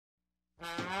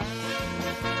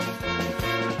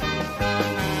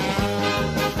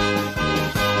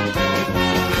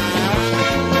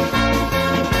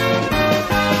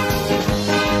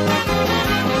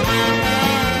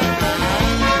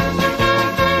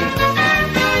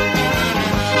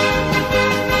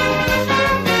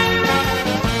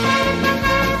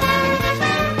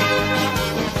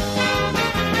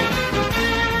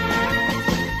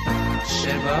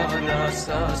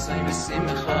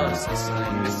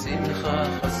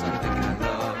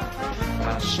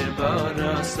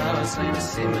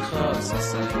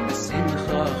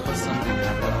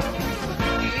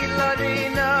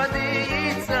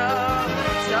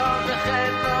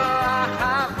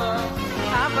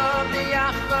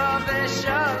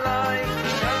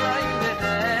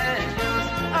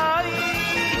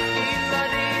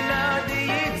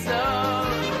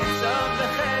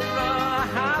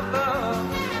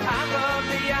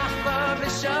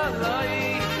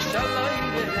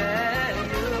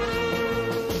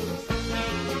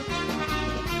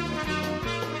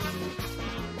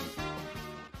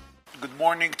Good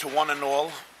morning to one and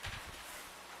all.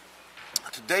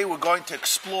 Today we're going to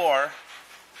explore,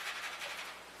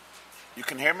 you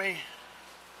can hear me?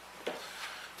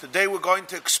 Today we're going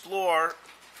to explore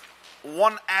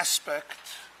one aspect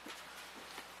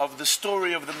of the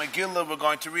story of the Megillah we're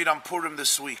going to read on Purim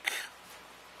this week.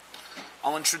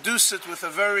 I'll introduce it with a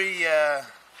very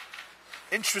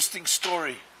interesting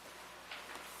story.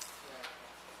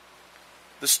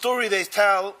 The story they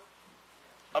tell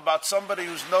about somebody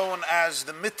who's known as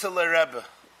the Megilah Rebbe.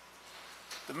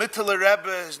 The Megilah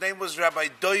Rebbe, his name was Rabbi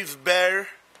Dov Ber,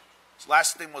 his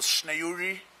last name was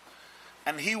Shneyuri,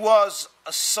 and he was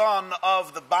a son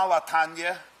of the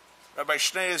Balatanya, Rabbi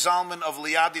Shnei Zalman of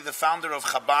Liadi, the founder of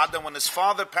Chabad. And when his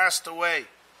father passed away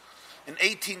in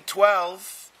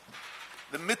 1812,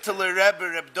 the Megilah Rebbe,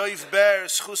 Reb Dov Ber,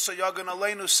 Schusa Yagan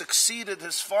Aleinu, succeeded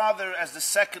his father as the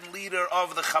second leader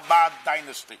of the Chabad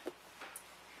dynasty.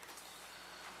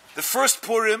 The first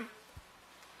Purim,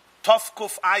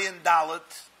 Tovkuf Ayin Dalet,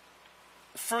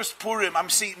 the first Purim,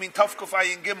 Tovkuf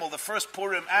Ayin Gimel, the first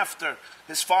Purim after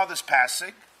his father's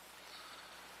passing,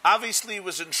 obviously he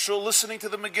was in shul listening to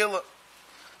the Megillah.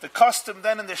 The custom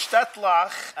then in the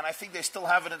Shtetlach, and I think they still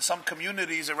have it in some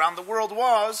communities around the world,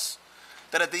 was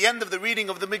that at the end of the reading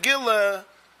of the Megillah,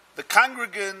 the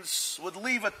congregants would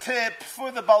leave a tip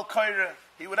for the Balkaira.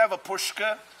 He would have a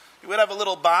pushka, he would have a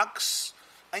little box,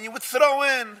 and you would throw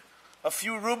in a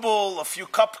few ruble, a few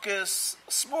kupkes,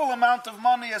 a small amount of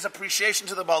money as appreciation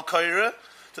to the Balkaira,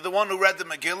 to the one who read the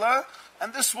Megillah,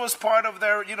 and this was part of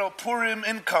their, Purim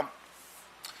income.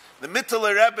 The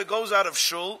Megilah Rebbe goes out of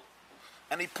shul,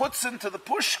 and he puts into the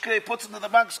pushka, he puts into the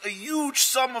box a huge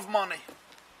sum of money.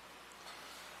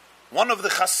 One of the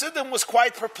Hasidim was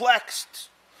quite perplexed,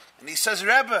 and he says,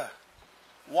 Rebbe,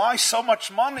 why so much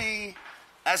money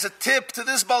as a tip to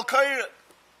this Balkaira?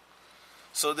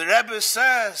 So the Rebbe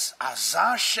says,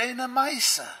 Azah sheina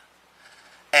maisa.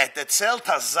 Et etzelt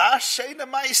azah sheina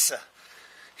maisa.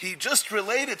 He just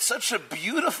related such a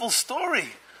beautiful story.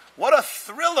 What a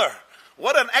thriller.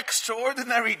 What an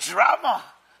extraordinary drama.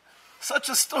 Such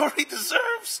a story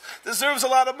deserves a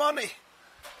lot of money.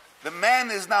 The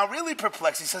man is now really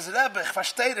perplexed. He says, Rebbe, ich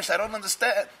verstehe dich, I don't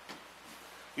understand.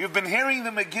 You've been hearing the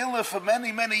Megillah for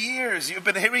many, many years. You've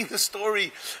been hearing the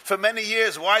story for many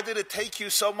years. Why did it take you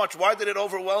so much? Why did it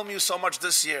overwhelm you so much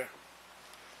this year?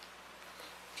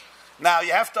 Now,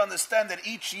 you have to understand that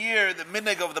each year, the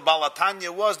minhag of the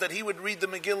Balatanya was that he would read the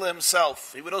Megillah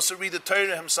himself. He would also read the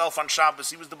Torah himself on Shabbos.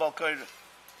 He was the Balkaira.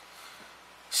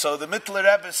 So the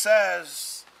Megilah Rebbe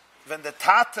says, when the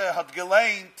Tate had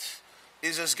geleint,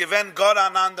 is es gewen Gott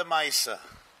an der Meise.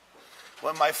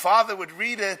 When my father would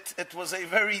read it, it was a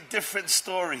very different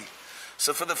story.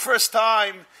 So for the first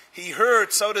time, he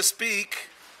heard, so to speak,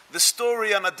 the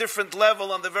story on a different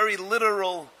level, on the very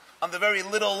literal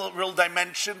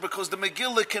dimension, because the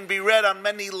Megillah can be read on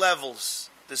many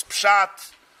levels. There's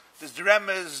Pshat, there's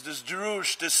Dremez, there's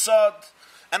Drush, there's Sod,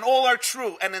 and all are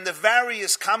true. And in the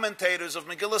various commentators of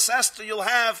Megillah Esther, you'll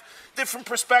have different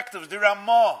perspectives. The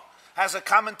Ramah has a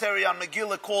commentary on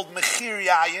Megillah called Mechir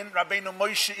Yayin, Rabbeinu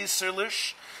Moshe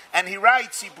Isserlish, and he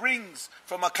brings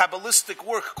from a Kabbalistic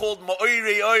work called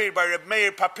Ma'orei Oir by Reb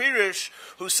Meir Papirish,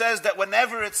 who says that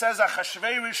whenever it says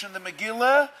Achashverosh in the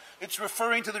Megillah, it's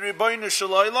referring to the Ribono Shel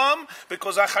Olam,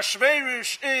 because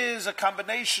Achashverosh is a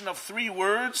combination of three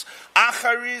words,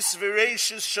 Acharis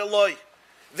V'Reishis Shaloi.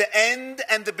 The end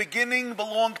and the beginning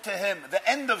belong to him. The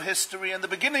end of history and the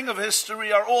beginning of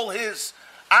history are all his.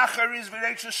 Acharis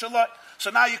V'Reishis Shaloi. So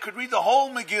now you could read the whole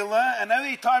Megillah, and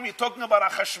any time you're talking about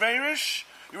Achashverosh,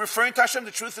 You're referring to Hashem.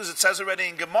 The truth is, it says already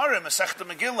in Gemara, Masechta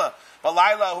Megillah,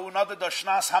 Balayla hu nada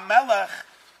dashnas hamelech.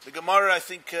 The Gemara, I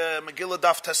think, Megillah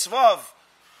Daf Tesvav,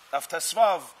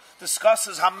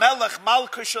 discusses Hamelech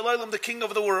Malka Shalom, the king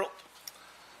of the world.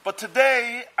 But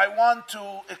today, I want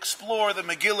to explore the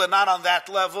Megillah not on that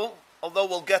level, although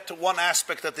we'll get to one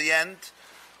aspect at the end,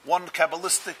 one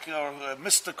Kabbalistic or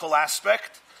mystical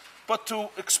aspect, but to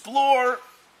explore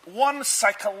one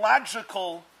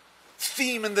psychological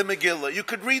theme in the Megillah. You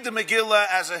could read the Megillah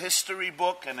as a history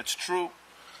book, and it's true.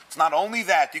 It's not only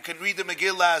that. You can read the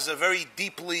Megillah as a very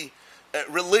deeply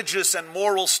religious and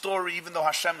moral story, even though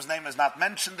Hashem's name is not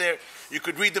mentioned there. You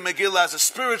could read the Megillah as a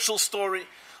spiritual story.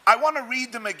 I want to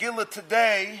read the Megillah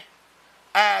today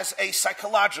as a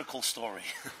psychological story.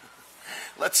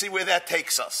 Let's see where that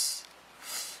takes us.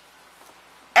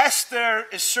 Esther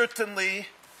is certainly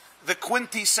the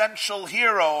quintessential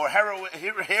hero or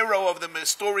hero of the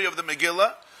story of the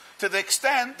Megillah, to the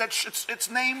extent that it's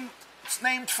named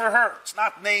for her. It's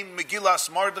not named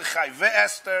Megillas Mordechai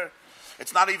ve'Esther.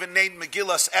 It's not even named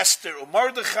Megillas Esther or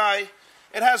Mordechai.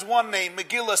 It has one name,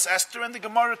 Megillas Esther, and the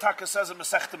Gemara Taka says in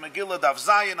Masechta Megillah Daf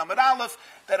Zayin Amud Aleph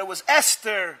that it was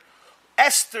Esther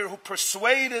who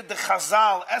persuaded the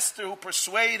Chazal, Esther who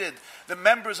persuaded the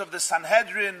members of the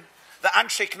Sanhedrin, the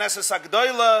Anshe Knesset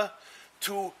Agdoila,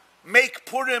 to make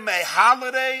Purim a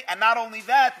holiday, and not only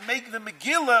that, make the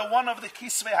Megillah one of the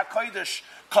Kisvei HaKodesh.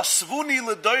 Kasvuni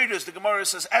l'doides, the Gemara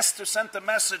says, Esther sent a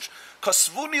message,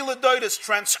 Kasvuni l'doides,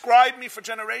 transcribe me for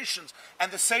generations.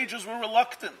 And the sages were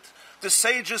reluctant. The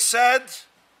sages said,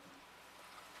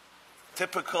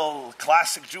 typical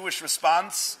classic Jewish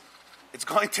response, it's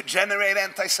going to generate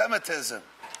anti-Semitism.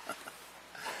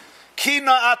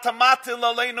 Kina atamati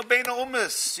l'aleinu beina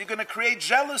umis. You're going to create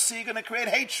jealousy, you're going to create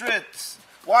hatred.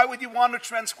 Why would you want to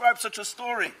transcribe such a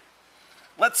story?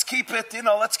 Let's keep it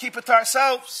to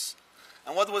ourselves.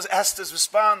 And what was Esther's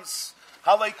response?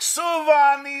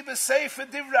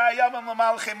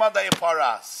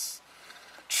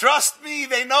 Trust me,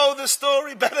 they know the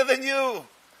story better than you.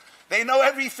 They know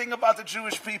everything about the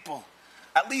Jewish people.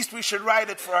 At least we should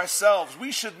write it for ourselves.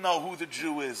 We should know who the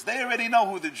Jew is. They already know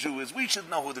who the Jew is. We should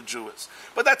know who the Jew is.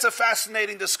 But that's a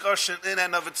fascinating discussion in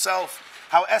and of itself,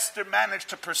 how Esther managed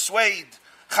to persuade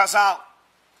Chazal.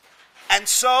 And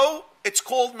so, it's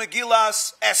called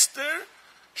Megillas Esther.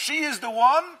 She is the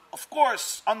one, of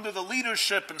course, under the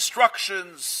leadership,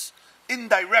 instructions,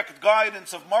 indirect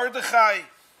guidance of Mordechai.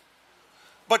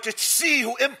 But it's she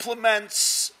who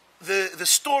implements the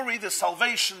story, the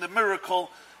salvation, the miracle,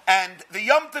 and the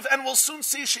Yom Tov. And we'll soon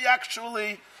see she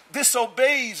actually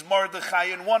disobeys Mordechai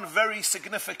in one very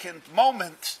significant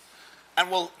moment. And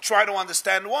we'll try to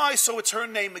understand why. So it's her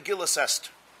name, Megillas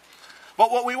Esther. But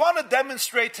what we want to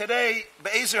demonstrate today,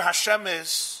 Be'ezer Hashem,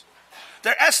 is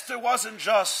that Esther wasn't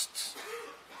just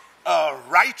a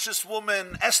righteous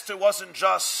woman. Esther wasn't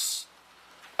just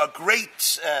a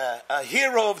great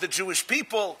hero of the Jewish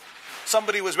people.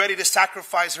 Somebody who was ready to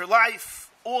sacrifice her life.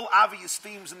 All obvious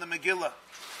themes in the Megillah.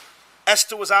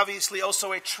 Esther was obviously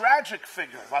also a tragic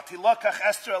figure. Vatilokach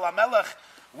Esther el HaMelech.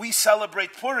 We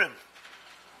celebrate Purim.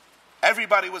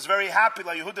 Everybody was very happy,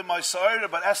 like Yehuda Moisar,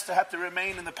 but Esther had to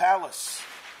remain in the palace.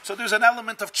 So there's an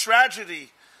element of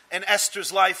tragedy in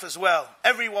Esther's life as well.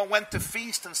 Everyone went to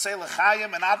feast and say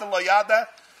l'chaim and Adar lo yada,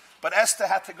 but Esther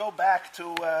had to go back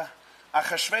to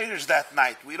Achashverosh that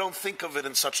night. We don't think of it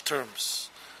in such terms.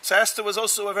 So Esther was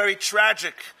also a very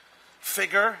tragic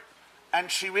figure, and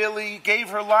she really gave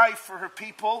her life for her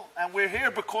people, and we're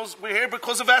here because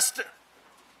of Esther.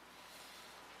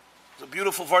 It's a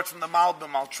beautiful word from the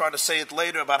Malbim. I'll try to say it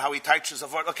later about how he teaches a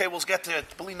word. Okay, we'll get to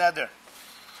it. Bli neder.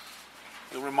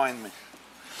 You'll remind me.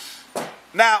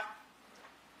 Now,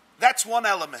 that's one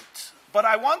element. But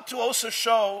I want to also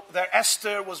show that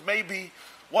Esther was maybe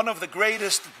one of the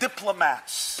greatest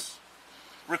diplomats,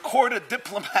 recorded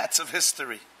diplomats of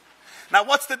history. Now,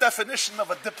 what's the definition of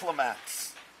a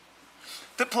diplomat?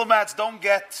 Diplomats don't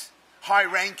get high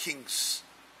rankings,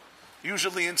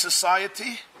 usually in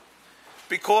society,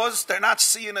 because they're not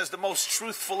seen as the most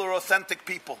truthful or authentic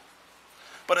people.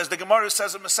 But as the Gemara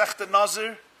says in Masechta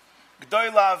Nazir,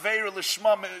 G'doila aveira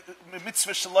lishma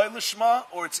mitzvah shaloi lishma,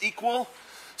 or it's equal.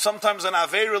 Sometimes an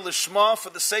aveira lishma for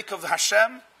the sake of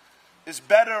Hashem is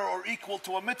better or equal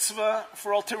to a mitzvah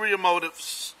for ulterior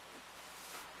motives.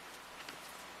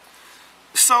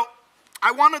 So,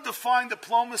 I want to define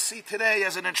diplomacy today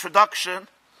as an introduction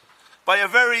by a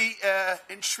very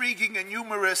intriguing and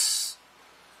humorous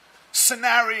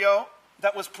scenario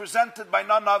that was presented by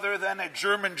none other than a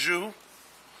German Jew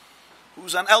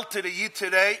who's on El Yid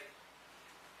today.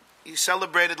 He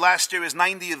celebrated last year his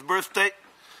 90th birthday.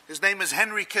 His name is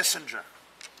Henry Kissinger.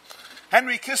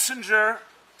 Henry Kissinger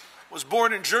was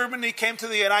born in Germany, came to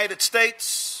the United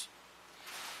States.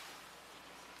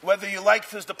 Whether you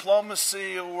liked his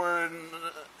diplomacy or were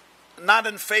not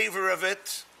in favor of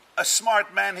it, a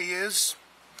smart man he is.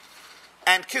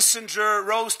 And Kissinger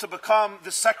rose to become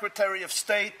the Secretary of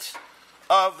State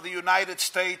of the United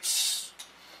States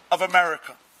of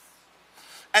America.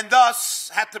 And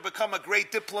thus had to become a great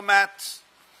diplomat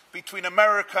between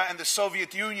America and the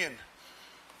Soviet Union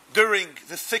during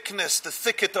the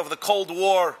thicket of the Cold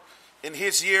War in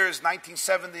his years,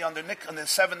 1970 in the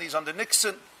 70s under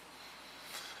Nixon.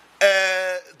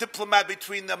 Diplomat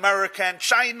between America and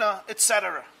China,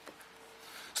 etc.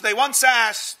 So they once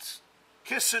asked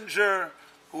Kissinger,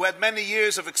 who had many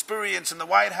years of experience in the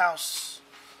White House.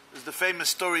 There's the famous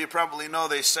story you probably know,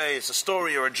 they say, it's a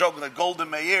story or a joke that Golda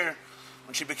Meir,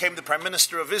 when she became the Prime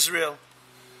Minister of Israel,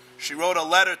 she wrote a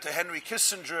letter to Henry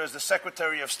Kissinger as the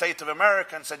Secretary of State of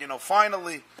America and said,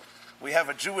 finally, we have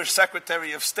a Jewish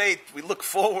Secretary of State. We look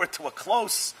forward to a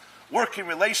close working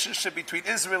relationship between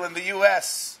Israel and the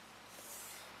U.S.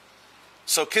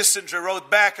 So Kissinger wrote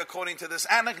back, according to this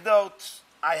anecdote,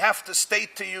 I have to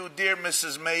state to you, dear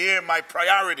Mrs. Meir, my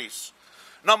priorities.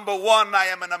 Number one, I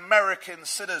am an American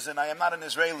citizen. I am not an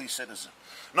Israeli citizen.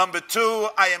 Number two,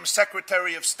 I am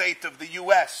Secretary of State of the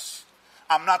U.S.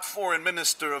 I'm not Foreign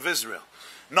Minister of Israel.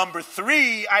 Number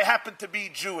three, I happen to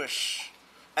be Jewish.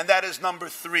 And that is number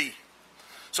three.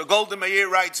 So Golda Meir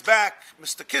writes back,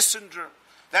 Mr. Kissinger,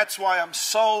 that's why I'm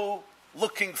so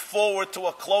looking forward to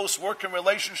a close working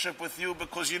relationship with you,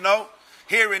 because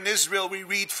here in Israel we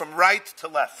read from right to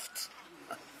left.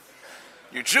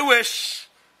 You're Jewish,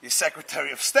 you're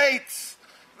Secretary of State,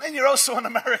 and you're also an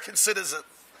American citizen.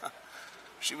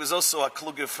 She was also a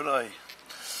kluge Frau.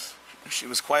 She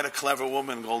was quite a clever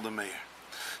woman, Golda Meir.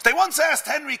 They once asked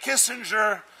Henry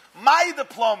Kissinger, my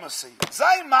diplomacy,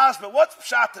 Zay Masba, what's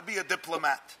pshat to be a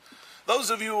diplomat? Those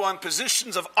of you on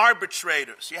positions of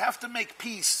arbitrators, you have to make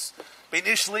peace. Bein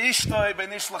ish le'ishtoi,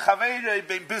 bein ish le'chaveirei,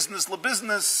 bein business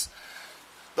le'business.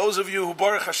 Those of you who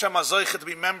Baruch Hashem azoichet to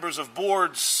be members of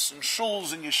boards and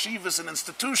shuls and yeshivas and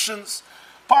institutions,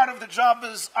 part of the job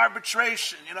is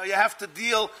arbitration. You have to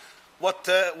deal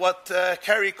what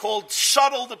Kerry called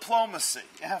shuttle diplomacy.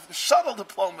 You have the shuttle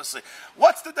diplomacy.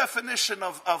 What's the definition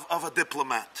of a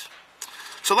diplomat?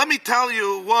 So let me tell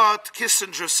you what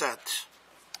Kissinger said.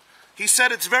 He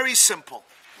said it's very simple.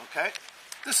 Okay?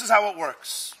 This is how it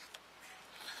works.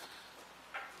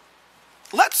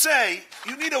 Let's say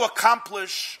you need to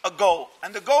accomplish a goal.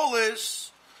 And the goal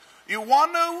is you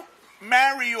want to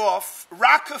marry off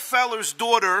Rockefeller's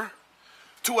daughter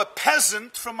to a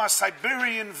peasant from a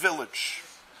Siberian village.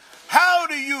 How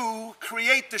do you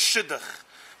create the shidduch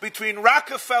between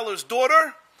Rockefeller's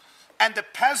daughter and the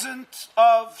peasant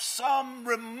of some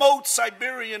remote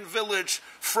Siberian village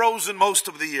frozen most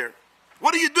of the year?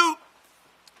 What do?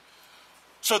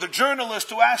 So the journalist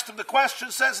who asked him the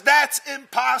question says, that's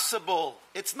impossible.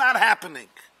 It's not happening.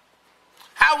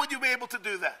 How would you be able to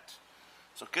do that?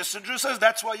 So Kissinger says,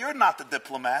 that's why you're not the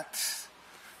diplomat.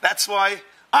 That's why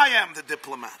I am the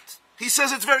diplomat. He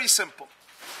says it's very simple.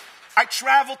 I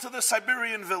travel to the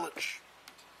Siberian village.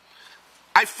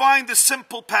 I find a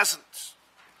simple peasant.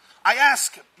 I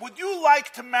ask him, would you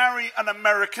like to marry an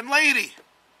American lady?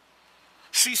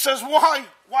 She says, why?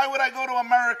 Why would I go to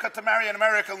America to marry an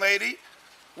American lady?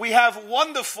 We have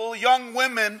wonderful young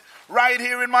women right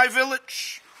here in my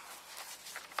village.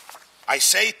 I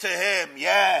say to him,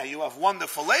 yeah, you have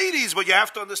wonderful ladies, but you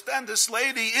have to understand this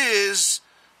lady is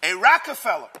a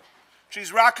Rockefeller.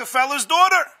 She's Rockefeller's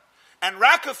daughter. And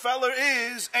Rockefeller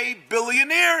is a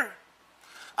billionaire.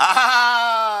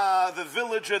 The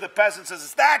villager, the peasant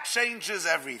says, that changes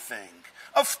everything.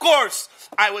 Of course,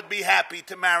 I would be happy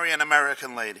to marry an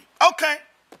American lady. Okay.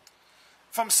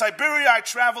 From Siberia, I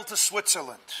travel to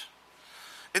Switzerland.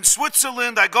 In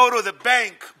Switzerland, I go to the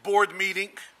bank board meeting,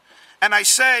 and I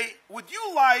say, would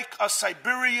you like a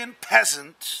Siberian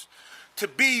peasant to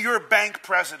be your bank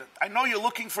president? I know you're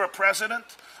looking for a president.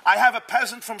 I have a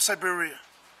peasant from Siberia.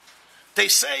 They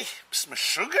say,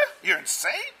 Meshuga, you're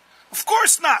insane? Of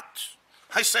course not.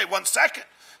 I say, 1 second.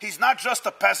 He's not just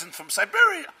a peasant from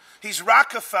Siberia. He's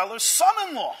Rockefeller's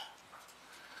son-in-law.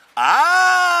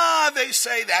 They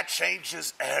say that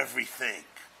changes everything.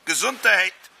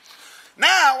 Gesundheit.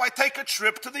 Now I take a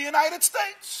trip to the United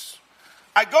States.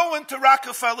 I go into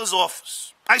Rockefeller's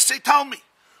office. I say, tell me,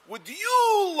 would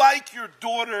you like your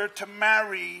daughter to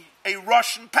marry a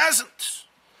Russian peasant?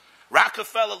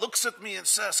 Rockefeller looks at me and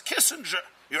says, Kissinger,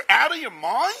 you're out of your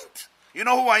mind? You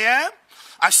know who I am?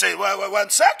 I say, well, 1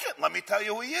 second, let me tell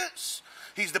you who he is.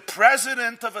 He's the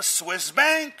president of a Swiss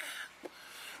bank.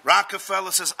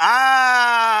 Rockefeller says,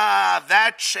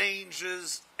 that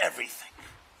changes everything.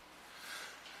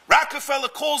 Rockefeller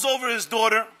calls over his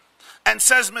daughter and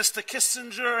says, Mr.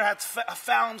 Kissinger had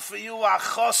found for you a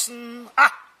chosen.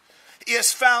 He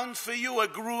has found for you a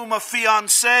groom, a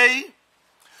fiancé,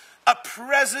 a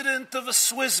president of a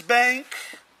Swiss bank,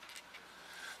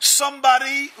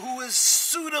 somebody who is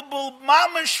suitable,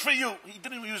 mamish, for you. He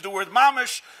didn't use the word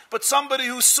mamish, but somebody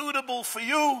who's suitable for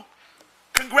you.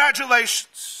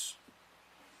 Congratulations.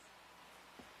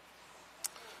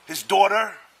 His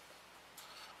daughter,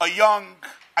 a young,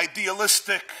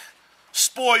 idealistic,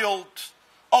 spoiled,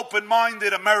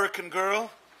 open-minded American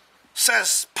girl,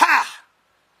 says, Pa,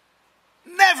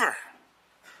 never,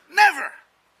 never.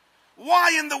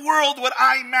 Why in the world would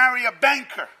I marry a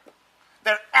banker?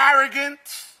 They're arrogant,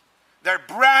 they're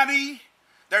bratty,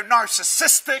 they're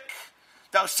narcissistic,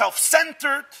 they're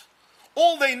self-centered.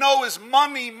 All they know is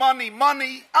money, money,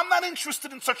 money. I'm not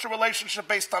interested in such a relationship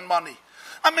based on money.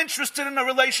 I'm interested in a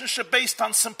relationship based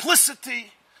on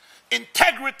simplicity,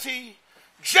 integrity,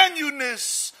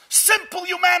 genuineness, simple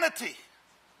humanity.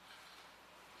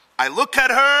 I look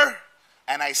at her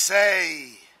and I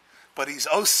say, but he's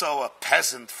also a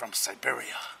peasant from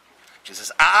Siberia. She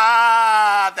says,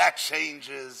 that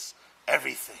changes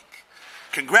everything.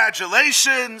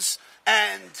 Congratulations.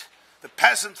 And the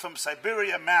peasant from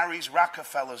Siberia marries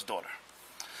Rockefeller's daughter.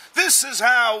 This is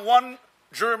how one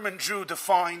German Jew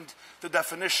defined the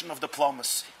definition of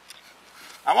diplomacy.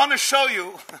 I want to show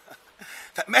you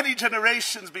that many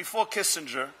generations before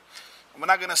Kissinger, and we're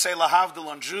not going to say lahavdil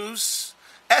on Jews,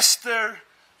 Esther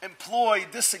employed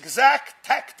this exact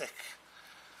tactic,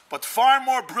 but far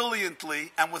more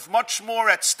brilliantly and with much more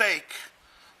at stake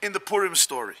in the Purim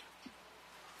story.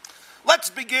 Let's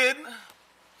begin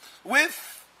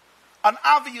with an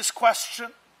obvious question.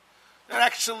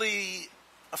 Actually,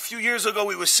 a few years ago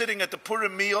we were sitting at the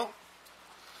Purim meal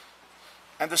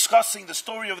and discussing the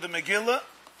story of the Megilah,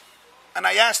 and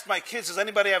I asked my kids, does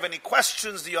anybody have any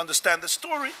questions? Do you understand the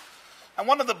story? And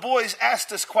one of the boys asked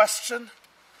this question,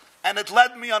 and it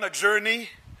led me on a journey,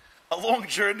 a long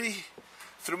journey,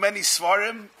 through many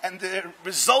svarim, and the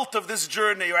result of this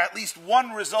journey, or at least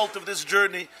one result of this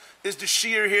journey, is the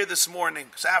shiur here this morning.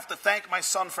 So I have to thank my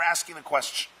son for asking the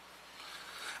question.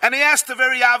 And he asked a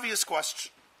very obvious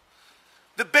question.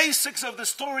 The basics of the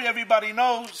story everybody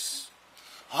knows.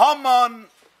 Haman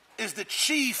is the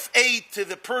chief aide to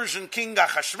the Persian king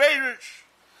Achashverosh.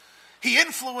 He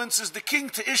influences the king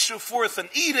to issue forth an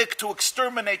edict to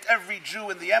exterminate every Jew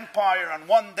in the empire on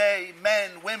one day,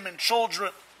 men, women,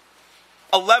 children.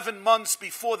 11 months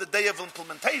before the day of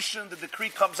implementation, the decree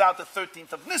comes out the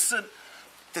 13th of Nisan.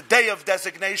 The day of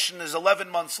designation is 11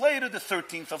 months later, the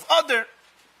 13th of Adar.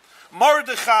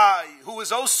 Mordechai, who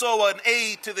is also an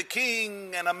aide to the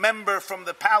king and a member from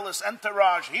the palace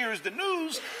entourage, hears the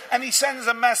news and he sends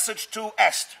a message to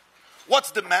Esther.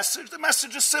 What's the message? The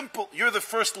message is simple. You're the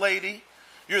first lady.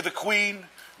 You're the queen.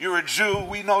 You're a Jew.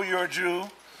 We know you're a Jew.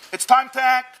 It's time to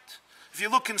act. If you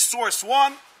look in source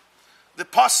 1, the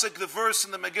pasuk, the verse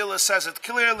in the Megillah says it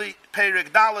clearly.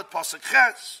 Perek Dalet, pasuk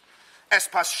Ches. Es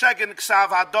pas shegen ksav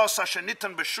hados asher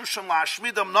nitan b'shushan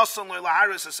la'ashmidam nosan lo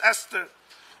laharis es Esther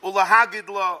ulahagid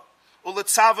lo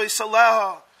uletzavei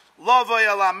saleha lovei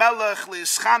al hamelech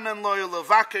li'ischanen lo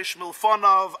ulevakesh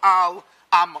milfonav al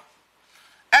Amon.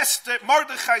 Esther,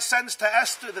 Mordechai sends to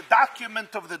Esther the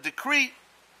document of the decree.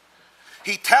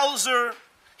 He tells her,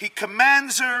 he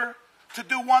commands her to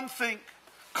do one thing.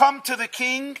 Come to the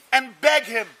king and beg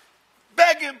him.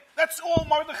 Beg him. That's all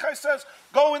Mordechai says.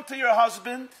 Go into your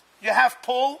husband. You have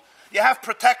pull. You have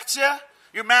protection.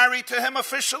 You're married to him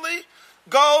officially.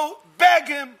 Go beg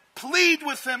him. Plead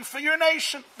with him for your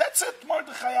nation. That's it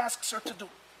Mordechai asks her to do.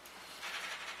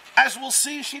 As we'll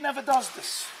see, she never does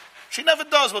this. She never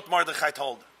does what Mordechai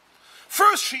told her.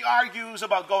 First, she argues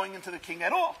about going into the king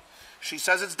at all. She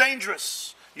says it's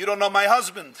dangerous. You don't know my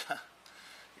husband.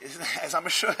 As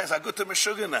I go to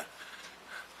Meshugana,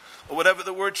 or whatever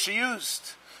the word she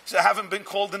used. She said, I haven't been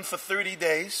called in for 30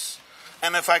 days,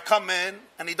 and if I come in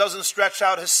and he doesn't stretch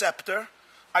out his scepter,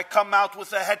 I come out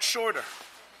with a head shorter.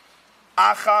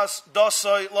 Achas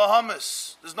dosoi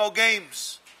lahamis. There's no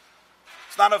games.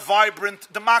 It's not a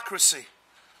vibrant democracy.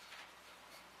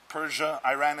 Persia,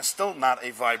 Iran is still not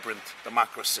a vibrant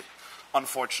democracy,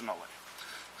 unfortunately.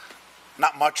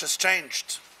 Not much has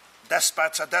changed.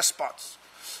 Despots are despots.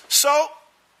 So,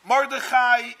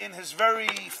 Mordechai, in his very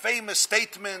famous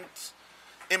statement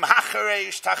If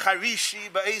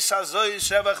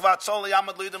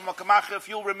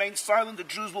you'll remain silent, the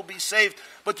Jews will be saved.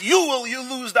 But you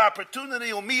lose the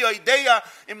opportunity.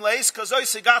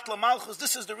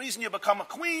 This is the reason you become a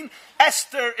queen.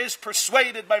 Esther is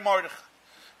persuaded by Mordechai.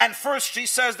 And first she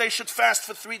says they should fast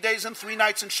for 3 days and 3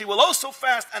 nights, and she will also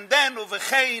fast. And then,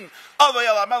 and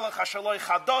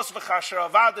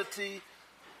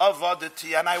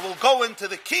I will go into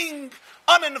the king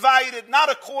uninvited,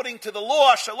 not according to the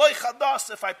law.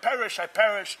 If I perish, I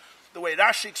perish. The way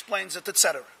Rashi explains it,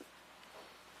 etc.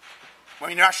 I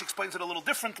mean, Rashi explains it a little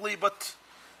differently, but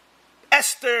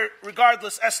Esther,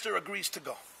 regardless, Esther agrees to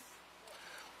go.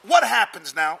 What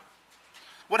happens now?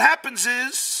 What happens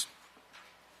is,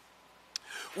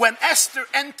 when Esther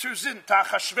enters into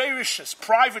Achashverosh's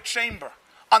private chamber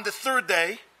on the 3rd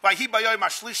day,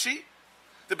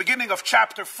 the beginning of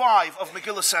chapter 5 of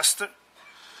Megillah Esther,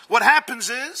 what happens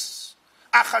is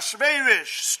Achashverosh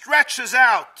stretches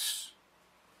out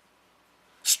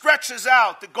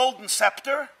the golden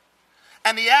scepter,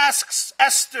 and he asks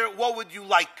Esther, what would you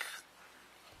like?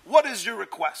 What is your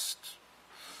request?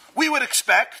 We would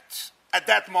expect, at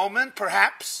that moment,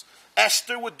 perhaps,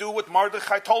 Esther would do what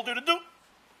Mordechai told her to do.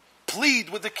 Plead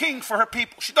with the king for her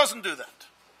people. She doesn't do that.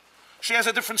 She has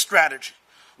a different strategy.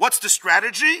 What's the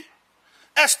strategy?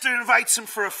 Esther invites him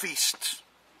for a feast.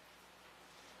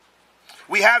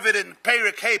 We have it in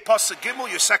Perek Hey Pasuk Gimel,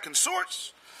 your second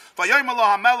source. What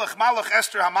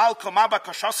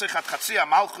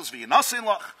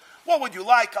would you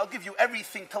like? I'll give you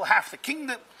everything till half the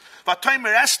kingdom.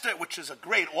 Esther, which is a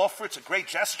great offer, it's a great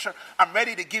gesture. I'm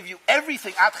ready to give you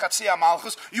everything at Chatzia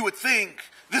Malchus. You would think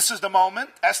this is the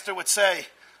moment. Esther would say,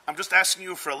 I'm just asking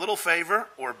you for a little favor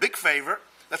or a big favor.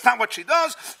 That's not what she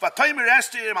does.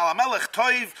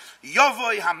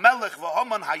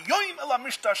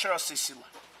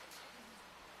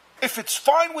 If it's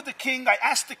fine with the king, I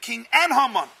ask the king and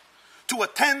Haman to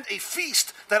attend a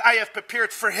feast that I have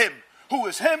prepared for him. Who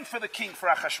is him? For the king, for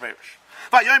Achashverosh.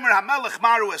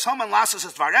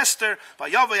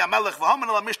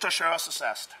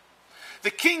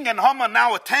 The king and Haman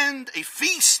now attend a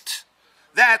feast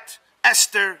that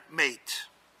Esther made.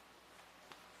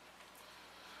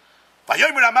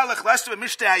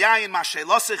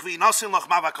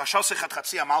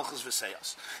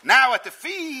 Now at the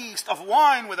feast of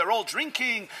wine where they're all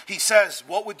drinking, he says,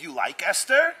 what would you like,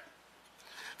 Esther?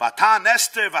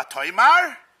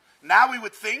 Now we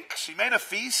would think she made a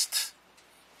feast.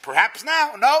 Perhaps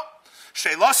now. No.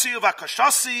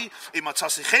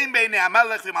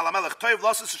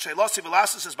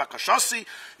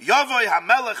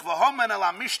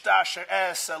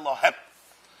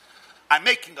 I'm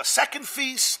making a second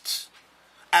feast,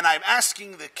 and I'm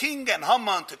asking the king and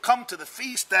Haman to come to the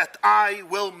feast that I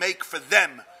will make for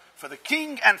them. For the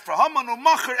king and for Haman,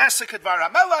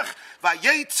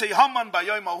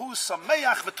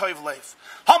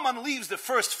 Haman leaves the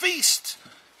first feast.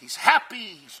 He's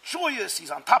happy, he's joyous, he's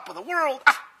on top of the world.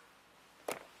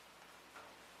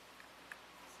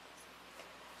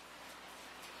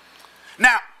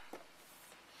 Now,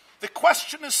 the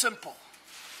question is simple.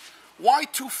 Why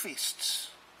 2 feasts?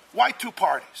 Why 2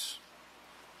 parties?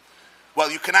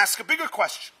 Well, you can ask a bigger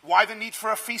question. Why the need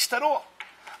for a feast at all?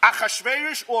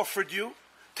 Achashverosh offered you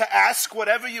to ask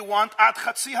whatever you want ad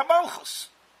chatzi hamalchus.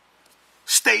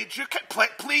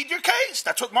 Plead your case.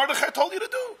 That's what Mordechai told you to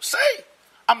do. Say,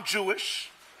 I'm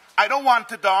Jewish. I don't want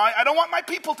to die. I don't want my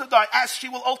people to die, as she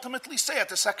will ultimately say at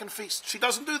the second feast. She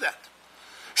doesn't do that.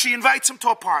 She invites him to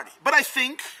a party. But I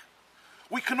think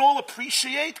we can all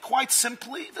appreciate, quite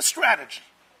simply, the strategy.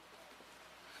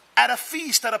 At a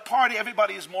feast, at a party,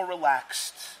 everybody is more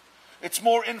relaxed. It's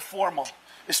more informal,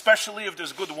 especially if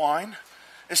there's good wine,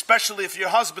 especially if your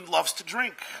husband loves to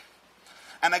drink.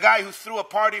 And a guy who threw a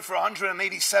party for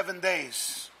 187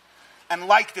 days and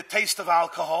liked the taste of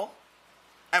alcohol,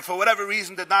 and for whatever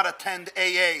reason did not attend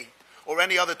AA or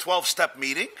any other 12-step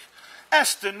meeting,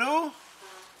 Esther knew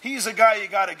he's a guy you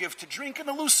got to give to drink and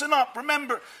to loosen up.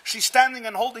 Remember, she's standing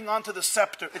and holding on to the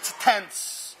scepter. It's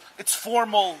tense. It's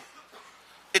formal.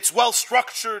 It's well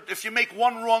structured. If you make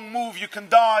one wrong move, you can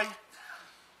die.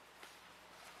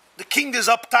 The king is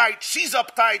uptight. She's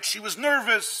uptight. She was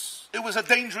nervous. It was a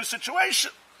dangerous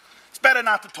situation. It's better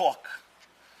not to talk.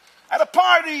 At a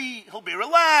party, he'll be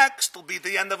relaxed. It'll be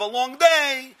the end of a long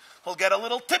day. He'll get a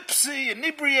little tipsy,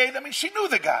 inebriated. I mean, she knew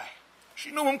the guy. She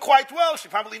knew him quite well. She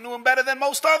probably knew him better than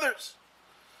most others.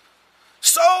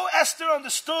 So Esther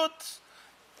understood,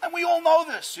 and we all know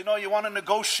this. You know, you want to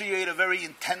negotiate a very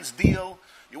intense deal.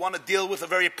 You want to deal with a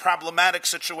very problematic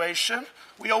situation.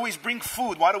 We always bring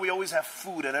food. Why do we always have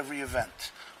food at every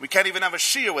event? We can't even have a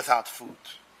shir without food.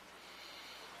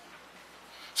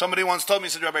 Somebody once told me,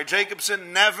 said, Rabbi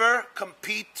Jacobson, never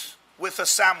compete with a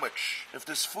sandwich. If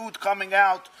there's food coming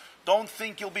out, don't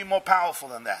think you'll be more powerful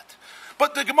than that.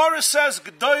 But the Gemara says,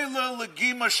 G'doyle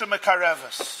legima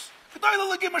shemekareves.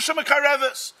 G'doyle legima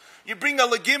shemekareves. You bring a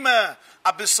legima,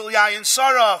 a bisel yayin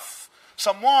saraf,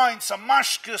 some wine, some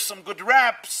mashka, some good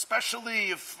wraps, especially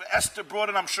if Esther brought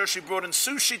in, I'm sure she brought in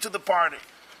sushi to the party.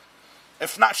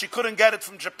 If not, she couldn't get it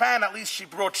from Japan, at least she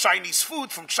brought Chinese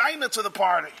food from China to the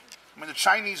party. I mean, the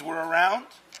Chinese were around.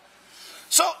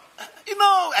 So,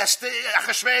 Esther,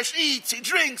 Achashverosh eats, he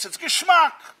drinks, it's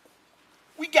geschmack.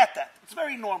 We get that. It's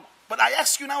very normal. But I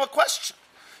ask you now a question.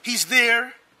 He's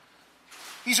there,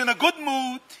 he's in a good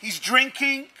mood, he's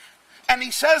drinking, and he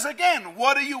says again,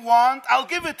 what do you want? I'll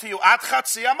give it to you. Ad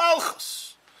chatzi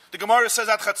malchus. The Gemara says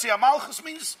ad chatzi malchus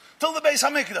means till the Beis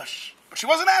Hamikdash. But she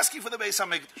wasn't asking for the Beis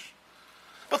Hamikdash.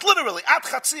 But literally, ad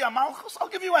chatzi malchus, I'll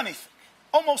give you anything.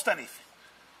 Almost anything.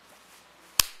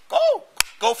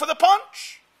 Go for the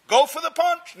punch. Go for the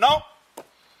punch. No.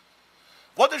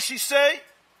 What does she say?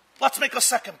 Let's make a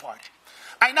second party.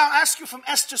 I now ask you from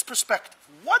Esther's perspective.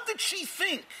 What did she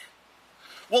think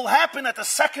will happen at the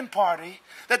second party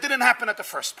that didn't happen at the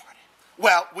first party?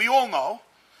 Well, we all know,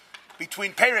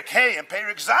 between Perek Hey and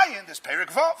Perek Zayin, there's Perek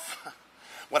Vav.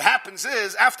 What happens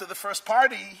is, after the first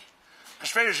party,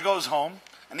 Achashverosh goes home,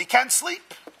 and he can't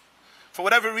sleep. For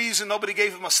whatever reason, nobody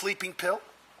gave him a sleeping pill.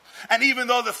 And even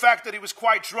though the fact that he was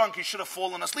quite drunk, he should have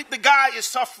fallen asleep, the guy is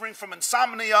suffering from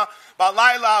insomnia.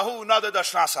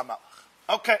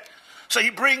 Okay, so he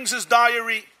brings his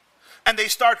diary, and they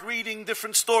start reading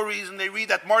different stories, and they read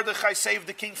that Mordechai saved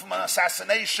the king from an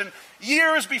assassination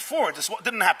years before. This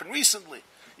didn't happen recently.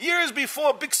 Years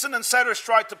before Bixen and Seresh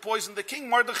tried to poison the king,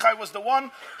 Mordechai was the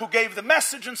one who gave the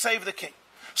message and saved the king.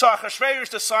 So Achashverosh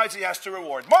decides he has to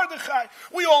reward Mordechai.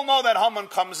 We all know that Haman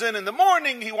comes in the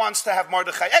morning. He wants to have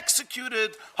Mordechai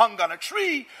executed, hung on a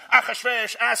tree.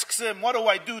 Achashverosh asks him, what do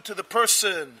I do to the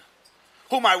person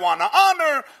whom I want to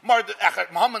honor?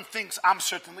 Haman thinks, I'm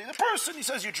certainly the person. He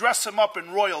says, you dress him up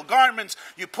in royal garments,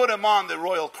 you put him on the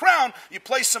royal crown, you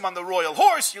place him on the royal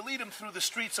horse, you lead him through the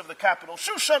streets of the capital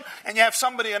Shushan, and you have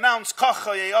somebody announce,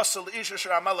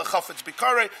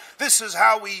 this is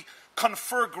how we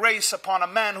confer grace upon a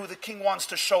man who the king wants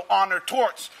to show honor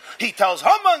towards. He tells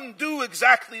Haman, do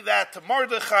exactly that to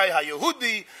Mordechai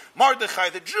HaYehudi, Mordechai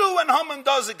the Jew, and Haman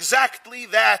does exactly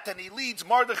that, and he leads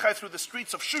Mordechai through the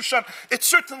streets of Shushan. It's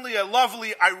certainly a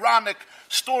lovely, ironic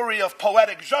story of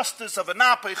poetic justice, of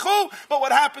anapechu, but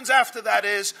what happens after that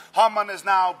is, Haman is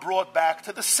now brought back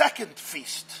to the second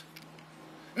feast.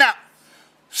 Now,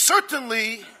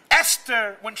 certainly,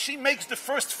 Esther, when she makes the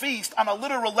first feast on a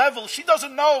literal level, she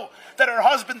doesn't know that her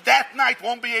husband that night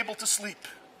won't be able to sleep.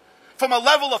 From a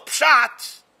level of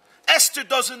pshat, Esther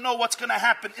doesn't know what's going to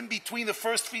happen in between the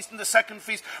first feast and the second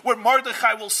feast, where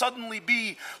Mordechai will suddenly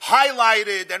be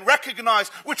highlighted and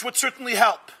recognized, which would certainly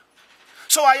help.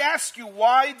 So I ask you,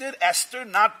 why did Esther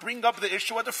not bring up the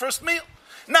issue at the first meal?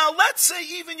 Now, let's say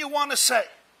even you want to say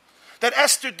that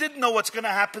Esther did know what's going to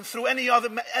happen through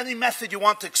any method you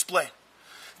want to explain.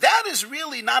 That is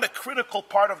really not a critical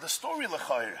part of the story,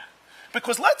 l'chayre.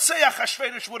 Because let's say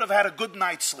Achashverosh would have had a good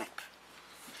night's sleep,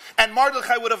 and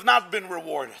Mordechai would have not been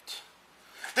rewarded.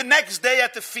 The next day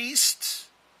at the feast,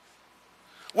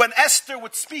 when Esther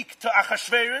would speak to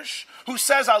Achashverosh, who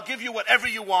says, I'll give you whatever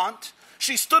you want,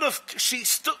 she still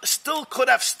could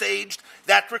have staged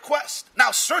that request. Now,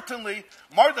 certainly,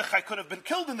 Mordechai could have been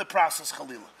killed in the process,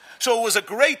 Chalila. So it was a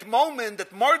great moment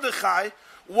that Mordechai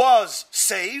was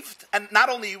saved, and not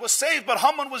only he was saved, but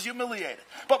Haman was humiliated.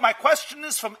 But my question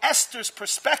is, from Esther's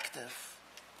perspective,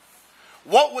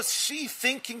 what was she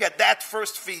thinking at that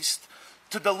first feast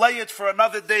to delay it for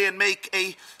another day and make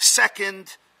a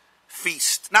second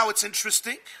feast? Now it's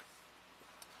interesting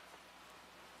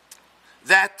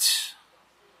that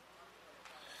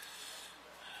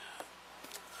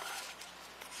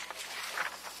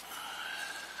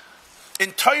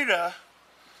in Torah,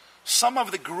 some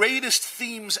of the greatest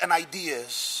themes and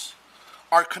ideas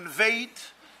are conveyed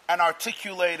and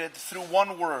articulated through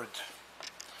one word.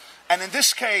 And in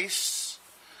this case,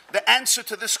 the answer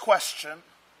to this question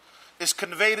is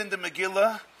conveyed in the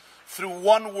Megilah through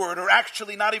one word, or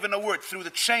actually not even a word, through the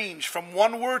change from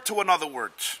one word to another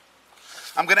word.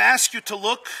 I'm going to ask you to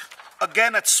look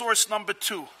again at source number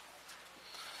 2.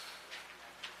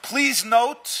 Please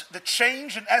note the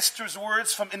change in Esther's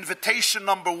words from invitation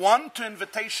number 1 to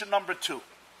invitation number 2.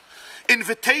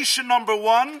 Invitation number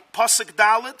 1, Pasuk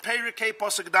Dalet, Perikei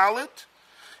Pasuk Dalet,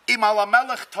 Im al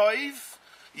HaMelech Toiv,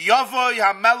 Yavoy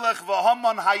HaMelech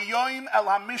v'Haman Hayoim El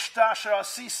HaMishta Asher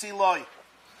Asisi Loi.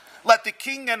 Let the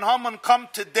king and Haman come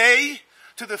today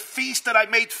to the feast that I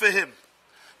made for him.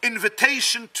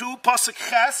 Invitation to Pasuk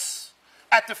Ches.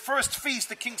 At the first feast,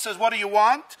 the king says, what do you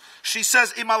want? She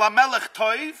says, Imal HaMelech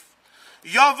Toiv,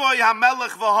 Yavoy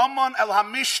HaMelech v'Haman el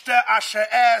HaMishte asher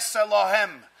es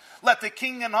Elohem. Let the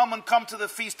king and Haman come to the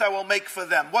feast I will make for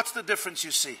them. What's the difference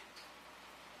you see?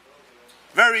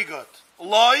 Very good.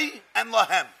 Loi and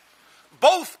Lahem.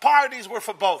 Both parties were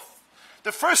for both.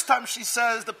 The first time she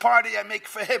says, the party I make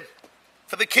for him,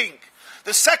 for the king.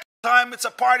 The second time, it's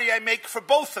a party I make for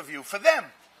both of you, for them,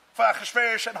 for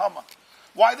Achashverosh and Haman.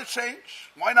 Why the change?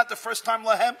 Why not the first time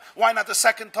Lahem? Why not the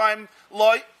second time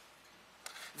Loi?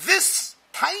 This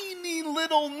tiny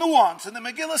little nuance in the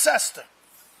Megillah Esther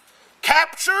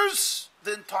captures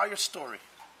the entire story.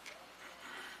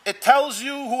 It tells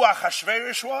you who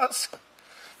Achashverosh was.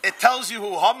 It tells you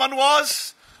who Haman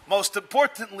was. Most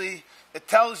importantly, it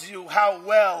tells you how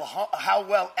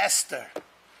well Esther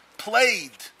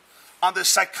played on the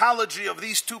psychology of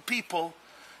these two people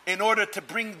in order to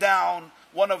bring down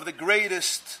one of the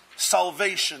greatest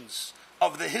salvations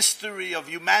of the history of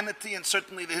humanity and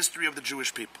certainly the history of the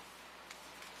Jewish people.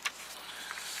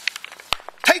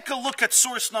 Take a look at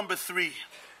source number 3.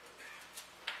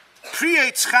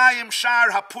 Brilliance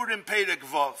Shar HaPurim Perek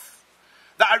Vav.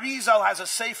 The Arizal has a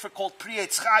sefer called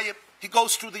Brilliance. He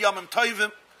goes through the Yomim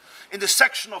Tovim. In the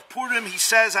section of Purim, he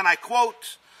says, and I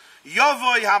quote,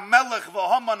 Yavoy HaMelech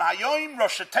v'Haman Hayoim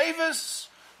Rosh Tevis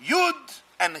Yud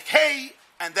and Hey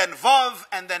and then Vav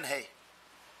and then Hey.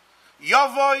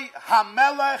 Yavoy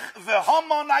HaMelech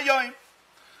v'Haman Hayoim.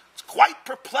 It's quite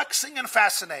perplexing and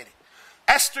fascinating.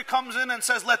 Esther comes in and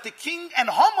says, let the king and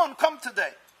Haman come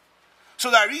today. So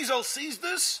the Arizal sees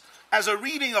this as a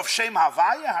reading of Shem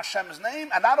Havaya, Hashem's name,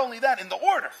 and not only that, in the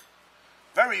order.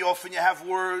 Very often you have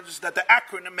words that the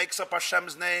acronym makes up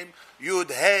Hashem's name,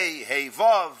 Yud Hey, Hey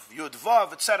Vav, Yud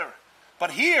Vav, etc.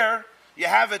 But here, you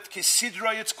have it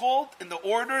Kisidra, it's called, in the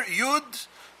order, Yud,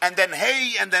 and then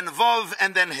Hey, and then Vav,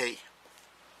 and then Hey.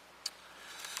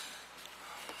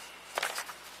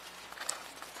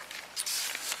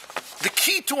 The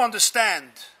key to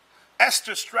understand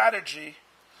Esther's strategy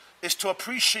is to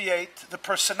appreciate the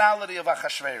personality of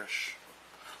Achashverosh.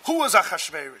 Who was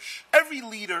Achashverosh? Every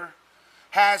leader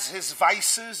has his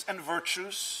vices and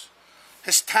virtues,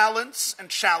 his talents and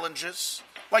challenges,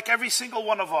 like every single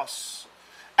one of us.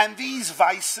 And these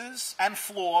vices and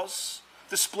flaws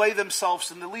display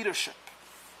themselves in the leadership.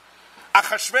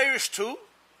 Achashverosh too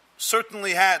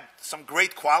certainly had some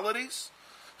great qualities.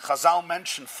 Chazal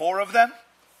mentioned 4 of them,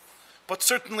 but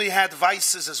certainly had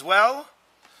vices as well.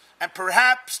 And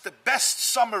perhaps the best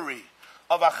summary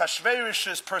of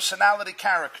Achashverosh's personality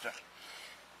character,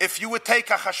 if you would take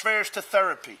Achashverosh to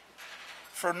therapy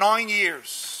for 9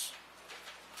 years,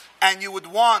 and you would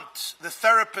want the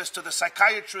therapist or the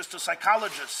psychiatrist or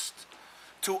psychologist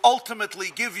to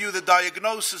ultimately give you the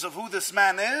diagnosis of who this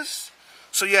man is,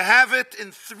 so you have it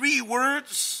in 3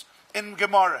 words in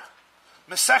Gemara.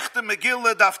 Masechta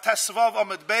Megilah Daf Tesvav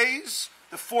Amud Beis,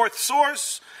 the 4th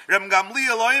source, Rem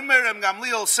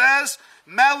Gamliel says,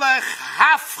 Melech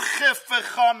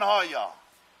Hafchefechon Haya.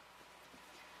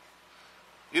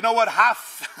 You know what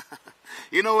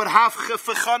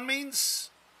Hafchefechon means?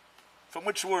 From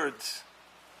which word?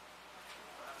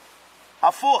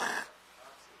 Hafuch.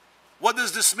 What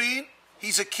does this mean?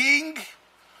 He's a king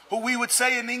who we would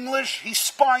say in English, he's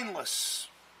spineless.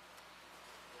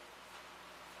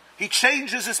 He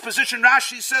changes his position.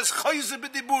 Rashi says, Chayze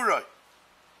b'diburoi.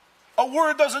 A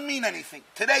word doesn't mean anything.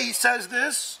 Today he says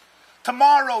this.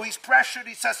 Tomorrow he's pressured,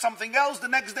 he says something else. The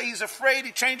next day he's afraid,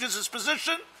 he changes his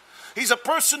position. He's a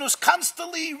person who's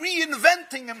constantly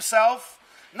reinventing himself,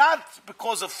 not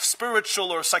because of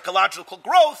spiritual or psychological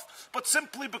growth, but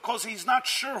simply because he's not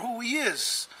sure who he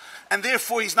is. And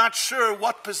therefore he's not sure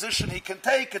what position he can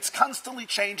take. It's constantly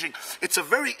changing. It's a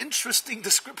very interesting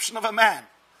description of a man.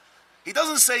 He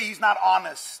doesn't say he's not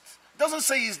honest. He doesn't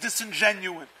say he's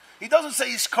disingenuous. He doesn't say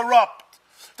he's corrupt.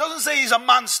 He doesn't say he's a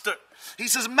monster. He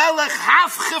says, Melech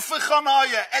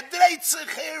hafchefechanaya, edreitzich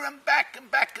here and back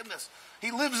in this. He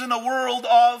lives in a world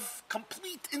of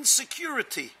complete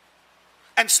insecurity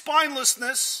and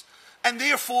spinelessness, and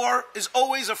therefore is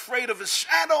always afraid of his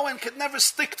shadow and can never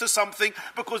stick to something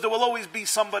because there will always be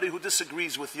somebody who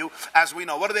disagrees with you, as we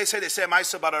know. What do they say? They say,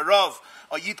 Maisa bar a Rav,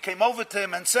 a Yid came over to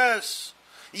him and says,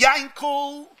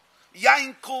 Yankel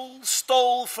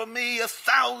stole from me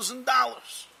 $1,000.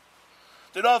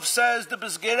 The Rav says, the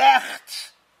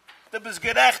bezgerecht,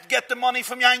 get the money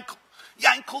from Yankel.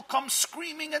 Yankel comes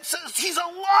screaming and says, he's a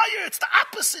liar. It's the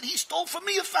opposite. He stole from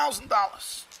me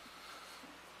 $1,000.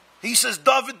 He says,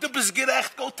 David, the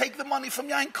bezgerecht, go take the money from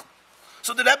Yankel.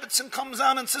 So the Rebbetzin comes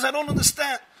out and says, I don't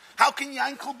understand. How can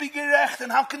Yankel be gerecht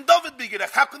and how can David be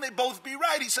gerecht? How can they both be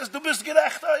right? He says, Du bist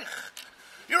gerecht euch.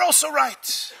 You're also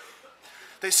right.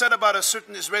 They said about a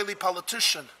certain Israeli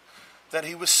politician that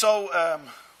he was so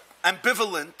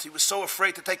ambivalent, he was so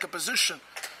afraid to take a position,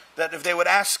 that if they would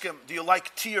ask him, do you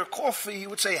like tea or coffee, he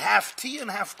would say half tea and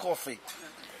half coffee.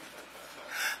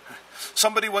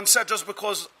 Somebody once said, just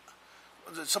because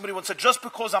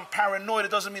I'm paranoid,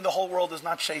 it doesn't mean the whole world is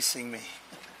not chasing me.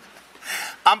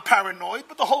 I'm paranoid,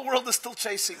 but the whole world is still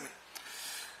chasing me.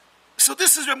 So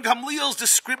this is Reb Gamliel's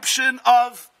description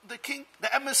of the king,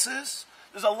 the emissaries.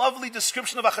 There's a lovely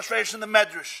description of Achashverosh in the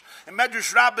Medrash. In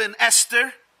Medrash Rabbi and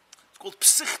Esther, it's called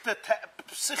Psichte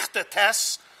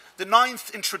Tes, the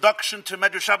 9th introduction to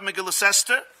Medrash Rabbi Megillah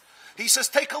Esther. He says,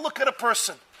 take a look at a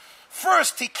person.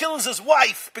 First, he kills his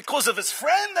wife because of his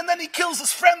friend, and then he kills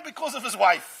his friend because of his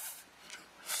wife.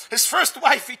 His first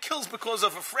wife he kills because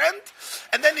of a friend,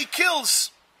 and then he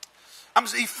kills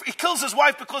his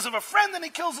wife because of a friend, and he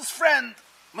kills his friend,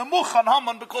 Memuchan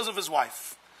Haman, because of his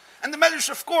wife. And the Medrash,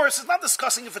 of course, is not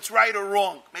discussing if it's right or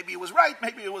wrong. Maybe it was right,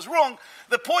 maybe it was wrong.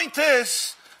 The point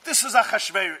is, this is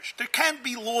Achashverosh. There can't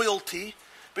be loyalty,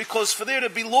 because for there to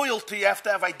be loyalty, you have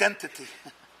to have identity.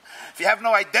 If you have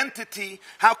no identity,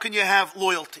 how can you have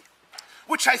loyalty?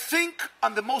 Which I think,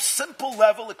 on the most simple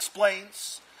level,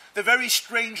 explains the very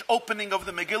strange opening of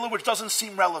the Megillah, which doesn't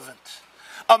seem relevant.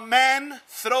 A man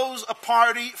throws a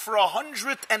party for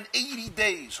 180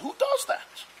 days. Who does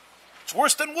that? It's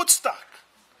worse than Woodstock.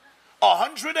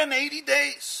 180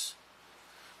 days.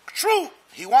 True,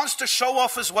 he wants to show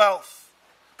off his wealth.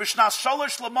 He's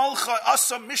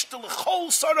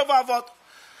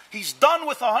done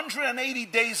with 180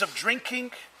 days of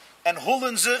drinking and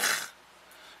hulenzich.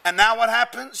 And now what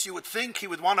happens? You would think he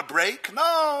would want to break.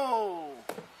 No.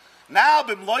 Now,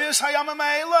 b'mloyes hayam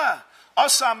Megilah.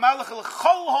 Asa melech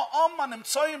l'chol ha'am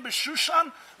animtzoyim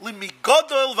b'shushan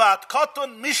l'migodol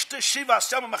v'atkoton mishte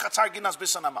shivas yom mechatzar ginas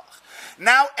b'san hamelech.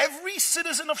 Now, every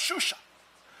citizen of Shushan,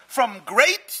 from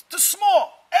great to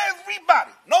small,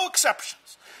 everybody, no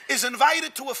exceptions, is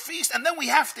invited to a feast, and then we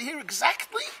have to hear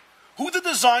exactly who the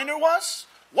designer was,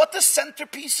 what the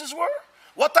centerpieces were,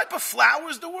 what type of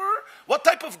flowers there were, what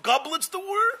type of goblets there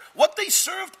were, what they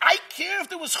served. I care if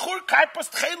there was chur, karpas,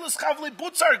 tchelis, chavle,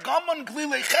 butzar, gammon,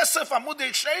 glile, chesef,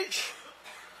 amudei sheish.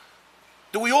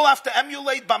 Do we all have to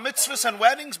emulate bar mitzvahs and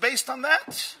weddings based on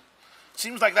that?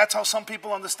 Seems like that's how some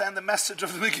people understand the message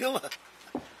of the Megillah.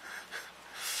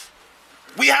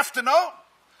 We have to know.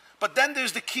 But then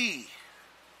there's the key.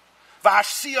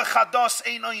 V'hashsiya chados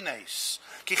ein oines.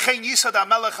 Ki chen yisad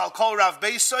ha-melech al kol rav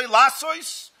beisoy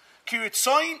lasois.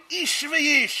 Ish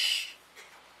v'yish.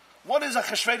 What is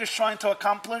Achashverosh trying to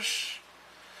accomplish?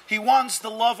 He wants the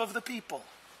love of the people.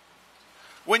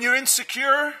 When you're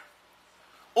insecure,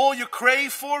 all you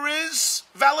crave for is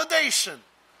validation.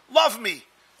 Love me.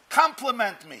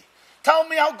 Compliment me. Tell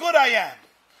me how good I am.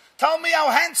 Tell me how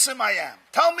handsome I am.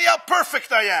 Tell me how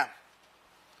perfect I am.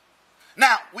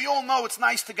 Now, we all know it's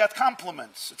nice to get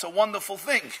compliments. It's a wonderful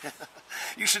thing.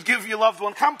 You should give your loved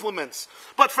one compliments.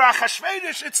 But for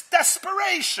Achashverosh, it's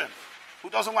desperation. Who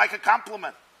doesn't like a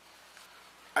compliment?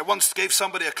 I once gave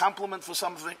somebody a compliment for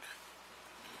something.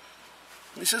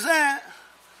 He says,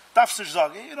 darfst nicht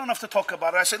sagen, you don't have to talk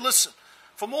about it. I said, listen,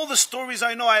 from all the stories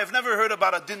I know, I have never heard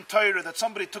about a din Torah that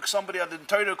somebody took somebody a din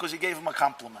Torah because he gave him a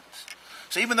compliment.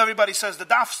 So even though everybody says the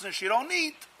darfst nicht, you don't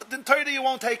need a din Torah, you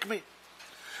won't take me.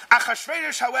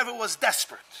 Achashverosh, however, was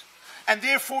desperate. And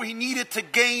therefore he needed to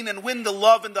gain and win the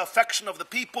love and the affection of the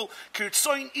people. He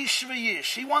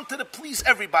wanted to please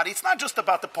everybody. It's not just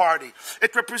about the party.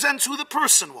 It represents who the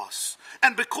person was.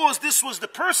 And because this was the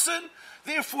person,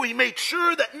 therefore he made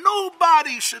sure that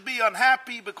nobody should be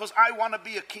unhappy, because I want to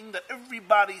be a king that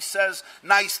everybody says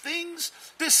nice things.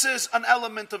 This is an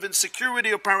element of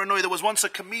insecurity or paranoia. There was once a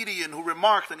comedian who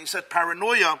remarked, and he said,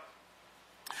 paranoia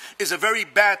is a very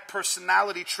bad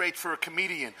personality trait for a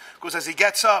comedian, because as he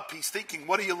gets up, he's thinking,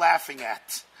 what are you laughing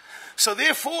at? So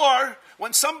therefore,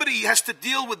 when somebody has to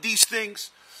deal with these things,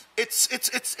 it's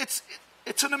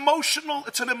an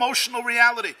emotional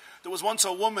reality. There was once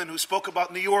a woman who spoke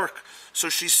about New York. So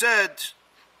she said,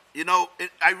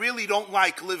 I really don't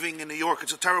like living in New York.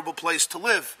 It's a terrible place to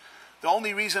live. The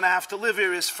only reason I have to live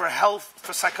here is for health,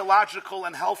 for psychological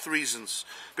and health reasons,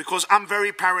 because I'm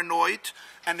very paranoid,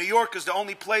 and New York is the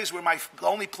only place where my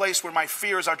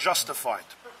fears are justified.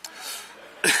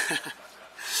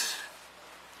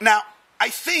 Now, I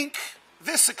think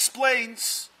this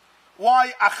explains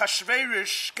why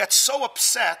Achashverosh gets so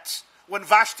upset when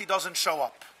Vashti doesn't show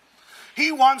up.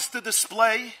 He wants to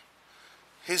display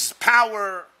his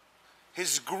power,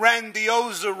 his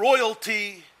grandiose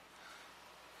royalty,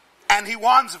 And he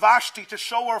wants Vashti to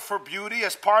show her for beauty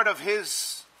as part of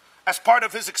his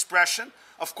expression.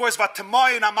 Of course,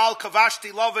 Vatamoyin Amalka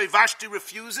Vashti Love, Vashti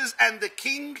refuses, and the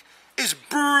king is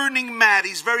burning mad.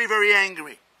 He's very, very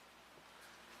angry.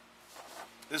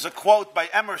 There's a quote by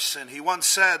Emerson. He once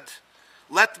said,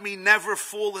 "Let me never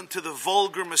fall into the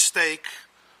vulgar mistake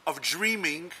of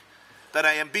dreaming that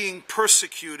I am being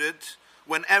persecuted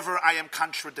whenever I am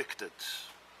contradicted."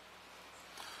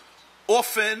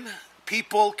 Often,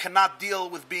 people cannot deal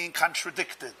with being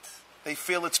contradicted. They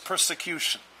feel it's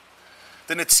persecution.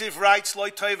 The Netziv writes, "Loi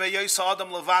toive yosa adam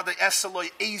levade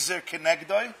eseloi ezer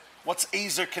kenegdoi." What's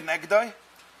ezer kenegdoi?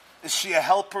 Is she a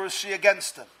helper or is she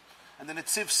against him? And the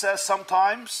Netziv says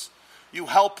sometimes you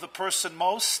help the person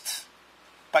most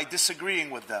by disagreeing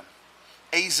with them.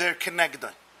 Ezer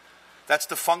kenegdoi. That's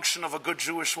the function of a good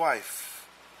Jewish wife.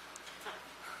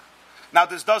 Now,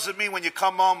 this doesn't mean when you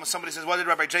come home, somebody says, "What did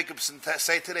Rabbi Jacobson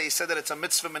say today?" He said that it's a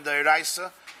mitzvah in the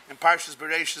Eraisa, in Parshas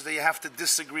Bereishis, that you have to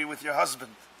disagree with your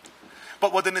husband.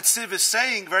 But what the Netziv is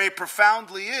saying very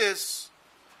profoundly is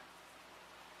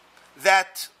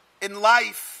that in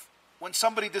life, when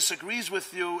somebody disagrees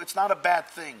with you, it's not a bad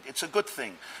thing. It's a good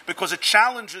thing. Because it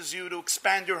challenges you to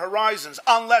expand your horizons,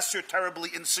 unless you're terribly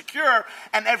insecure,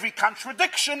 and every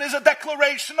contradiction is a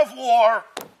declaration of war.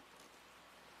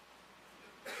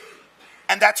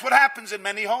 And that's what happens in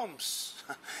many homes.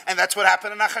 And that's what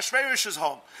happened in Achashverosh's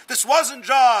home. This wasn't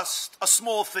just a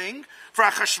small thing. For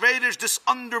Achashverosh, this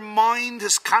undermined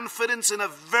his confidence in a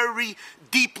very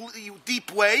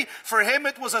deep way. For him,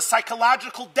 it was a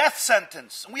psychological death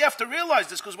sentence. And we have to realize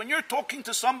this, because when you're talking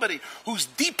to somebody who's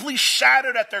deeply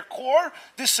shattered at their core,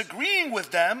 disagreeing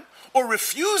with them or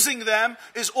refusing them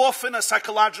is often a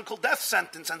psychological death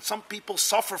sentence. And some people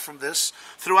suffer from this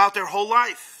throughout their whole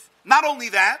life. Not only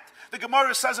that, the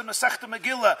Gemara says in Masechta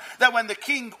Megilah that when the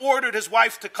king ordered his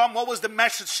wife to come, what was the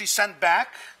message she sent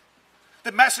back?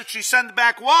 The message she sent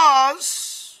back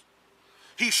was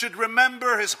he should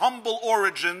remember his humble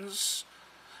origins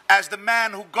as the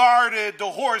man who guarded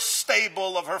the horse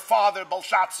stable of her father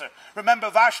Belshazzar. Remember,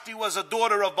 Vashti was a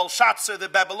daughter of Belshazzar, the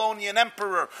Babylonian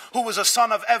emperor, who was a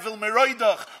son of Evil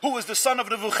Merodach, who was the son of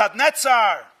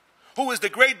Nebuchadnezzar, who was the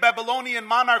great Babylonian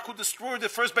monarch who destroyed the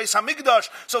first Beis Hamikdash.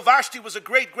 So Vashti was a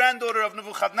great-granddaughter of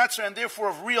Nebuchadnezzar and therefore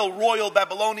of real royal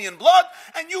Babylonian blood.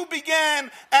 And you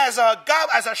began as a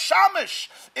shamish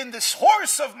in this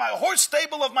horse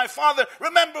stable of my father.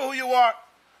 Remember who you are.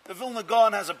 The Vilna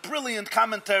Gaon has a brilliant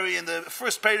commentary in the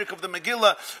first parak of the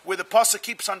Megillah where the pasuk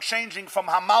keeps on changing from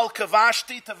Hamalka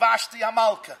Vashti to Vashti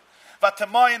Hamalka.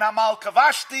 Vatamoyin Hamalka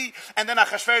Vashti, and then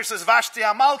Achashverosh says Vashti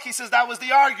Hamalka. He says that was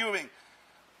the arguing.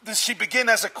 Does she begin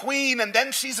as a queen and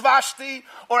then she's Vashti?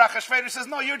 Or Achashverosh says,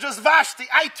 no, you're just Vashti.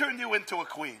 I turned you into a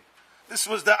queen. This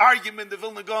was the argument the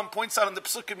Vilna Gaon points out in the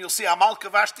Psukim. You'll see Hamalka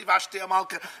Vashti, Vashti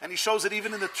Hamalka. And he shows it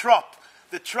even in the Trop.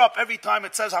 The Trop, every time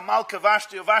it says Hamalka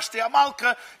Vashti or Vashti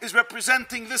Hamalka, is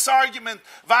representing this argument.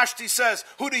 Vashti says,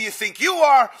 who do you think you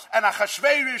are? And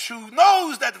Achashverosh, who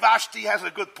knows that Vashti has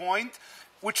a good point,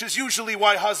 which is usually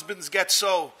why husbands get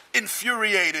so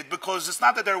infuriated, because it's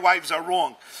not that their wives are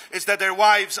wrong, it's that their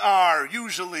wives are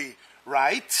usually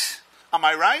right. Am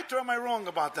I right or am I wrong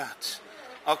about that?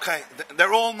 Okay,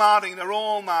 they're all nodding,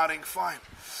 fine.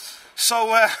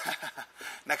 So,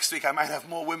 next week I might have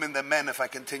more women than men if I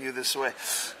continue this way,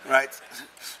 right?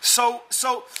 So,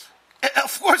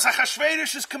 of course,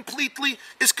 Achashverosh is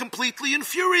completely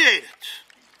infuriated.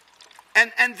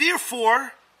 And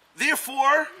therefore,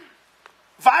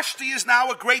 Vashti is now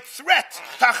a great threat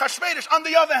to Achashverosh. On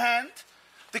the other hand,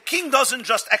 the king doesn't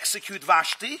just execute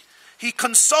Vashti, he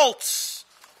consults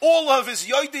all of his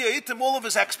yoideitim, all of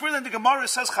his experts, and the Gemara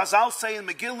says, Chazal say in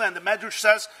Megilah, and the Medrash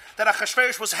says that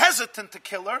Achashverosh was hesitant to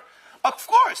kill her. Of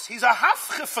course, he's a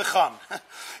hafchefechan.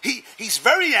 He's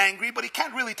very angry, but he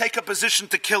can't really take a position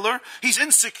to kill her. He's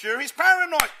insecure, he's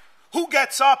paranoid. Who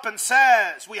gets up and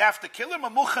says, we have to kill her?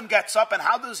 Memuchan gets up, and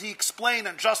how does he explain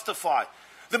and justify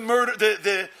the murder,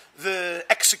 the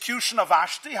execution of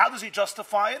Vashti? How does he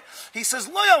justify it? He says,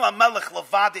 Lo yala melech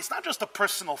levad. It's not just a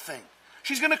personal thing.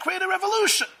 She's going to create a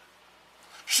revolution.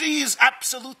 There's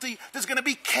going to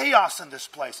be chaos in this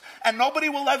place. And nobody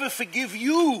will ever forgive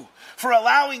you for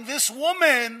allowing this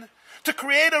woman to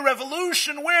create a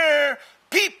revolution where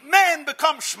men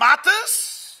become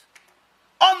shmatas,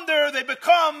 they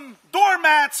become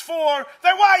doormats for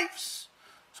their wives.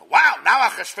 So wow, now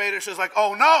Achashverosh is like,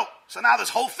 oh no. So now this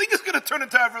whole thing is going to turn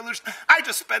into a revolution. I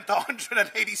just spent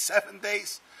 187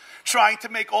 days trying to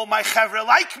make all my chevra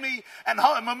like me, and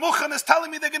Memuchan is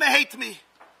telling me they're going to hate me.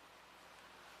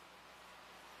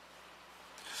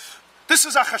 This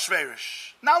is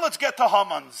Achashverosh. Now let's get to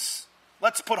Haman's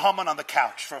Let's put Haman on the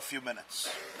couch for a few minutes.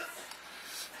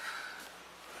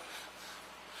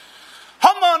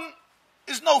 Haman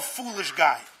is no foolish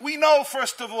guy. We know,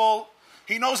 first of all,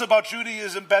 he knows about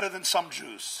Judaism better than some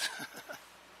Jews.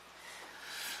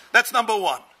 That's number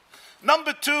one.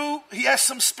 Number two, he has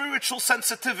some spiritual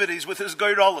sensitivities with his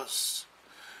goyrolas.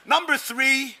 Number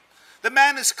three, the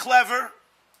man is clever,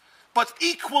 but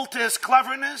equal to his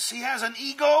cleverness, he has an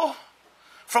ego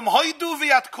from Hoidu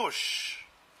Viat Kush.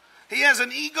 He has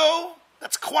an ego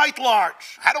that's quite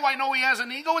large. How do I know he has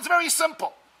an ego? It's very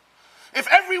simple. If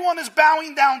everyone is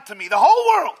bowing down to me, the whole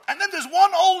world, and then there's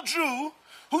one old Jew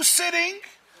who's sitting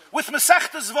with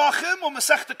Masechta Zvachim, or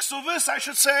Masechta Ksuvas, I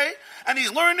should say, and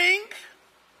he's learning,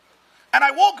 and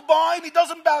I walk by and he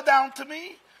doesn't bow down to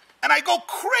me, and I go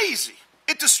crazy.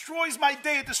 It destroys my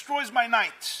day, it destroys my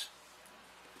night.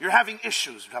 You're having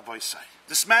issues, Rabbi say.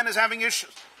 This man is having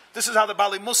issues. This is how the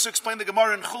Bali Musa explained the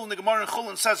Gemara in Chulin. The Gemara in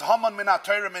Chulin says, Haman min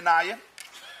ha-Torah minayim.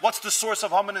 What's the source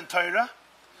of Haman in Torah?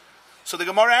 So the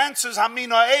Gemara answers,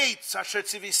 Hamin ha'etz, asher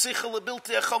tzivisicha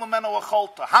lebilti echol memeno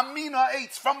acholta. Hamin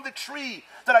ha'etz, from the tree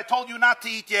that I told you not to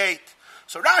eat, you ate.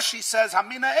 So Rashi says,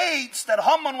 Hamin ha'etz, that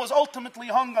Haman was ultimately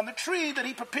hung on the tree that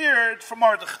he prepared for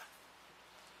Mordechai.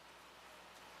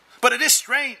 But it is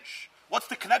strange. What's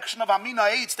the connection of Hamin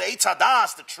ha'etz, the Eitz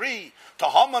Hadas, the tree, to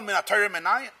Haman min ha-Torah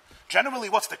minayim? Generally,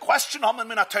 what's the question? Haman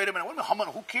min ha-Torah minayim. Haman,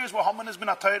 who cares where Haman is min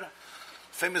ha-Torah?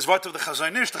 Famous word of the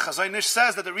Chazaynish. The Chazaynish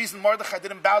says that the reason Mordechai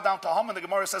didn't bow down to Haman, the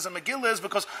Gemara says in Megilah, is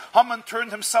because Haman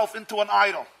turned himself into an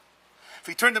idol. If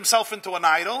he turned himself into an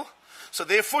idol, so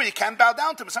therefore you can't bow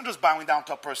down to him. It's not just bowing down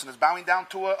to a person, it's bowing down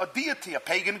to a deity, a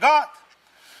pagan god.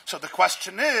 So the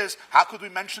question is, how could we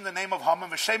mention the name of Haman?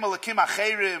 V'shem alakim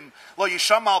acherim, lo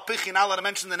yishama al pichin, not to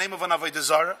mention the name of an avodah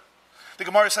zarah. The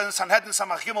Gemara says in Sanhedrin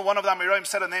Samach Gimel, one of the Amiroim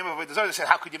said the name of avodah zarah. They said,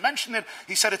 how could you mention it?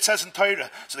 He said it says in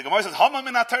Torah. So the Gemara says, Haman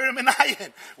min ha-Torah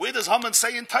minayin. Where does Haman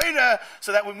say in Torah?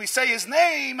 So that when we say his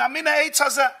name, Amina Eitz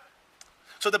Hazeh.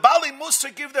 So the Bali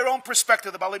Musar give their own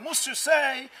perspective. The Bali Musar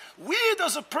say, where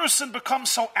does a person become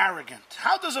so arrogant?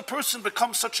 How does a person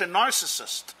become such a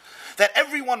narcissist that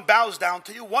everyone bows down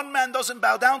to you? One man doesn't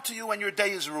bow down to you and your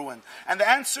day is ruined. And the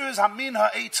answer is, Hamin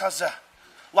ha'etz hazeh.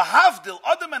 Lahavdil,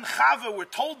 Adam and Chava were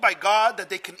told by God that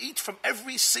they can eat from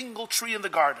every single tree in the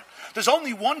garden. There's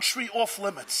only one tree off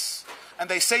limits. And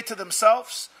they say to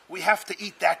themselves, we have to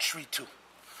eat that tree too.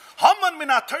 Haman min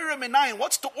ha-Torah minayin.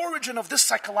 What's the origin of this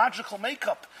psychological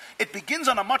makeup? It begins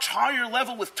on a much higher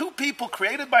level with two people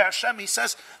created by Hashem. He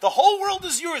says, the whole world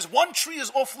is yours. One tree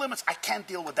is off limits. I can't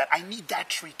deal with that. I need that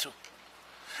tree too.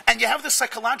 And you have this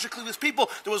psychologically with people.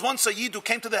 There was once a Yid who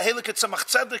came to the Helikat Tzemach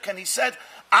Tzedek and he said,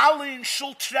 Alle in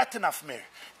Shul treten auf mir.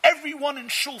 Everyone in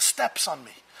Shul steps on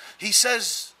me. He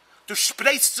says, Du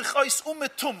spreist sich aus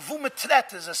umetum, wo me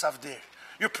tret is es auf dir.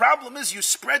 Your problem is you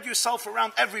spread yourself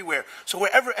around everywhere. So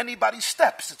wherever anybody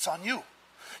steps, it's on you.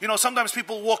 You know, sometimes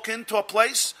people walk into a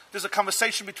place, there's a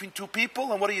conversation between two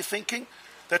people, and what are you thinking?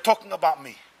 They're talking about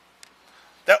me.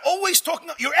 They're always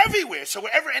talking, you're everywhere. So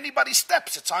wherever anybody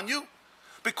steps, it's on you.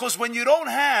 Because when you don't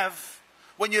have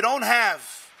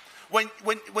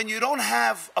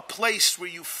a place where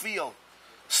you feel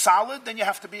solid, then you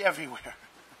have to be everywhere.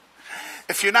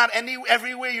 If you're not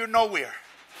everywhere, you're nowhere.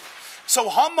 So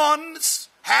Haman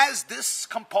has this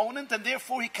component, and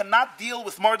therefore he cannot deal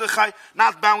with Mordechai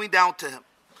not bowing down to him.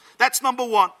 That's number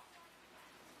one.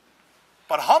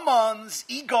 But Haman's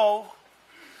ego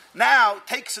now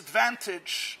takes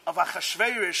advantage of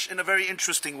Achashverosh in a very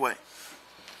interesting way.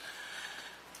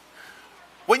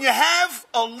 When you have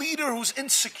a leader who's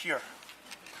insecure,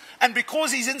 and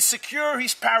because he's insecure,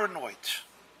 he's paranoid.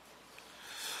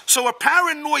 So a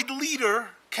paranoid leader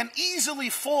can easily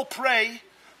fall prey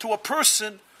to a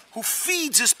person who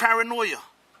feeds his paranoia.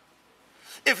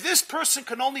 If this person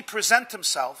can only present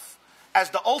himself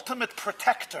as the ultimate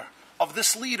protector of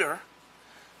this leader,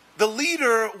 the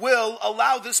leader will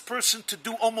allow this person to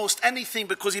do almost anything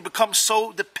because he becomes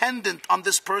so dependent on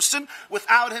this person.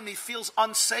 Without him, he feels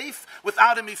unsafe.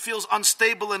 Without him, he feels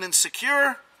unstable and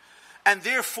insecure. And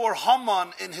therefore,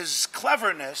 Haman, in his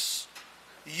cleverness,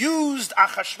 used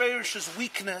Achashverosh's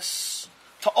weakness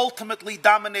to ultimately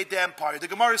dominate the empire. The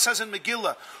Gemara says in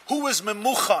Megilah, who was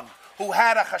Memuchan, who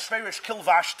had Achashverosh kill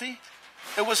Vashti?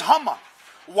 It was Haman.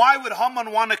 Why would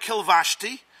Haman want to kill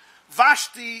Vashti?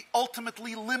 Vashti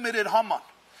ultimately limited Haman.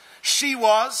 She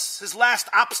was his last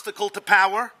obstacle to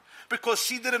power because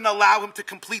she didn't allow him to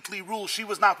completely rule. She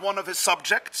was not one of his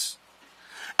subjects.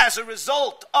 As a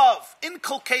result of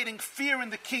inculcating fear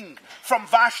in the king from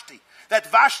Vashti, that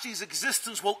Vashti's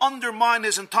existence will undermine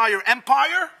his entire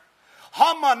empire,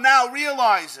 Haman now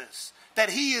realizes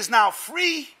that he is now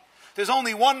free, There's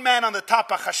only one man on the top,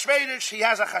 Achashverosh. He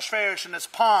has Achashverosh in his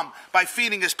palm by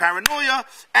feeding his paranoia,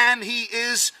 and he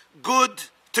is good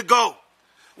to go.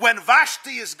 When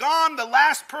Vashti is gone, the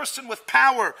last person with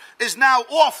power is now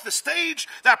off the stage.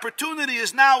 The opportunity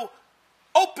is now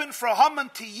open for Haman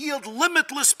to yield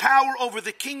limitless power over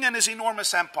the king and his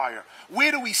enormous empire.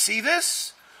 Where do we see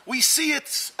this? We see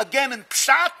it again in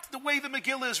Pshat, the way the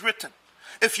Megillah is written.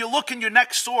 If you look in your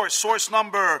next source, source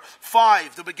number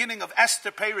 5, the beginning of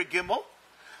Esther Perek Gimel,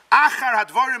 Achar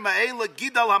hadvarim ha'ela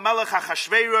gidal hamelech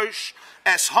Achashverosh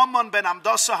es Haman ben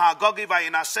Amdasa ha'agagi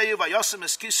v'yinaseyu v'yosem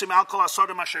eskisim al kol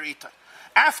hasodim asher itay.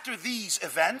 After these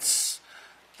events,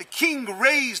 the king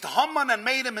raised Haman and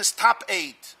made him his top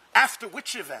aide. After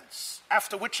which events?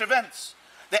 After which events?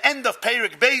 The end of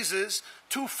Perek Beis is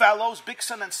 2 fellows,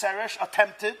 Bigsan and Seresh,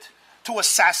 attempted to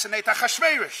assassinate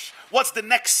Achashverosh. What's the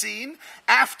next scene?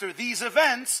 After these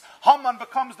events, Haman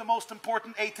becomes the most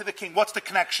important aide to the king. What's the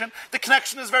connection? The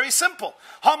connection is very simple.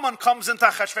 Haman comes into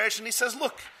Achashverosh and he says,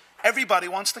 look, everybody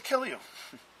wants to kill you.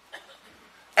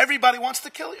 Everybody wants to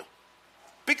kill you.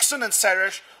 Bigsan and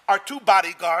Seresh are 2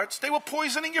 bodyguards. They were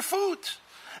poisoning your food.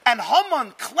 And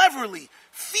Haman cleverly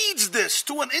feeds this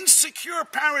to an insecure,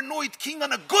 paranoid king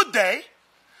on a good day.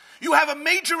 You have a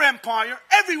major empire.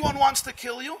 Everyone wants to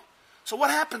kill you. So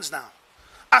what happens now?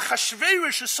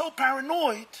 Achashverosh is so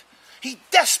paranoid, he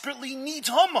desperately needs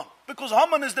Haman, because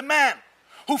Haman is the man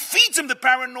who feeds him the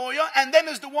paranoia and then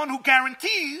is the one who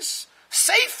guarantees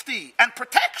safety and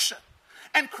protection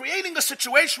and creating a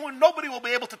situation where nobody will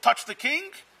be able to touch the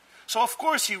king. So of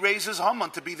course he raises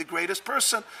Haman to be the greatest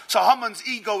person. So Haman's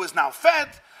ego is now fed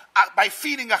by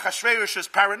feeding Achashverosh's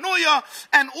paranoia,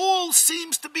 and all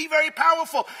seems to be very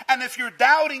powerful. And if you're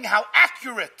doubting how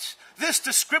accurate this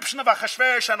description of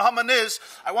Achashverosh and Haman is,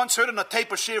 I once heard in a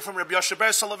tape shir from Rabbi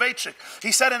Soloveitchik.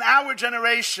 He said, in our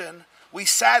generation, we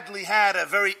sadly had a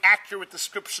very accurate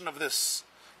description of this.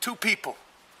 2 people.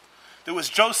 There was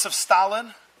Joseph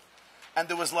Stalin, and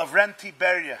there was Lavrentiy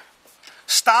Beria.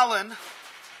 Stalin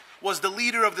was the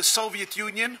leader of the Soviet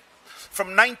Union from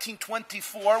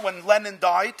 1924, when Lenin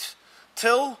died,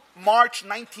 till March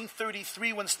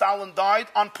 1933, when Stalin died,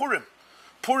 on Purim.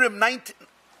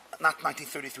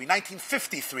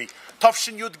 1953,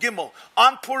 Tafshin Yud Gimel.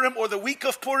 On Purim, or the week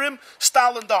of Purim,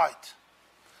 Stalin died.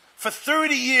 For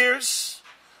 30 years,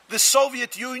 the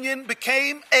Soviet Union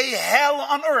became a hell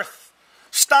on earth.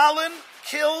 Stalin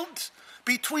killed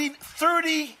between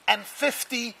 30 and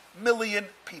 50 million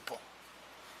people.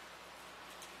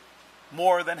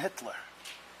 More than Hitler.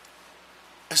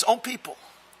 His own people.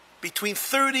 Between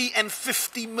 30 and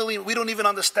 50 million. We don't even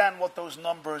understand what those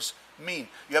numbers mean.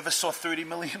 You ever saw 30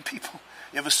 million people?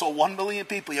 You ever saw 1 million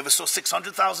people? You ever saw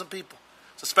 600,000 people?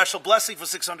 It's a special blessing for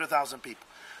 600,000 people.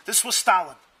 This was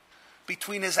Stalin.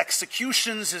 Between his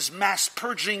executions, his mass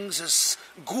purgings, his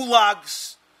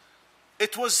gulags,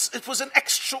 it was an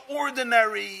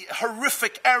extraordinary,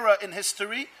 horrific era in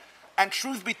history. And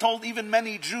truth be told, even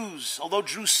many Jews, although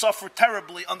Jews suffered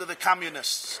terribly under the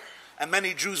communists, and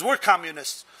many Jews were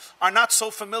communists, are not so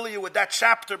familiar with that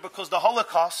chapter because the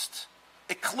Holocaust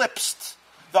eclipsed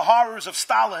the horrors of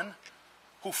Stalin,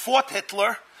 who fought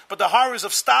Hitler, but the horrors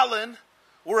of Stalin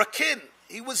were akin.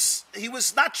 He was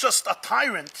not just a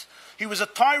tyrant, he was a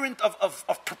tyrant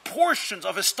of proportions,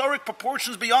 of historic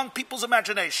proportions beyond people's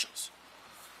imaginations.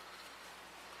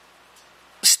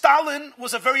 Stalin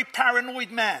was a very paranoid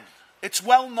man. It's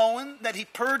well known that he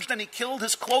purged and he killed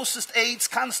his closest aides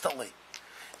constantly.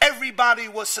 Everybody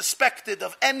was suspected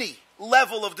of any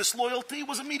level of disloyalty,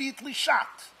 was immediately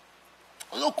shot.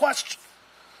 No question.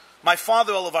 My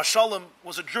father, Olav Hashalom,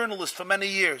 was a journalist for many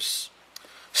years.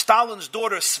 Stalin's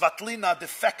daughter, Svatlina,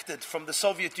 defected from the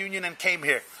Soviet Union and came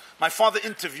here. My father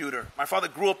interviewed her. My father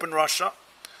grew up in Russia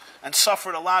and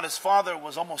suffered a lot. His father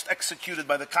was almost executed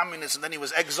by the communists, and then he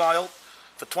was exiled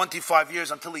for 25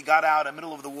 years until he got out in the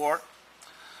middle of the war.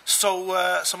 So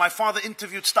my father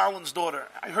interviewed Stalin's daughter.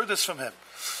 I heard this from him.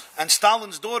 And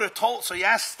Stalin's daughter he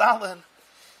asked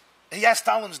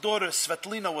Stalin's daughter,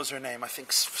 Svetlina was her name, I think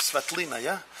Svetlina,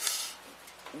 yeah?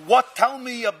 Tell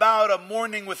me about a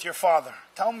morning with your father.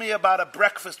 Tell me about a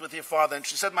breakfast with your father. And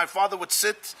she said my father would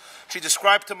sit. She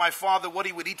described to my father what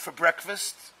he would eat for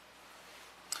breakfast.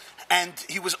 And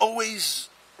he was always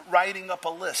writing up a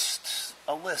list.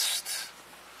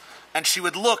 And she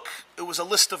would look, it was a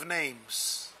list of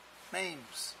names.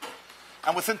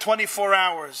 And within 24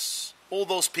 hours, all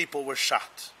those people were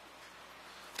shot.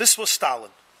 This was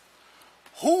Stalin.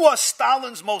 Who was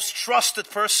Stalin's most trusted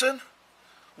person?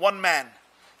 One man,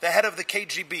 the head of the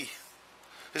KGB.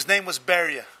 His name was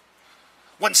Beria.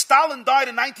 When Stalin died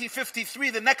in 1953,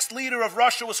 the next leader of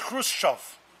Russia was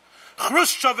Khrushchev.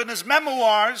 Khrushchev in his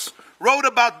memoirs wrote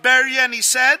about Beria, and he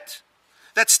said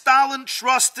that Stalin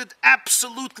trusted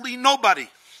absolutely nobody.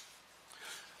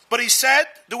 But he said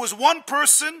there was one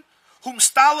person whom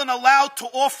Stalin allowed to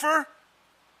offer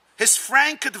his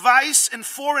frank advice in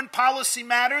foreign policy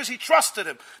matters. He trusted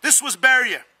him. This was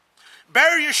Beria.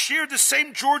 Beria shared the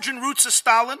same Georgian roots as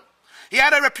Stalin. He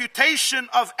had a reputation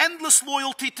of endless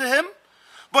loyalty to him,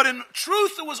 but in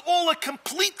truth it was all a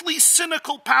completely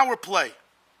cynical power play.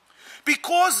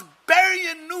 Because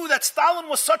Beria knew that Stalin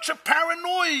was such a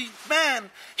paranoid man,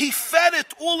 he fed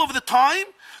it all of the time,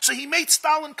 so he made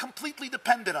Stalin completely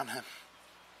dependent on him.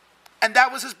 And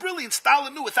that was his brilliance.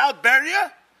 Stalin knew without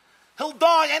Beria, he'll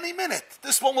die any minute.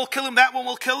 This one will kill him, that one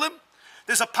will kill him.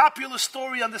 There's a popular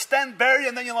story, understand Beria,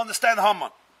 and then you'll understand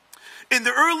Haman. In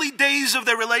the early days of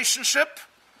their relationship,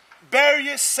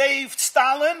 Beria saved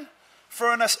Stalin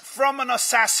from an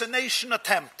assassination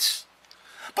attempt.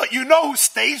 But you know who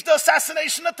staged the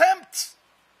assassination attempt?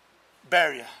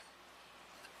 Beria.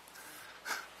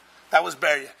 That was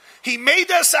Beria. He made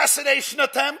the assassination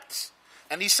attempt,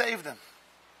 and he saved him.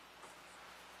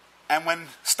 And when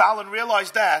Stalin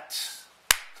realized that,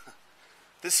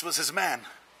 this was his man.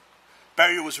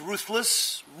 Beria was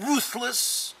ruthless,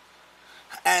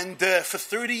 and for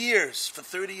 30 years,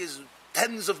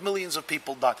 tens of millions of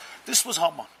people died. This was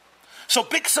Haman. So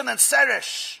Bixen and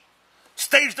Seresh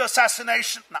staged the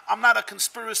assassination. Now, I'm not a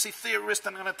conspiracy theorist,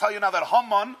 and I'm going to tell you now that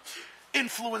Haman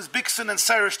influenced Bixen and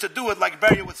Seresh to do it like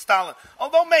Beria with Stalin.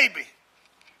 Although maybe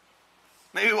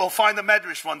we'll find a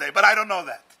medrash one day, but I don't know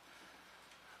that.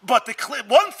 But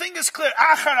one thing is clear.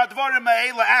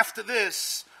 After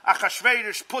this,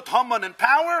 Achashverosh put Haman in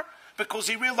power because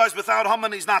he realized without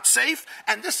Haman he's not safe.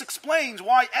 And this explains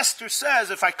why Esther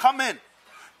says, if I come in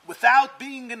without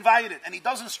being invited and he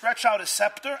doesn't stretch out his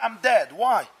scepter, I'm dead.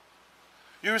 Why?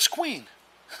 You're his queen.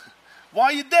 Why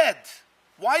are you dead?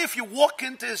 Why if you walk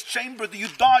into his chamber do you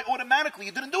die automatically?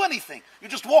 You didn't do anything. You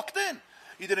just walked in.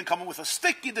 You didn't come in with a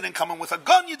stick. You didn't come in with a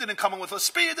gun. You didn't come in with a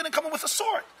spear. You didn't come in with a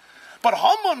sword. But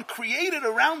Haman created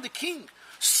around the king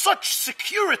such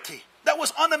security that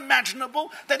was unimaginable,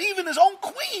 that even his own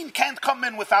queen can't come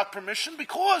in without permission,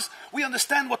 because we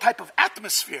understand what type of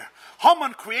atmosphere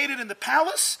Haman created in the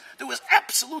palace. There was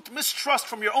absolute mistrust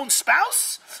from your own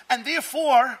spouse, and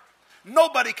therefore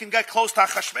nobody can get close to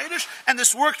Achashverosh. And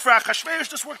this worked for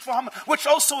Achashverosh, this worked for Haman, which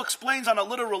also explains on a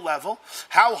literal level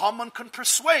how Haman can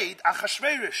persuade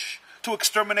Achashverosh to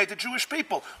exterminate the Jewish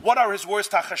people. What are his words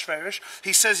to Achashverosh?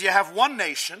 He says, you have one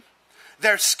nation,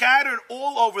 they're scattered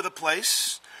all over the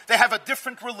place, they have a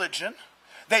different religion,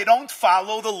 they don't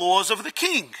follow the laws of the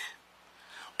king.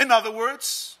 In other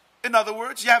words,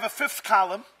 you have a fifth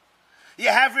column, you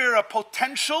have here a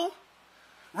potential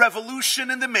revolution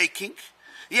in the making,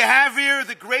 you have here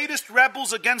the greatest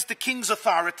rebels against the king's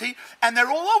authority, and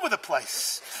they're all over the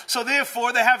place. So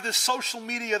therefore, they have this social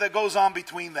media that goes on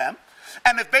between them.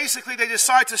 And if basically they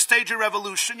decide to stage a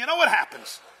revolution, you know what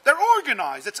happens? They're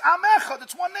organized. It's Am Echad.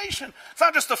 It's one nation. It's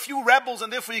not just a few rebels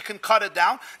and therefore you can cut it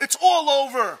down. It's all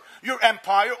over your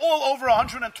empire, all over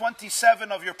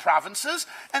 127 of your provinces,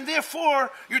 and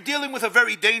therefore you're dealing with a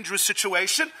very dangerous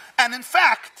situation. And in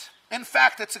fact,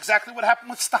 that's exactly what happened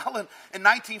with Stalin. In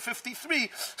 1953,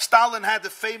 Stalin had the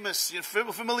famous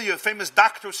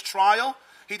doctor's trial.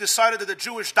 He decided that the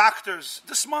Jewish doctors,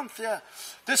 this month,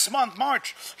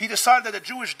 March, he decided that the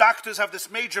Jewish doctors have this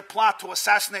major plot to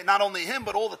assassinate not only him,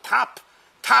 but all the top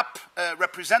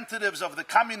representatives of the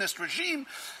communist regime.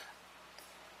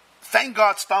 Thank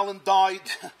God Stalin died.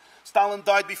 Stalin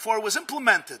died before it was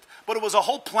implemented. But it was a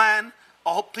whole plan.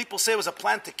 People say it was a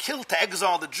plan to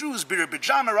exile the Jews,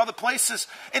 Birbijan or other places.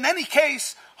 In any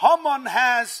case, Haman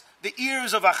has the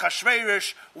ears of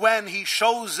Achashverosh when he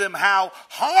shows him how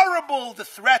horrible the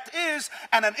threat is,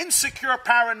 and an insecure,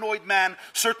 paranoid man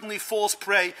certainly falls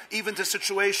prey even to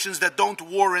situations that don't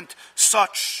warrant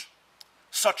such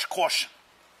caution.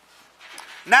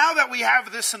 Now that we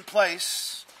have this in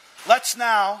place, let's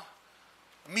now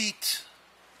meet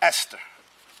Esther.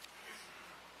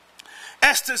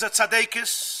 Esther's a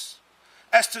tzaddikus.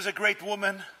 Esther's a great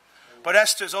woman, but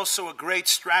Esther's also a great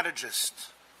strategist,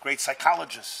 great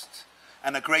psychologist,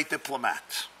 and a great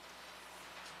diplomat.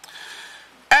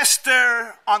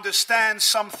 Esther understands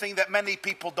something that many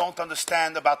people don't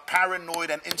understand about paranoid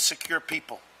and insecure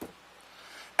people.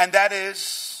 And that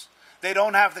is, they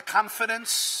don't have the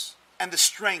confidence and the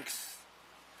strength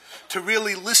to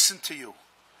really listen to you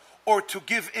or to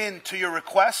give in to your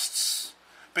requests,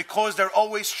 because they're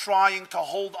always trying to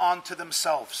hold on to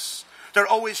themselves. They're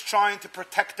always trying to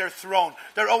protect their throne.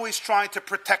 They're always trying to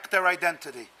protect their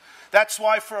identity. That's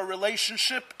why for a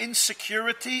relationship,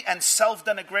 insecurity and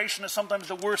self-denigration is sometimes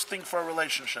the worst thing for a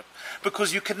relationship.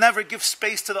 Because you can never give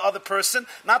space to the other person,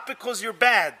 not because you're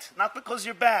bad,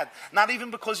 not even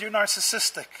because you're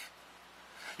narcissistic.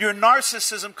 Your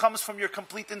narcissism comes from your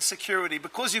complete insecurity.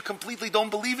 Because you completely don't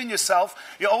believe in yourself,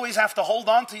 you always have to hold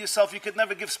on to yourself. You could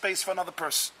never give space for another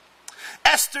person.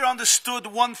 Esther understood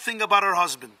one thing about her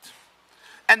husband,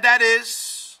 and that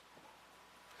is,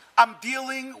 I'm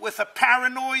dealing with a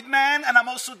paranoid man, and I'm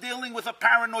also dealing with a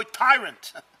paranoid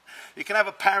tyrant. You can have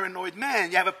a paranoid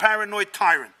man, you have a paranoid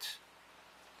tyrant.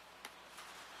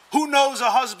 Who knows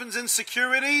a husband's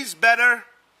insecurities better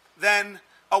than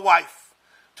a wife?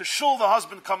 To shul, the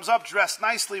husband comes up dressed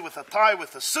nicely with a tie,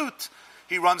 with a suit.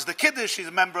 He runs the kiddush, he's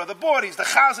a member of the board, he's the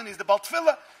chazan, he's the bal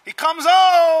tefillah. He comes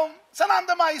home, it's an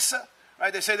andamaisa.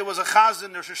 Right? They say there was a chazan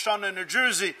in Rosh Hashanah in New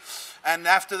Jersey, and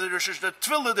after the Rosh Hashanah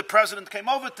tefillah, the president came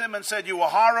over to him and said, you were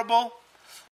horrible,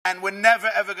 and we're never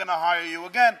ever going to hire you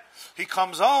again. He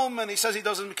comes home and he says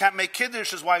can't make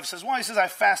kiddush. His wife says, why? He says, I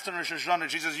fast on Rosh Hashanah.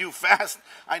 She says, you fast?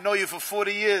 I know you for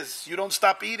 40 years. You don't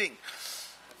stop eating.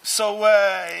 So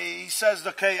he says,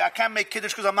 okay, I can't make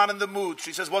kiddush because I'm not in the mood.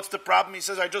 She says, what's the problem? He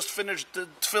says, I just finished the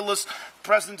tefillah.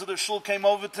 President of the shul came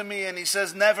over to me and he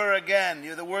says, never again.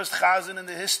 You're the worst chazan in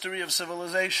the history of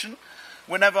civilization.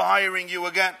 We're never hiring you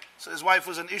again. So his wife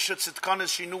was an isha tzitkanis.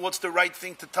 She knew what's the right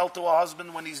thing to tell to her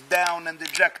husband when he's down and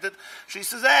dejected. She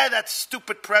says, that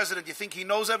stupid president. You think he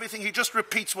knows everything? He just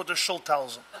repeats what the shul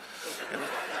tells him.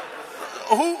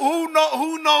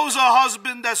 Who knows a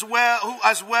husband as well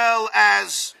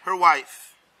as her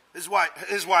wife? His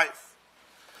wife.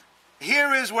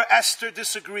 Here is where Esther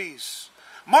disagrees.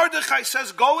 Mordechai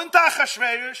says, go into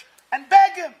Achashverosh and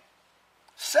beg him.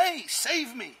 Say,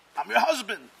 save me. I'm your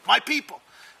husband, my people.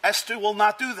 Esther will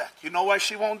not do that. You know why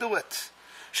she won't do it?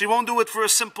 She won't do it for a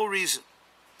simple reason.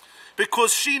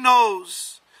 Because she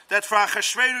knows that for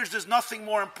Achashverosh there's nothing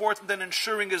more important than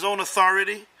ensuring his own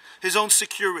authority, his own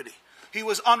security. He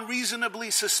was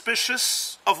unreasonably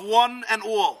suspicious of one and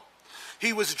all.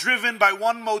 He was driven by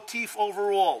one motif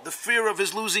overall, the fear of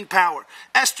his losing power.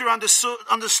 Esther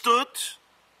understood.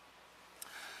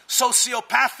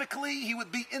 Sociopathically, he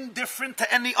would be indifferent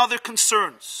to any other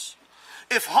concerns.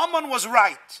 If Haman was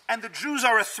right and the Jews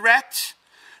are a threat,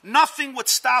 nothing would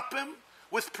stop him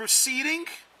with proceeding.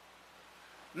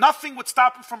 Nothing would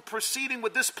stop him from proceeding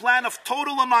with this plan of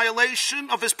total annihilation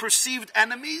of his perceived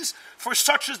enemies, for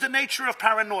such is the nature of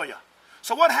paranoia.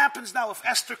 So what happens now if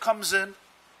Esther comes in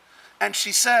and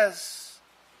she says,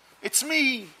 it's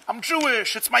me, I'm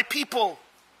Jewish, it's my people.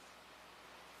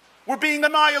 We're being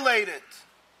annihilated.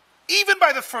 Even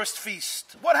by the first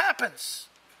feast, what happens?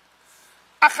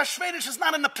 Achashverosh is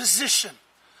not in a position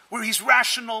where he's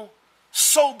rational,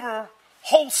 sober,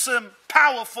 wholesome,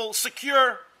 powerful,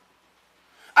 secure.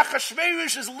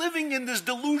 Achashverosh is living in this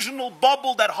delusional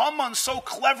bubble that Haman so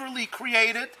cleverly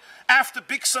created after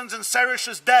Bigsan's and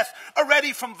Seresh's death,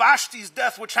 already from Vashti's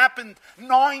death, which happened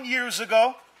 9 years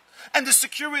ago. And the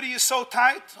security is so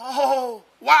tight. Oh,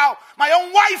 wow, my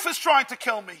own wife is trying to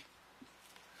kill me.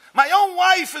 My own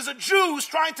wife is a Jew who's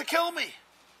trying to kill me.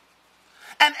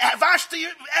 And Vashti,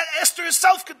 Esther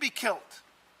herself could be killed.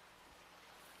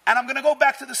 And I'm going to go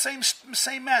back to the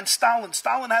same man, Stalin.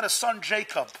 Stalin had a son,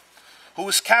 Jacob, who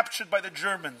was captured by the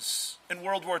Germans in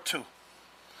World War II.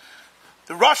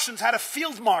 The Russians had a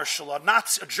field marshal,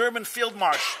 a German field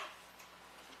marshal.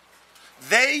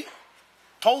 They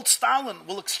told Stalin,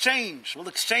 we'll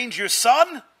exchange your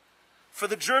son for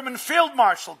the German field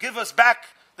marshal. Give us back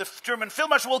the German field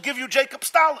marshal, we'll give you Jacob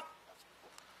Stalin.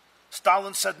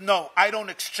 Stalin said, no, I don't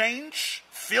exchange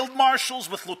field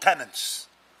marshals with lieutenants.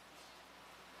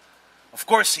 Of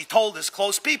course, he told his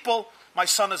close people, my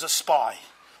son is a spy.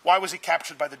 Why was he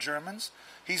captured by the Germans?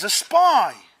 He's a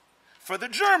spy for the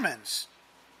Germans.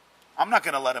 I'm not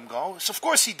going to let him go. So of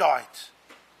course he died.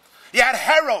 You had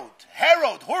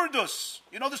Herod, Hordus.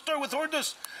 You know the story with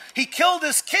Hordus? He killed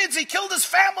his kids, he killed his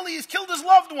family, he killed his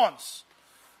loved ones.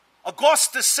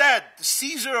 Augustus said, the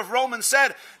Caesar of Rome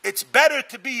said, it's better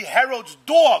to be Herod's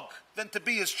dog than to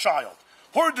be his child.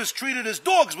 Hordus treated his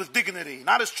dogs with dignity,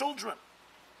 not his children.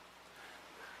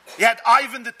 You had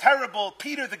Ivan the Terrible,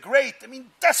 Peter the Great.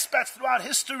 Despots throughout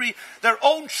history, their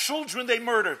own children they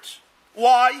murdered.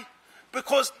 Why?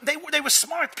 Because they were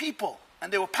smart people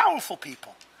and they were powerful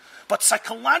people. But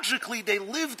psychologically, they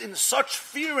lived in such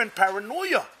fear and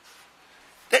paranoia.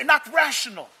 They're not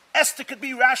rational. Esther could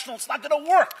be rational. It's not going to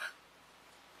work.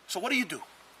 So what do?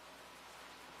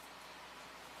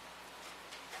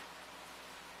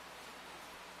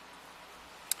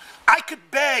 I could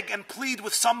beg and plead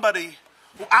with somebody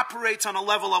who operates on a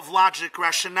level of logic,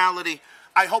 rationality.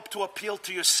 I hope to appeal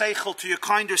to your seichel, to your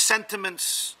kinder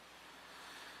sentiments.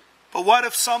 But what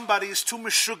if somebody is too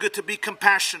meshuggah to be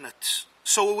compassionate?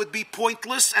 So it would be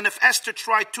pointless, and if Esther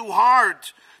tried too hard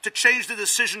to change the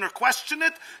decision or question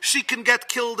it, she can get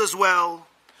killed as well.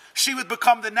 She would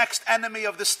become the next enemy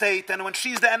of the state, and when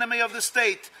she's the enemy of the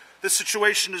state, the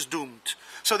situation is doomed.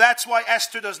 So that's why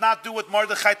Esther does not do what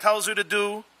Mordechai tells her to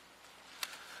do.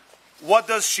 What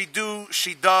does she do?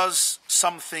 She does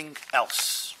something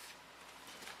else.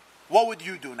 What would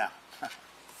you do now?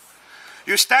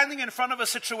 You're standing in front of a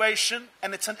situation,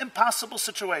 and it's an impossible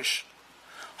situation.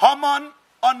 Haman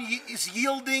is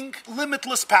yielding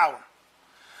limitless power.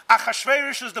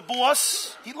 Achashverosh is the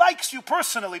boss. He likes you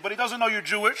personally, but he doesn't know you're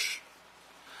Jewish.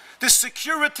 The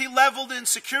security level, the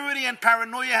insecurity and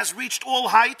paranoia has reached all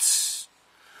heights.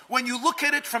 When you look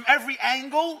at it from every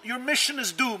angle, your mission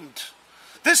is doomed.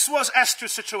 This was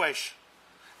Esther's situation.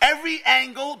 Every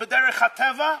angle, b'derech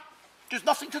hateva, there's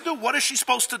nothing to do. What is she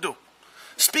supposed to do?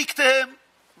 Speak to him,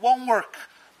 won't work.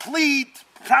 Plead,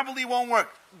 probably won't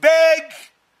work. Beg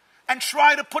and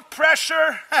try to put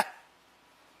pressure,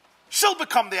 she'll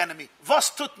become the enemy. Was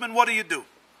tutman, what do?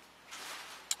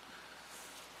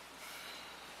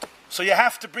 So you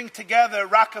have to bring together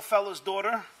Rockefeller's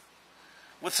daughter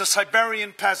with a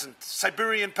Siberian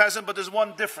peasant, but there's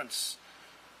one difference.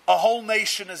 A whole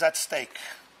nation is at stake.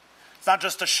 It's not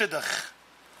just a shidduch.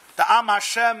 The Am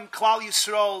Hashem, Klal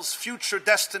Yisrael's future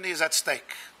destiny is at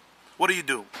stake. What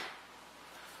do?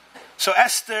 So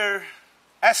Esther,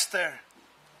 the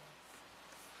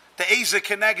Eze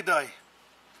Kenegdai,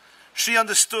 she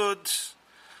understood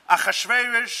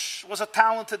Achashverosh was a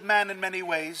talented man in many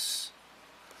ways,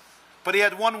 but he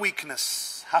had one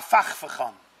weakness,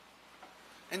 hafachvacham,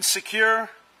 insecure,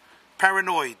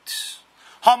 paranoid.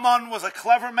 Haman was a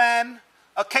clever man,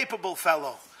 a capable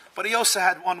fellow, but he also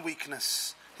had one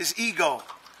weakness. His ego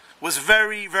was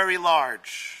very, very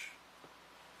large.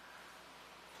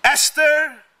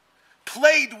 Esther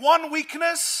played one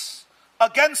weakness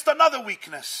against another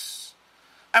weakness.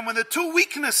 And when the two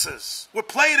weaknesses were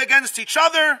played against each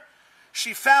other,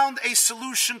 she found a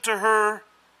solution to her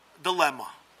dilemma.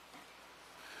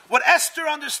 What Esther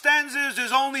understands is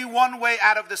there's only one way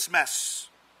out of this mess.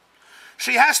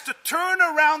 She has to turn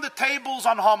around the tables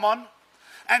on Haman,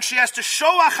 and she has to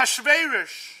show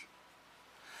Achashverosh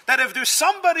that if there's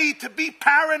somebody to be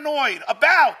paranoid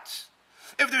about,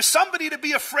 if there's somebody to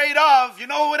be afraid of, you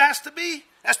know who it has to be? It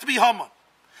has to be Haman.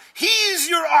 He is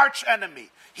your arch enemy.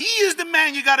 He is the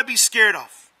man you got to be scared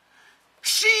of.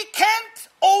 She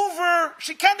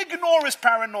can't ignore his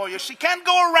paranoia. She can't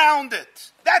go around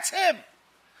it. That's him.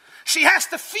 She has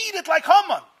to feed it like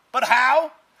Haman. But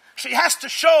how? She has to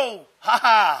show,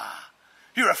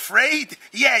 you're afraid?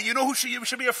 Yeah, you know who she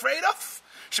should be afraid of?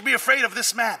 She should be afraid of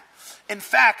this man. In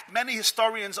fact, many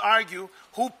historians argue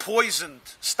who poisoned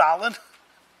Stalin?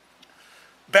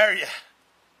 Beria.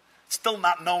 Still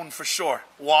not known for sure.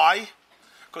 Why?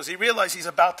 Because he realized he's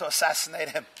about to assassinate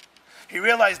him. He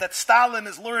realized that Stalin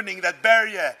is learning that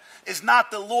Beria is not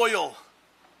the loyal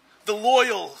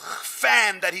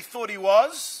fan that he thought he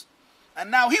was.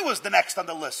 And now he was the next on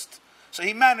the list. So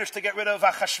he managed to get rid of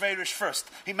Achashverosh first.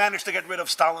 He managed to get rid of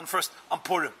Stalin first on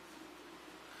Purim.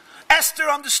 Esther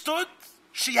understood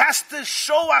she has to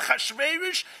show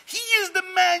Achashverosh he is the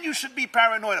man you should be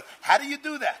paranoid of. How do you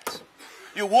do that?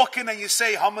 You walk in and you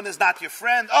say, Haman is not your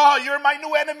friend. Oh, you're my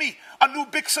new enemy. A new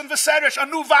Bixen Viserys, a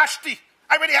new Vashti.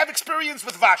 I already have experience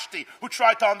with Vashti, who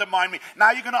tried to undermine me.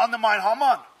 Now you're going to undermine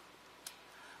Haman.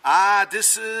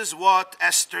 This is what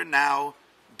Esther now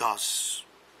does.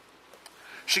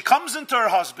 She comes into her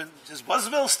husband, says,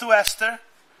 "What's to Esther?"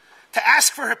 To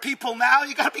ask for her people now,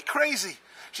 you got to be crazy.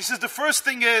 She says the first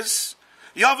thing is,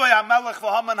 come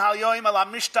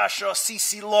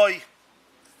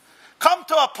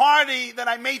to a party that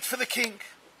I made for the king.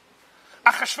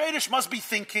 Achashverosh must be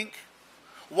thinking,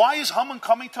 why is Haman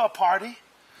coming to a party?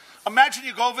 Imagine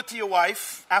you go over to your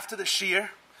wife after the shiur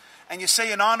and you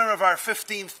say, in honor of our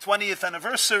 15th, 20th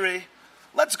anniversary,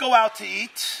 let's go out to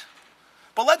eat,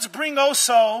 but let's bring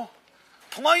also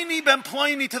Pliny ben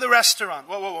Pliny to the restaurant.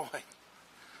 Wait.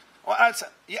 Well,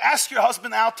 you ask your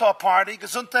husband out to a party,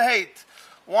 gesundheit.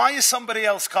 Why is somebody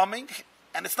else coming?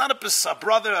 And it's not a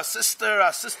brother, a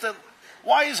sister.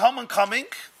 Why is Haman coming?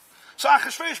 So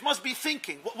Achashverosh must be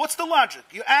thinking, what's the logic?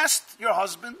 You asked your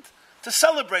husband to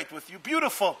celebrate with you.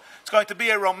 Beautiful. It's going to be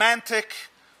a romantic,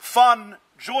 fun,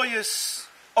 joyous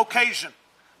occasion.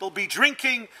 There'll be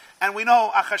drinking, and we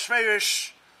know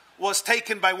Achashverosh was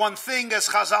taken by one thing, as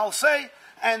Chazal say,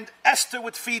 and Esther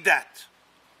would feed that.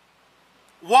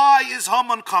 Why is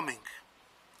Haman coming?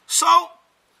 So,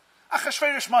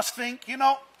 Achashverosh must think,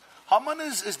 Haman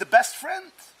is the best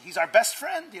friend. He's our best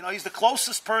friend. You know, he's the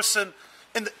closest person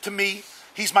to me.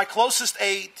 He's my closest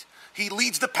aide. He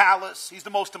leads the palace. He's the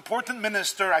most important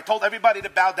minister. I told everybody to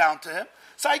bow down to him.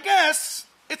 So I guess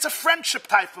it's a friendship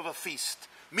type of a feast.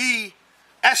 Me,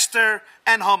 Esther,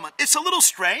 and Haman. It's a little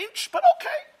strange, but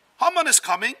okay. Haman is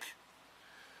coming.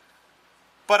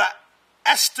 But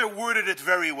Esther worded it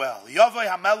very well. Yavai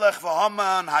hamelech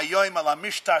v'Haman hayoim ala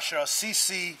mishta asher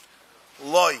asisi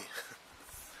loy.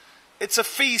 It's a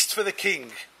feast for the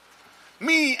king.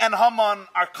 Me and Haman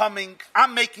are coming.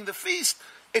 I'm making the feast.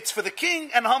 It's for the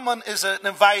king, and Haman is an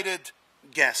invited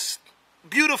guest.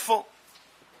 Beautiful.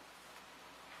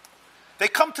 They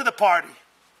come to the party.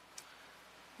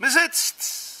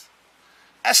 Mizitz.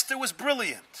 Esther was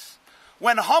brilliant.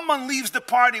 When Haman leaves the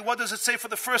party, what does it say for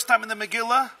the first time in the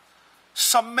Megilah?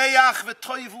 Sameach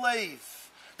v'toiv leiv.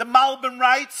 The Malbim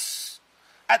writes,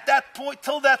 at that point,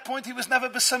 till that point, he was never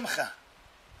besimcha.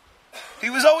 He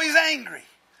was always angry.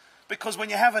 Because when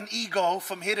you have an ego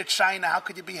from here to China, how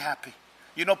could you be happy?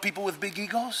 You know people with big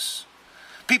egos?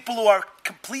 People who are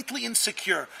completely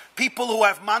insecure. People who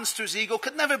have monsters' ego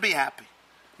could never be happy.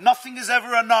 Nothing is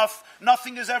ever enough.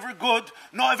 Nothing is ever good.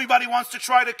 No, everybody wants to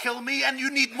try to kill me, and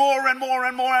you need more and more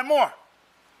and more and more.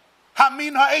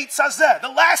 Hamin ha'etz hazeh. The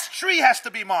last tree has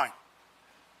to be mine.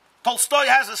 Tolstoy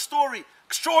has a story,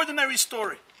 extraordinary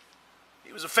story.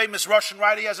 He was a famous Russian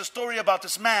writer. He has a story about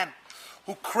this man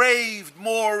who craved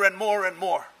more and more and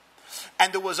more.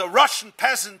 And there was a Russian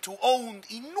peasant who owned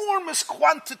enormous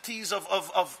quantities of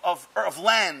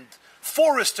land,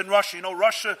 forest in Russia. You know,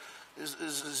 Russia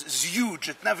is huge.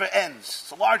 It never ends. It's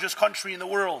the largest country in the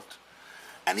world.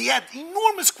 And he had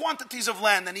enormous quantities of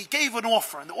land, and he gave an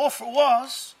offer. And the offer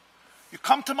was, you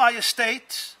come to my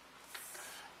estate,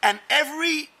 and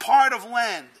every part of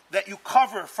land that you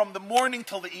cover from the morning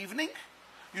till the evening,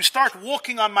 you start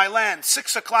walking on my land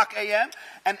 6 o'clock a.m.,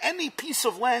 and any piece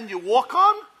of land you walk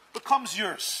on becomes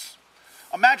yours.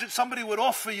 Imagine somebody would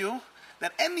offer you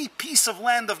that any piece of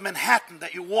land of Manhattan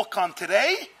that you walk on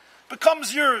today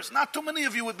becomes yours. Not too many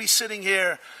of you would be sitting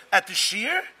here at the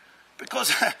Shir,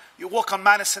 because you walk on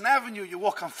Madison Avenue, you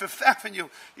walk on Fifth Avenue,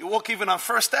 you walk even on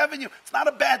First Avenue. It's not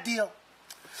a bad deal.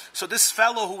 So this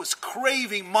fellow who is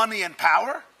craving money and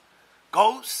power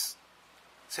goes,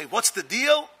 say, what's the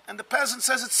deal? And the peasant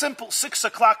says it's simple. 6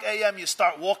 o'clock a.m. you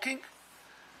start walking.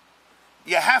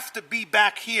 You have to be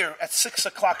back here at 6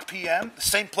 o'clock p.m., the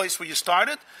same place where you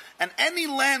started. And any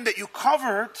land that you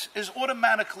covered is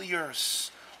automatically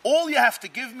yours. All you have to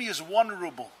give me is 1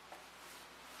 ruble.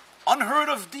 Unheard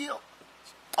of deal.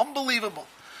 Unbelievable.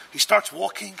 He starts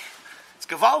walking. It's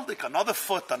gewaldig. Another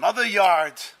foot, another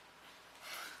yard.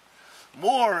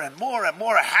 More and more and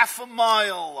more. 1/2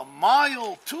 mile, 1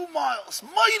 mile, 2 miles.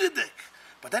 Meidedik.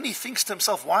 But then he thinks to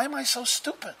himself, why am I so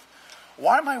stupid?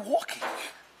 Why am I walking?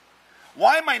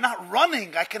 Why am I not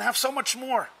running? I can have so much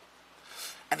more.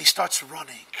 And he starts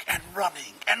running and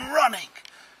running and running.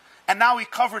 And now he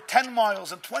covered 10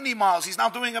 miles and 20 miles. He's now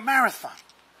doing a marathon.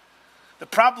 The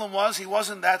problem was he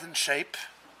wasn't that in shape.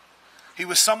 He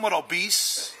was somewhat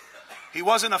obese. He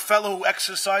wasn't a fellow who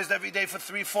exercised every day for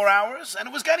 3-4 hours. And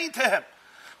it was getting to him.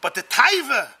 But the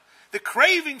taiva, the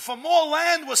craving for more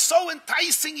land was so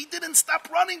enticing, he didn't stop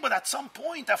running. But at some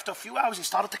point, after a few hours, he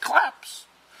started to collapse.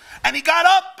 And he got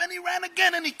up and he ran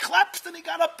again, and he collapsed and he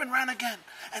got up and ran again.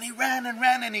 And he ran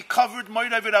and he covered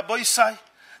Moirav Raboisai.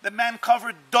 The man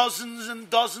covered dozens and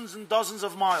dozens and dozens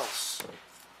of miles.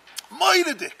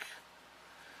 Moiradik.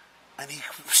 And he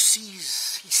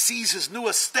sees his new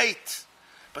estate.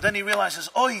 But then he realizes,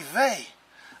 oy vey,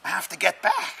 I have to get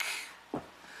back.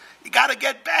 You got to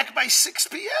get back by 6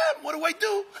 p.m. What do I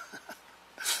do?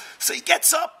 So he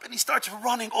gets up and he starts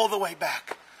running all the way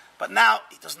back. But now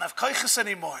he doesn't have koiches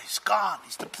anymore. He's gone.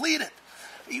 He's depleted.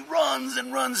 He runs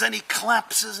and runs and he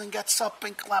collapses and gets up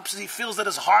and collapses. He feels that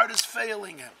his heart is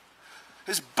failing him.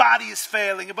 His body is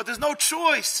failing him. But there's no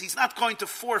choice. He's not going to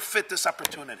forfeit this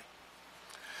opportunity.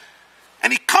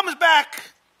 And he comes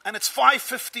back and it's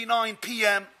 5:59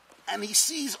 p.m. and he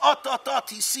sees,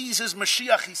 he sees his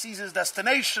Mashiach, he sees his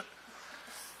destination.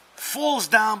 Falls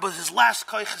down, but his last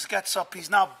koiches gets up. He's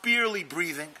now barely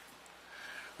breathing.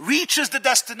 Reaches the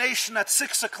destination at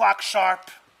 6 o'clock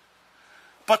sharp.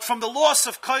 But from the loss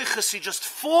of koiches, he just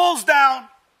falls down.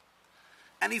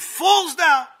 And he falls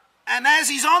down. And as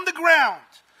he's on the ground,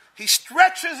 he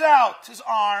stretches out his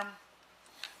arm,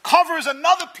 covers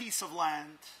another piece of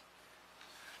land,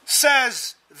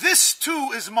 says, this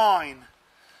too is mine.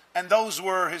 And those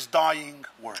were his dying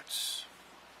words.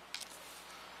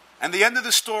 And the end of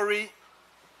the story,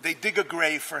 they dig a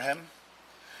grave for him.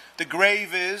 The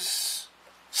grave is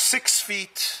 6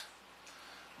 feet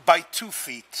by 2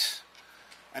 feet.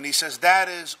 And he says that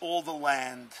is all the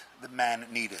land the man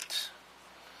needed.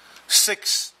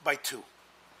 6 by 2.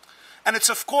 And it's,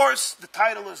 of course, the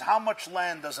title is, how much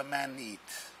land does a man need?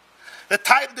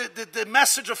 The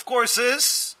message, of course,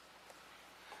 is,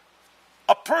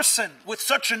 a person with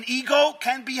such an ego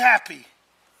can be happy.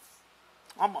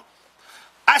 Haman.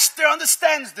 Esther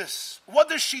understands this. What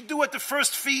does she do at the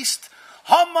first feast?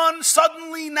 Haman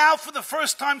suddenly, now for the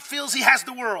first time, feels he has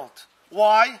the world.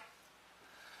 Why?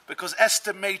 Because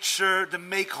Esther made sure to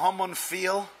make Haman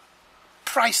feel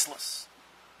priceless.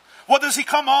 What does he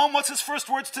come home? What's his first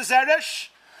words to Zeresh?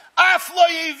 Af lo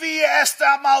yevi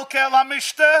Esther malke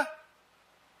lamishte.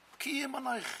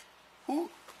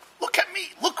 Look at me.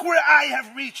 Look where I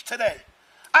have reached today.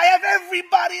 I have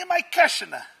everybody in my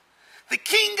keshana. The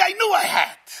king I knew I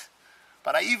had.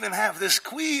 But I even have this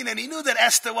queen, and he knew that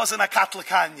Esther wasn't a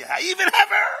Katlikanya. I even have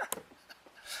her.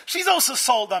 She's also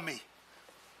sold on me.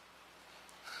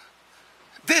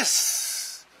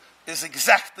 This is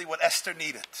exactly what Esther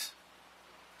needed.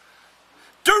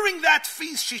 During that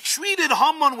feast, she treated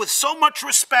Haman with so much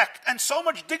respect and so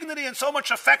much dignity and so much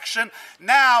affection.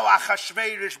 Now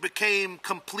Achashverosh became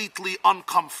completely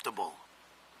uncomfortable.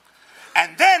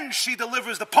 And then she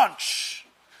delivers the punch.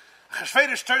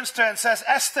 Achashverosh turns to her and says,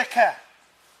 Esther,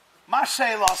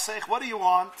 what do you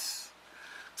want?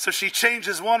 So she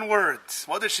changes one word.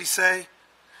 What does she say?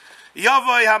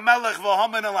 Yavoy hamelech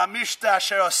v'haman el hamishta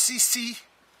asher asisi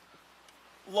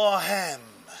lohem.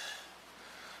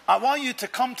 I want you to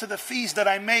come to the feast that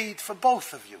I made for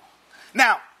both of you.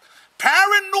 Now,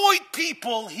 paranoid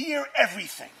people hear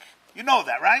everything. You know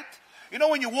that, right? You know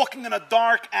when you're walking in a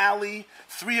dark alley,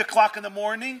 3 o'clock in the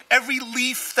morning, every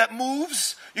leaf that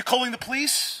moves, you're calling the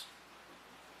police,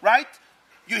 right?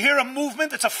 You hear a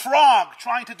movement, it's a frog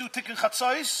trying to do tikkun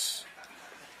chatzos,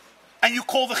 and you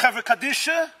call the Chevra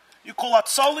Kadisha, you call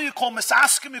Atzoli, you call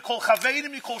Misaskim, you call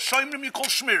Chavedim, you call Shoimrim, you call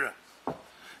Shmira.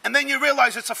 And then you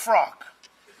realize it's a frog.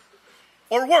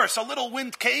 Or worse, a little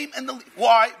wind came and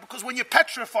why? Because when you're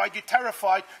petrified, you're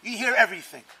terrified, you hear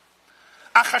everything.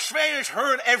 Achashverosh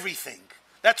heard everything.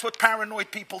 That's what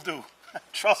paranoid people do.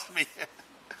 Trust me.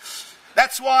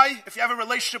 That's why, if you have a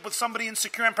relationship with somebody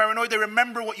insecure and paranoid, they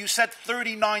remember what you said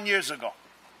 39 years ago.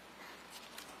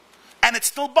 And it's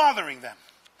still bothering them.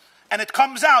 And it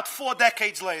comes out 4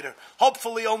 decades later.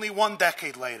 Hopefully only 1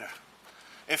 decade later.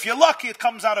 If you're lucky, it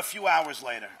comes out a few hours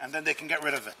later. And then they can get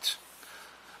rid of it.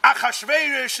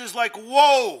 Achashverosh is like,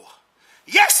 whoa,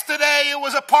 yesterday it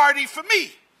was a party for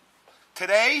me.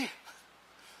 Today,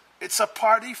 it's a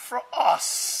party for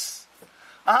us.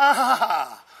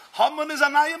 Haman is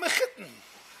anaya mechitten.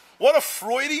 What a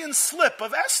Freudian slip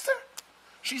of Esther.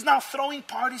 She's now throwing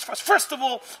parties for us. First of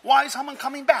all, why is Haman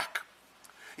coming back?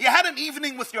 You had an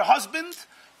evening with your husband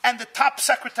and the top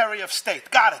secretary of state.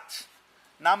 Got it.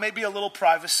 Now maybe a little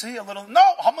privacy, no,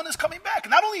 Haman is coming back.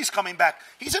 Not only is he coming back,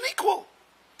 he's an equal.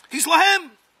 He's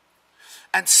lahem.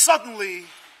 And suddenly,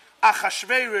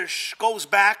 Achashverosh goes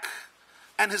back,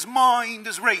 and his mind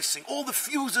is racing. All the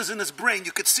fuses in his brain,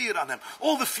 you could see it on him.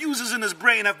 All the fuses in his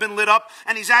brain have been lit up,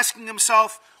 and he's asking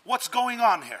himself, what's going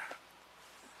on here?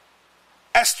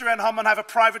 Esther and Haman have a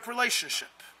private relationship.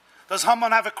 Does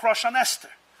Haman have a crush on Esther?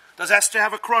 Does Esther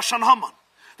have a crush on Haman?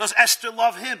 Does Esther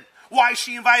love him? Why is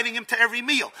she inviting him to every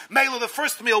meal? Megilah, the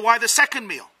first meal, why the second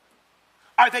meal?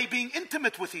 Are they being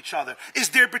intimate with each other? Is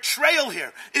there betrayal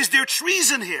here? Is there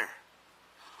treason here?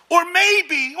 Or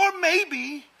maybe,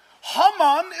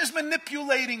 Haman is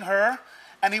manipulating her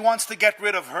and he wants to get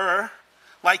rid of her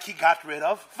like he got rid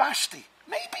of Vashti.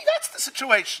 Maybe that's the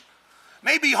situation.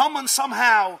 Maybe Haman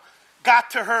somehow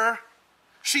got to her.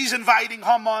 She's inviting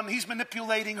Haman. He's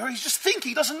manipulating her. He's just thinking.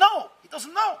 He doesn't know.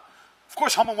 Of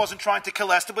course, Haman wasn't trying to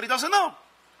kill Esther, but he doesn't know.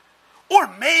 Or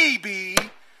maybe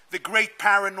the great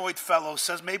paranoid fellow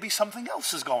says maybe something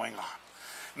else is going on.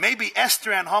 Maybe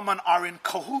Esther and Haman are in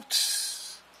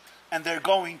cahoots and they're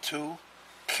going to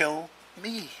kill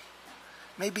me.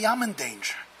 Maybe I'm in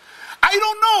danger. I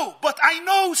don't know, but I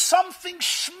know something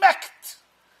schmeckt.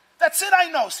 That's it I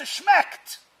know. So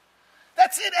schmeckt.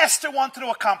 That's it Esther wanted to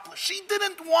accomplish. She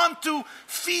didn't want to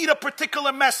feed a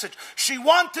particular message. She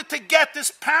wanted to get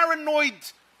this paranoid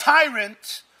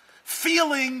tyrant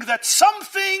feeling that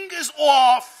something is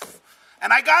off,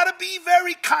 and I got to be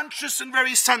very conscious and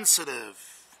very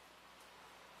sensitive.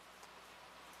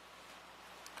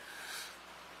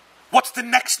 What's the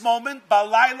next moment?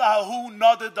 Balayla hahu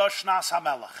noded shnas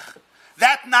hamelach.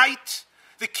 That night,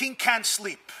 the king can't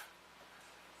sleep.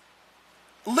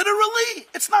 Literally,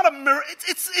 it's not a miracle.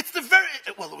 It's the very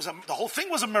well. The whole thing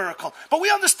was a miracle, but we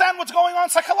understand what's going on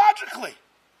psychologically.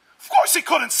 Of course, he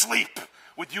couldn't sleep.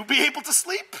 Would you be able to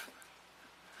sleep?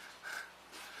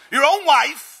 Your own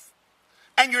wife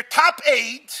and your top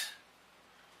aide,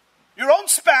 your own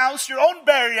spouse, your own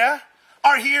Beria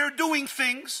are here doing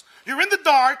things. You're in the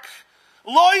dark.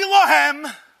 Lo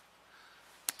Elohem.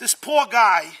 This poor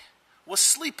guy was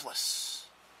sleepless.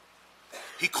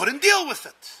 He couldn't deal with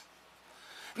it.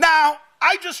 Now,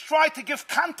 I just tried to give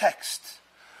context.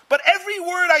 But every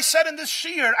word I said in this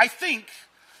shiur, I think,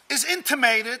 is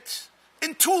intimated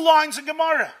in 2 lines in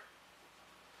Gemara.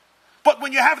 But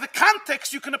when you have the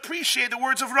context, you can appreciate the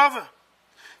words of Rava.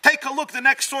 Take a look, the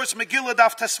next source, Megilah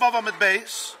Daf Tesvav Amud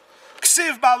Beis.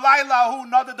 Ksiv ba'layla hu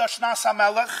nadada shnas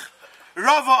hamelech.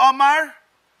 Rava Amar,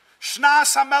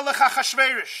 shnas hamelech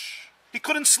Achashverosh. He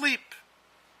couldn't sleep.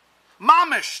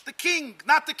 Mamish, the king,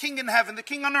 not the king in heaven, the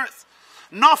king on earth.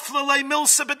 Naflalei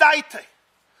milsa bedaite.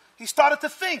 He started to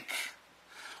think.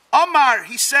 Amar,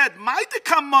 he said, "My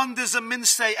dekamon is a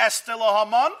minsei Esther lo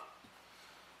Haman."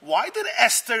 Why did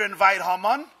Esther invite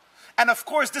Haman? And of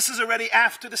course, this is already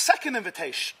after the second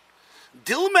invitation.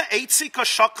 Dilma eitzi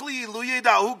kashakli iluye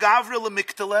dahu gavra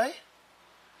lemiktalei.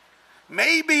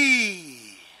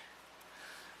 Maybe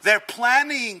they're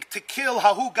planning to kill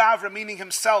Hahu Gavra, meaning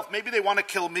himself. Maybe they want to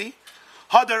kill me.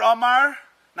 Adar Amar.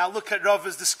 Now look at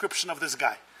Rava's description of this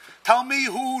guy. Tell me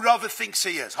who Rava thinks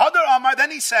he is. Adar Amar.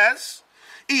 Then he says,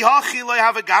 "Ihachi lo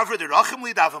have a Gavra derachim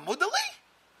li dava mudali."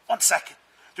 1 second.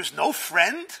 There's no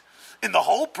friend in the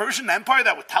whole Persian Empire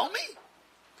that would tell me.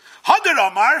 Adar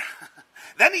Amar.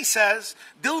 Then he says,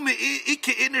 "Dilmi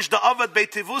iki inish da avad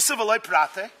beitivusa v'loy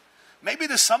prate." Maybe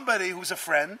there's somebody who's a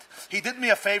friend. He did me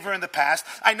a favor in the past.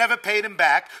 I never paid him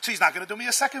back, so he's not going to do me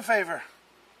a second favor.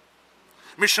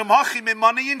 That's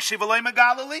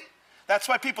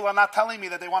why people are not telling me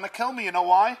that they want to kill me. You know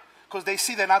why? Because they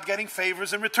see they're not getting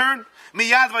favors in return.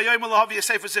 Right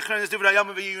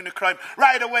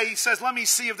away he says, let me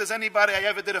see if there's anybody I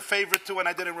ever did a favor to and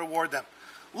I didn't reward them.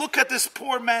 Look at this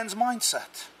poor man's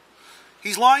mindset.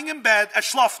 He's lying in bed at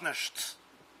schlafnisht.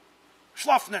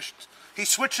 Schlafnisht. He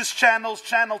switches channels,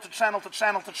 channel to channel to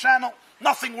channel to channel.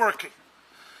 Nothing working.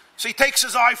 So he takes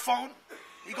his iPhone.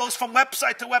 He goes from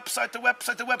website to website to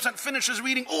website to website, finishes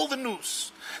reading all the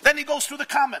news. Then he goes through the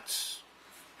comments.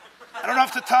 I don't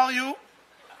have to tell you.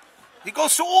 He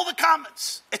goes through all the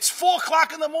comments. It's 4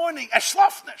 o'clock in the morning.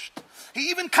 Schlafnisht. He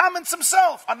even comments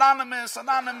himself. Anonymous,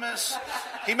 anonymous.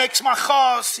 He makes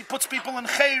machos. He puts people in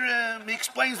chayrim. He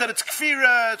explains that it's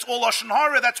kfira. It's all Lashon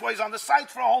Hara. That's why he's on the site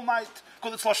for a whole night.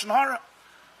 Because it's Lashon Hara.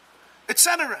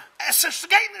 Etc.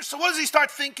 So what does he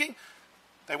start thinking?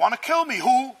 They want to kill me.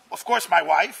 Who? Of course, my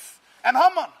wife and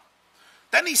Haman.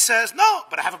 Then he says, no,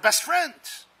 but I have a best friend.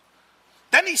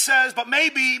 Then he says, but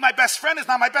maybe my best friend is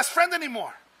not my best friend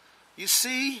anymore. You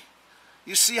see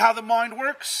how the mind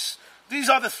works? These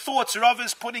are the thoughts Rava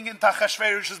is putting into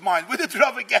Achashverosh's mind. Where did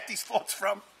Rava get these thoughts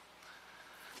from?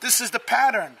 This is the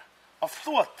pattern of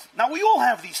thought. Now, we all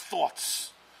have these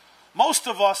thoughts. Most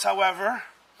of us, however,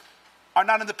 are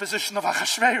not in the position of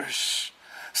Achashverosh.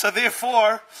 So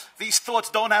therefore, these thoughts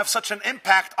don't have such an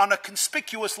impact on a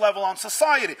conspicuous level on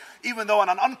society, even though on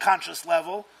an unconscious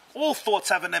level, all thoughts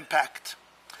have an impact.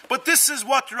 But this is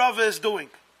what Rava is doing.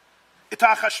 It's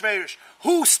Achashverosh.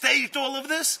 Who staged all of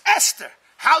this? Esther.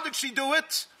 How did she do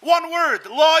it? 1 word.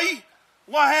 Loi,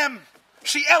 lahem.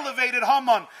 She elevated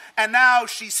Haman. And now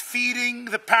she's feeding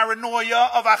the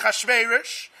paranoia of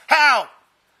Achashverosh. How?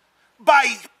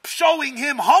 By showing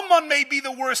him Haman may be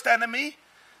the worst enemy.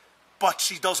 But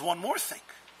she does one more thing.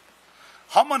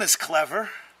 Haman is clever,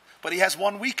 but he has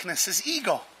one weakness, his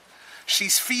ego.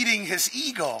 She's feeding his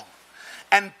ego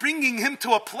and bringing him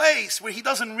to a place where he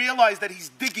doesn't realize that he's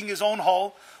digging his own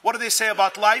hole. What do they say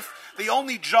about life? The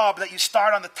only job that you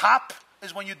start on the top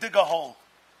is when you dig a hole.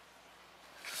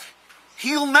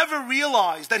 He'll never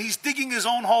realize that he's digging his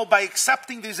own hole by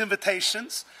accepting these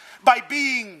invitations, by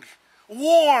being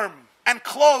warm and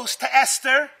close to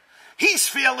Esther. He's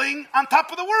feeling on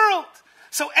top of the world.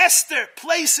 So Esther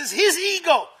places his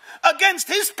ego against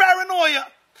his paranoia.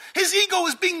 His ego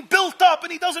is being built up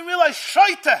and he doesn't realize,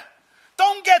 shaita,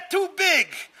 don't get too big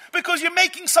because you're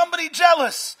making somebody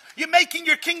jealous. You're making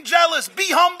your king jealous. Be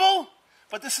humble.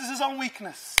 But this is his own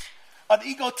weakness. An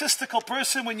egotistical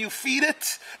person, when you feed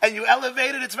it and you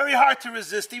elevate it, it's very hard to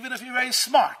resist, even if you're very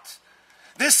smart.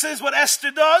 This is what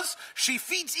Esther does. She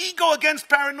feeds ego against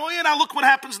paranoia. Now look what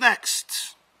happens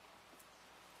next.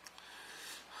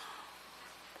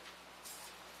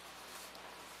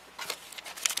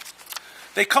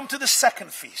 They come to the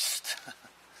second feast.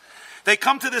 They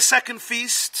come to the second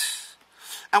feast.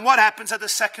 And what happens at the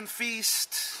second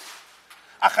feast?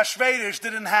 Achashverosh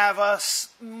didn't have a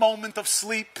moment of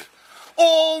sleep.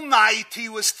 All night he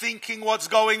was thinking what's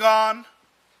going on.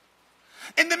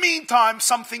 In the meantime,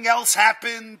 something else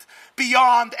happened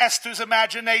beyond Esther's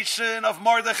imagination of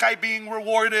Mordechai being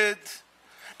rewarded.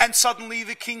 And suddenly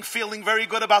the king feeling very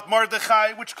good about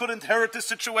Mordechai, which could inherit the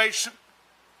situation.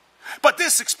 But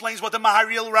this explains what the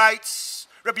Maharil writes.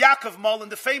 Rabbi Yaakov Molin,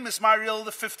 the famous Maharil of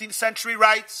the 15th century,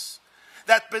 writes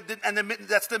that,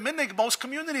 that's the minig most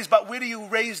communities. But where do you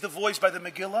raise the voice by the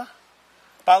Megilah?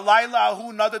 Why?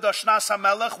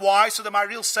 So the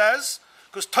Maharil says,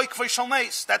 because Toikvei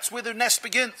Shalneis, that's where the nest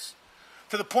begins.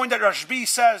 To the point that Rabbi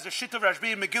says, the shit of Rabbi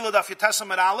in Megillah Daf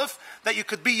Yitesam and Aleph, that you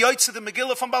could be Yoitze the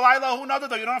Megillah from Balayla Hu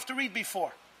Nadada. You don't have to read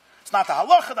before. It's not the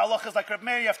halacha. The halacha is like Rabbi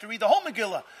Meir, you have to read the whole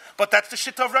Megillah. But that's the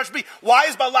shit of Rabbi. Why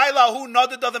is Balayla Hu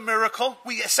Nadada the miracle?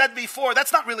 We said before,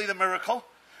 that's not really the miracle.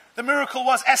 The miracle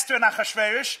was Esther and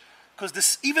Achashverosh, because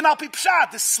this, even Al Pi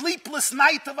Pshat, the sleepless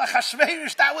night of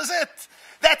Achashverosh, that was it.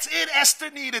 That's it Esther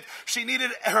needed. She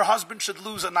needed her husband should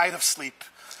lose a night of sleep.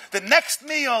 The next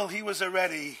meal, he was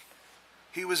already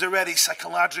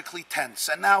psychologically tense.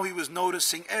 And now he was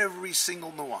noticing every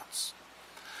single nuance.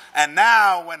 And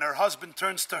now when her husband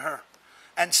turns to her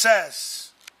and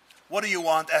says, what do you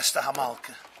want, Esther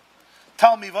Hamalka?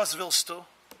 Tell me, was willst du?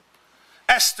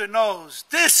 Esther knows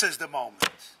this is the moment.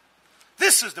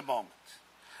 This is the moment.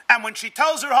 And when she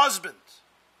tells her husband,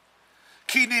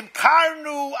 Ki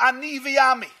nimkarnu ani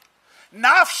v'ami,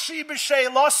 nafshi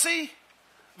b'she'elosi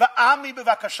v'ami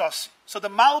b'vakashasi. So the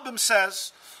Malbim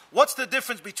says, what's the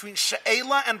difference between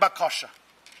she'ela and bakasha?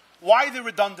 Why the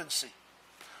redundancy?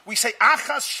 We say,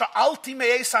 Achas sha'alti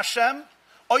me'es Hashem,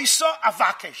 oisa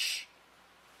avakesh.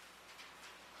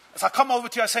 If I come over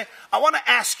to you, I say, I want to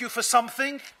ask you for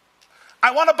something.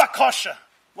 I want a bakasha.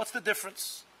 What's the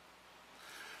difference?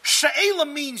 She'ela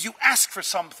means you ask for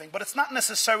something, but it's not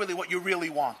necessarily what you really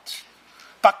want.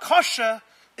 Bakasha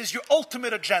is your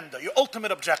ultimate agenda, your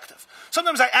ultimate objective.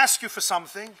 Sometimes I ask you for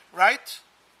something, right?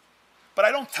 But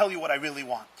I don't tell you what I really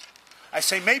want. I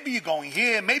say, maybe you're going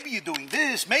here, maybe you're doing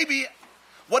this, maybe...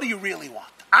 What do you really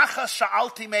want? Achas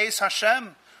sha'alti me'es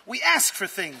Hashem. We ask for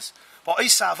things.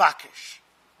 Va'isa avakesh.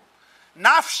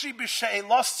 Nafshi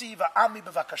b'she'elosi va'ami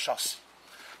b'vakashasi.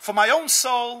 For my own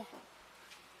soul,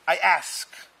 I ask.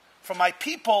 For my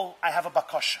people, I have a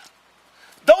bakasha.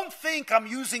 Don't think I'm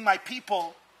using my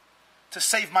people to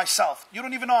save myself. You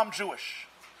don't even know I'm Jewish.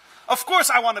 Of course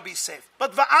I want to be saved.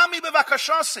 But va'ami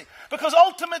b'vakashasi. Because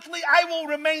ultimately I will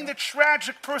remain the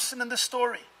tragic person in the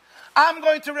story. I'm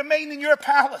going to remain in your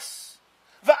palace.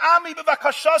 Va'ami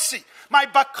b'vakashasi. My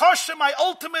bakasha, my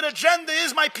ultimate agenda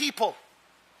is my people.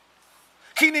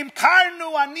 Ki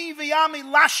nimkarnu ani v'yami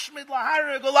lashmid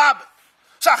lahara golabet.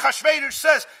 So Achashverosh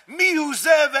says, Mihu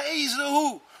zeh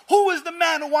ve'ezehu. Who is the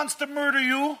man who wants to murder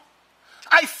you?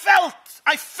 I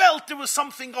felt there was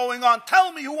something going on.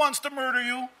 Tell me who wants to murder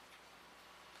you.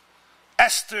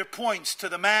 Esther points to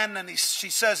the man and she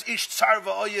says, Ish tsar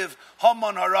va'oyev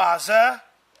Haman hara hazeh.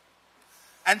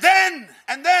 And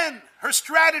then her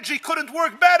strategy couldn't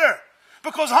work better.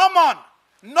 Because Haman,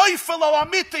 Neufel al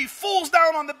Amite, falls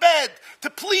down on the bed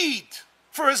to plead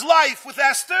for his life with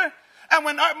Esther. And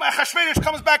when Achashverosh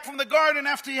comes back from the garden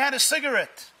after he had a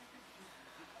cigarette,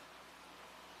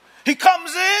 he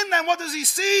comes in and what does he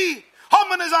see?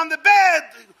 Haman is on the bed.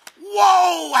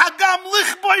 Whoa! Hagam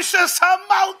lichboishes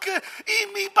hamalke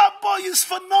imi baboyes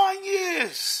for 9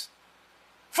 years.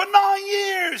 For 9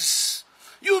 years.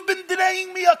 You've been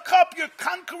denying me a cup. You're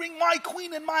conquering my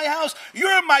queen in my house.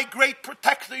 You're my great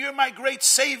protector. You're my great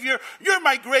savior. You're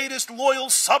my greatest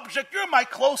loyal subject. You're my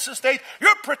closest aide.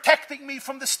 You're protecting me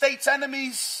from the state's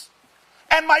enemies.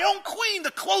 And my own queen,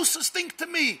 the closest thing to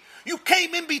me, you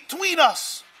came in between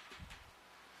us.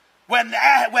 When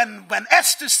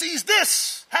Esther sees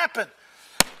this happen,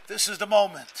 this is the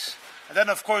moment. And then,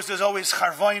 of course, there's always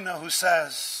Charvoina who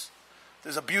says,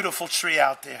 there's a beautiful tree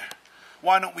out there.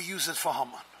 Why don't we use it for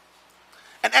Haman?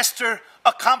 And Esther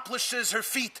accomplishes her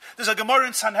feat. There's a Gemara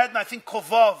in Sanhedrin, I think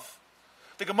Kovav.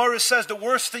 The Gemara says the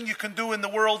worst thing you can do in the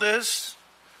world is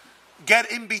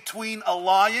get in between a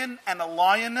lion and a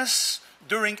lioness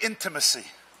during intimacy.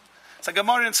 It's a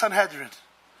Gemara in Sanhedrin.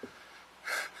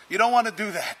 You don't want to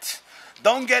do that.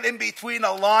 Don't get in between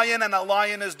a lion and a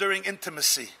lioness during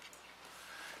intimacy.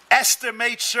 Esther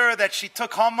made sure that she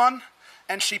took Haman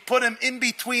and she put him in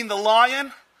between the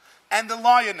lion and the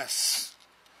lioness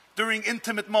during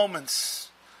intimate moments.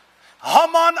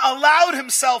 Haman allowed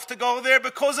himself to go there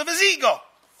because of his ego.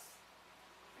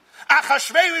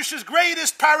 Achashverosh's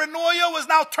greatest paranoia was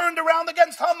now turned around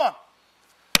against Haman.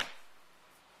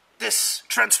 This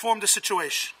transformed the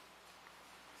situation.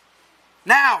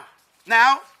 Now,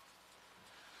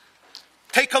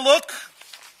 take a look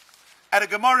at a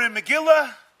Gemara in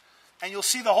Megillah, and you'll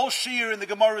see the whole shiur in the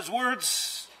Gemara's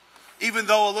words. even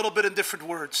though a little bit in different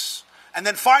words. And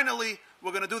then finally,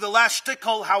 we're going to do the last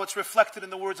shtickle, how it's reflected in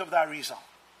the words of the Arizal.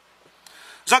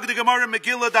 Zog the Gemara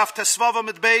Megillah daf tesvava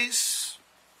mit beis.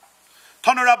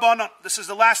 Tana Rabbanan. This is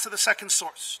the last of the second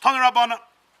source. Tana Rabbanan.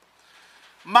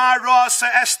 Ma ra'asa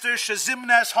Esther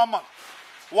shezimnes Haman.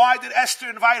 Why did Esther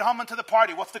invite Haman to the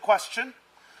party? What's the question?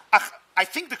 I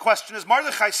think the question is,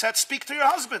 Mordechai said, speak to your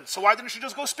husband. So why didn't she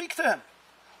just go speak to him?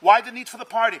 Why the need for the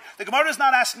party? The Gemara is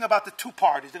not asking about the two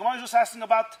parties. The Gemara is just asking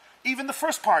about even the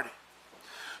first party.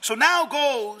 So now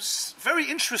goes, very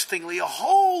interestingly, a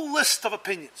whole list of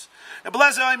opinions.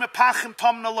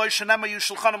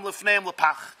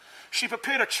 She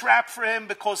prepared a trap for him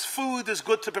because food is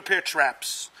good to prepare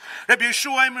traps.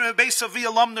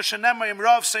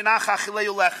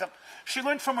 She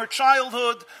learned from her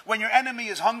childhood, when your enemy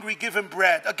is hungry, give him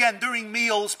bread. Again, during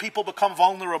meals, people become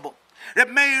vulnerable. Reb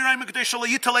Meir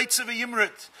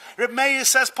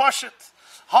says, Pashut,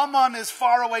 Haman is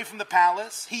far away from the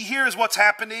palace. He hears what's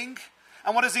happening.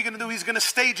 And what is he going to do? He's going to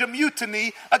stage a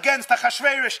mutiny against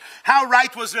Achashverosh. How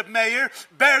right was Reb Meir?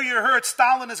 Beria heard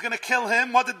Stalin is going to kill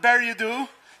him. What did Beria do?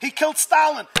 He killed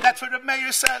Stalin. That's what Reb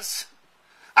Meir says.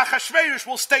 Achashverosh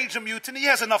will stage a mutiny. He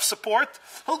has enough support.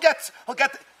 He'll get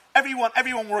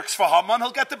everyone works for Haman.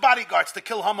 He'll get the bodyguards to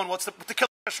kill Haman. To kill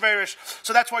Achashverosh.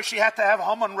 So that's why she had to have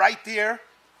Haman right there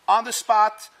on the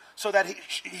spot so that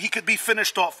he could be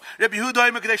finished off. Nobody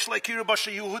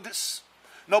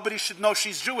should know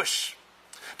she's Jewish.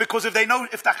 Because if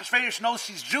Achashverosh knows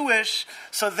she's Jewish,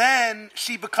 so then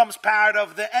she becomes part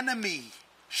of the enemy.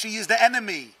 She is the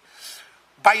enemy.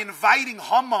 By inviting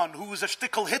Haman, who is a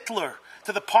shtickle Hitler,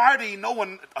 to the party,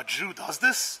 a Jew does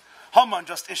this. Haman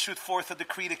just issued forth a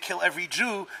decree to kill every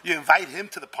Jew. You invite him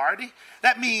to the party?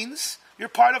 That means you're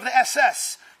part of the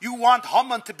SS. You want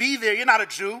Haman to be there. You're not a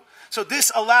Jew. So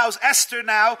this allows Esther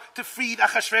now to feed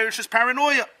Achashverosh's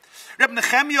paranoia. Reb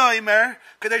Nechemia Imer,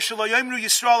 Kadei Shelo Yomru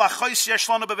Yisrael Achois Yesh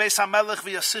Lanu Bebeis HaMelech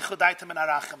V'Yasichu Daitem Min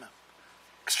HaRachamim.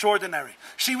 Extraordinary.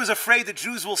 She was afraid the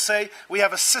Jews will say, we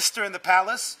have a sister in the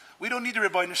palace. We don't need a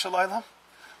Rebbeinu Shalom.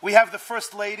 We have the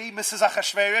first lady, Mrs.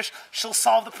 Achashverosh. She'll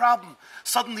solve the problem.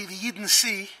 Suddenly the Yidden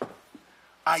see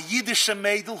a Yiddish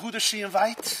Meidel. Who does she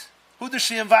invite? Who does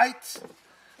she invite?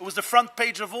 It was the front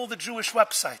page of all the Jewish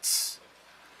websites.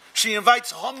 She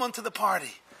invites Haman to the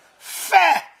party.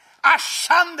 Feh!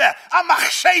 Ashanda!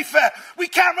 Amachshefe! We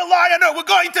can't rely on her. We're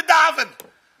going to daven.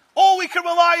 All we can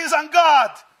rely is on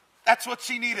God. That's what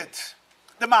she needed.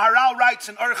 The Maharil writes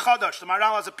in Or Chadash. The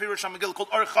Maharil has a Purim Megillah called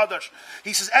Or Chadash.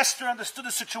 He says Esther understood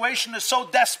the situation is so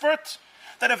desperate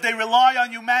that if they rely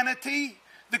on humanity,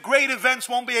 the great events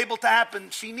won't be able to happen.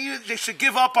 They should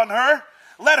give up on her.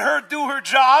 Let her do her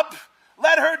job.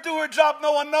 Let her do her job.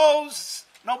 No one knows.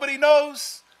 Nobody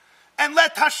knows. And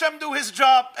let Hashem do His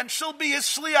job, and she'll be His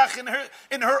shliach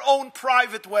in her own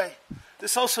private way.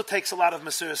 This also takes a lot of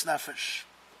Mesiras Nefesh.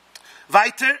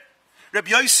 Weiter, Rabbi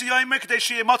Yossi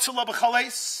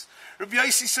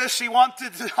says she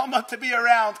wanted Haman to be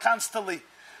around constantly.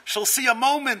 She'll see a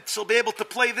moment, she'll be able to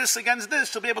play this against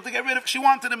this, she'll be able to get rid of. She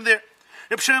wanted him there.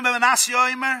 This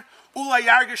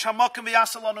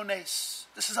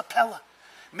is a pella.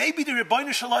 Maybe the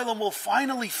Rebbeinu Shalom will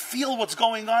finally feel what's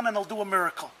going on and he'll do a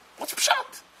miracle. What's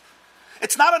pshat?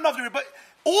 It's not enough.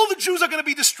 All the Jews are going to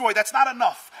be destroyed. That's not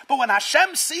enough. But when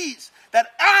Hashem sees that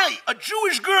a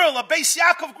Jewish girl, a Beis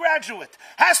Yaakov graduate,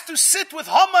 has to sit with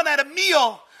Haman at a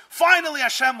meal, finally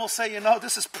Hashem will say,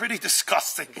 this is pretty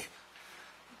disgusting.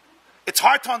 It's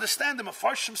hard to understand them.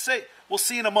 Mefarshim say, we'll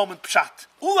see in a moment, pshat.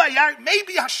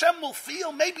 Maybe Hashem will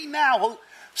feel, maybe now,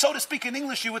 so to speak in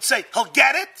English, you would say, he'll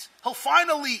get it. He'll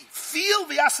finally feel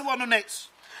the Yasalon Unes.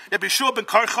 Rabbi Yeshua ben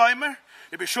Karchaimer,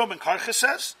 Rabbi Yeshua ben Karcha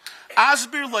says,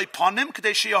 Asbir leipanim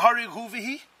k'dei sheyahari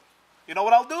huvihi. You know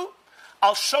what I'll do?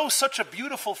 I'll show such a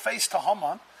beautiful face to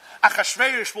Haman.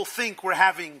 Achashverosh will think we're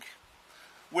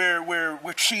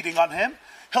cheating on him.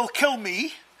 He'll kill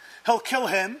me. He'll kill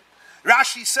him.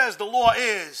 Rashi says the law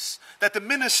is that the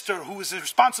minister who is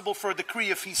responsible for a decree,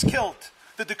 if he's killed,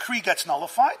 the decree gets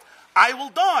nullified. I will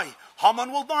die.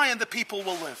 Haman will die, and the people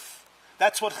will live.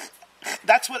 That's what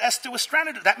Esther was trying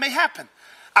to do. That may happen.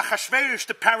 Achashverosh,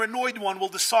 the paranoid one, will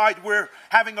decide we're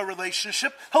having a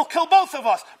relationship. He'll kill both of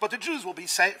us, but the Jews will be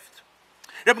saved.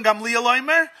 Rabbi Gamliel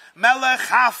Omer, Melech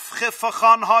haf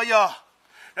chifachan haya.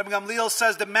 Rabbi Gamliel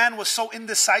says the man was so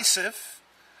indecisive.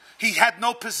 He had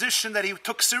no position that he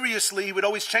took seriously. He would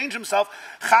always change himself.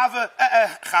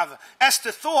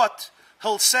 Esther thought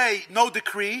he'll say no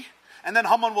decree, and then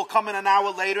Haman will come in an hour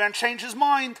later and change his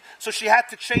mind. So she had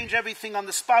to change everything on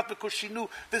the spot because she knew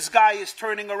this guy is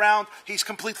turning around. He's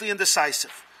completely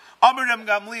indecisive. Amar Rabbi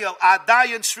Gamliel,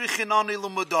 Adayan srichin ani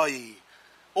l'mudai.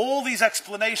 All these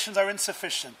explanations are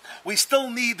insufficient. We still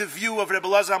need the view of Rebbe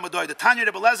Elazar Amadoi. The Tanya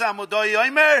Rebbe Elazar Amadoi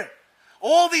Omer.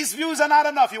 All these views are not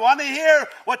enough. You want to hear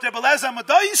what Rebbe Elazar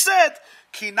Amadoi said?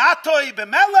 Kinatoi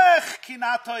b'melech,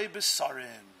 kinatoi b'sarim.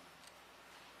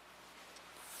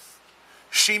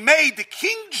 She made the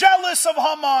king jealous of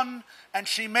Haman, and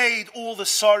she made all the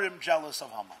Sarim jealous of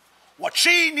Haman. What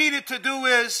she needed to do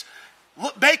is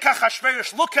make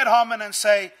Achashverosh look at Haman and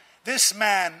say, this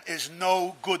man is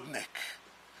no good Nick.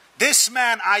 This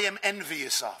man I am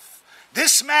envious of.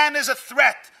 This man is a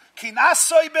threat.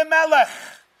 Kinasoi b'melech.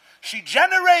 She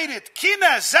generated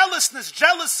kina, zealousness,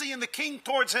 jealousy in the king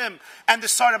towards him and the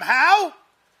Sarim. How?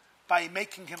 By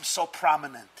making him so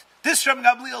prominent. This Rabbi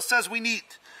Gamliel says we need.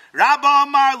 Rabbi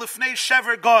Amar lifnei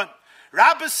shever gon.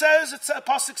 Rabbi says,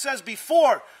 Pasuk says,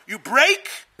 before you break,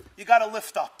 you got to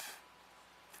lift up.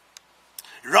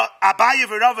 Abaye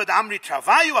v'Rava Amri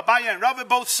Travayu. Abaye and Rava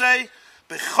both say,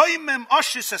 b'choymim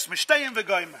oshis es mishtayim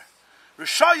v'goymer.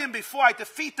 Rishayim, before I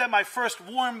defeat them, I first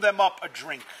warm them up a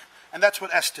drink. And that's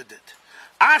what Esther did.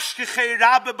 Ashkechei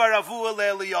Rabbi Baravua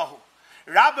le'Eliyahu.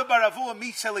 Rabbi Baravua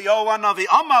meets Eliyahu Hanavi.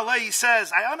 Amalei, he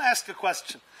says, I want to ask a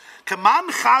question. Kaman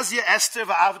chazia Esther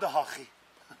va'avda hachi.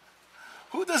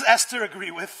 Who does Esther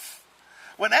agree with?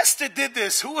 When Esther did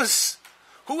this, who was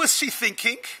she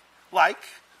thinking? Like,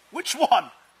 which one?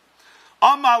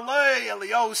 Amalei,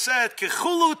 Eliyahu said,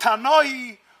 Kechulu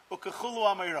tanoi or kechulu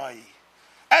amirai.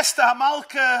 Esther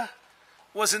Hamalka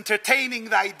was entertaining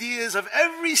the ideas of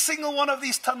every single one of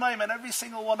these Tanaim and every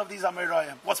single one of these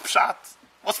Amirayim. What's Pshat?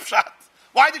 What's Pshat?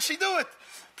 Why did she do it?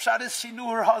 Pshat is she knew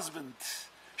her husband.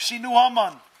 She knew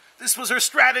Haman. This was her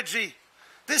strategy.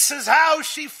 This is how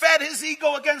she fed his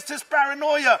ego against his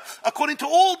paranoia, according to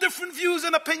all different views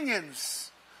and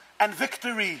opinions. And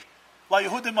victory, La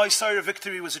Yehudim Ma'aseh,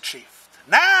 victory was achieved.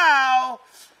 Now,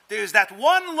 there's that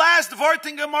one last Vart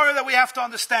in Gemara that we have to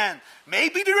understand.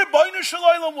 Maybe the Rebbeinu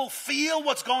Shalom will feel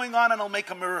what's going on and he'll make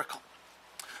a miracle.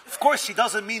 Of course, she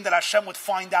doesn't mean that Hashem would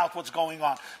find out what's going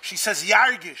on. She says,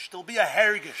 Yargish, there'll be a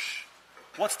hergish.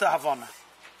 What's the Havana?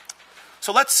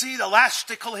 So let's see the last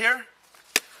shtickle here,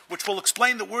 which will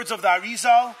explain the words of the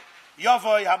Arizal,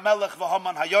 Yavoy HaMelech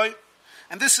v'Haman Hayoy.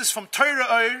 And this is from Torah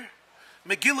Or,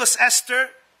 Megillah Esther,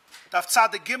 Daf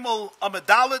Tzaddik Gimel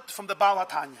Amadalit, from the Baal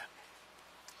HaTanya.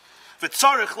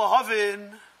 V'tzorich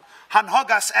lahavin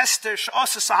hanhogas Esther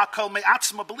she'asas hakol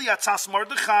me'atzma b'li atzas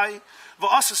Mordechai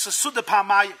v'asas suda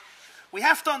pa'mayim. We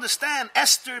have to understand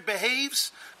Esther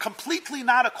behaves completely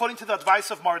not according to the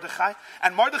advice of Mordechai,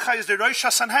 and Mordechai is the Rosh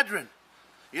HaSanhedrin.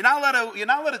 You're not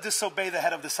allowed to disobey the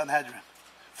head of the Sanhedrin.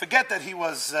 Forget that he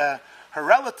was her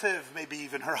relative, maybe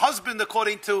even her husband,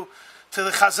 according to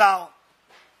the Chazal.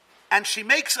 And she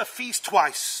makes a feast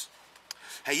twice.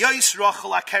 Rachel,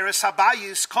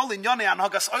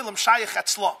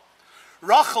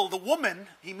 the woman,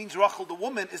 he means Rachel, the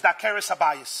woman, is the Akeres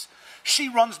Habayis. She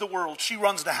runs the world, she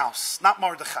runs the house, not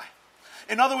Mordechai.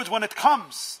 In other words, when it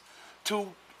comes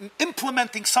to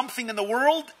implementing something in the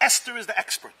world, Esther is the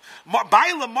expert.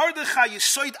 Baila Mordechai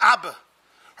Yisoid Abba.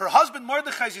 Her husband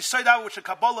Mordechai is Yisoid Abba, which a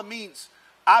Kabbalah means.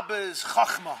 Abba is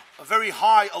Chachma, a very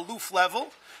high, aloof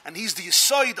level. And he's the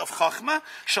Yisoid of Chachma.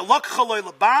 Shalok Chaloi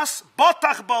Labas,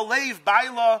 Botach Balev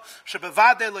Baila,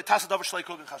 Shebevade Letasadav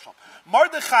Shleikog Chasham.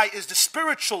 Mordechai is the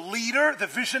spiritual leader, the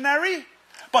visionary,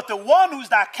 but the one who's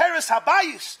the Akeres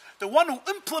Habayis, the one who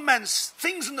implements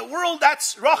things in the world,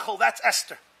 that's Rachel, that's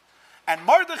Esther. And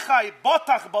Mordechai,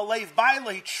 Botach Balev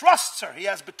Baila, he trusts her, he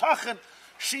has B'tachin,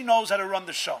 she knows how to run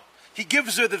the show. He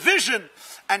gives her the vision,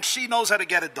 and she knows how to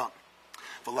get it done.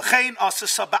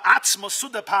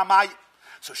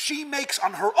 So she makes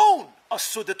on her own a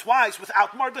suda twice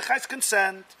without Mordechai's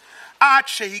consent. What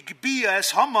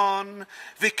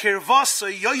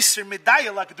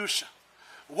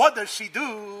does she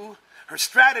do? Her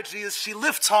strategy is she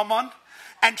lifts Haman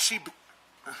and she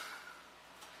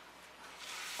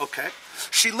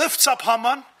lifts up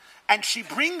Haman and she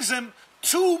brings him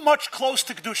too much close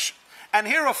to Kedusha. And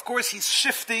here, of course, he's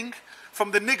shifting from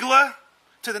the Nigla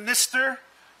to the Nister,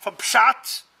 from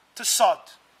Pshat to Sod.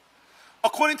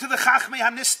 According to the Chachmei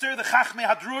HaNister, the Chachmei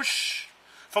HaDrush,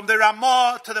 from the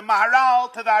Ramah to the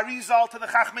Maharil to the Arizal to the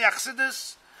Chachmei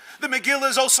Achsidus, the Megilah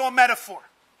is also a metaphor.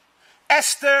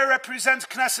 Esther represents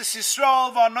Knesset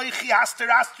Yisrael, V'anoichi Haster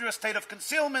Aster, a state of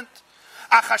concealment.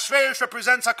 Achashverosh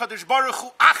represents HaKadosh Baruch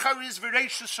Hu, Achariz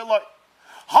V'reishus Shaloi.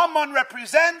 Haman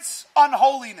represents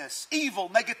unholiness, evil,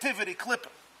 negativity,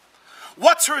 klippa.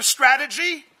 What's her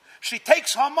strategy? She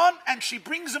takes Haman and she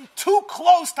brings him too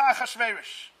close to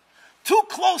Achashverosh. Too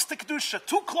close to Kedusha,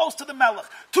 too close to the Melech,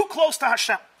 too close to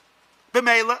Hashem.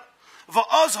 B'meila,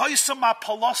 v'oz hoysam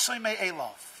ha'palosay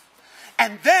me'elav.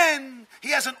 And then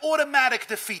he has an automatic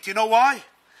defeat. You know why?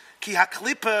 Ki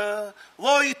haklipa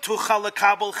loy tuchal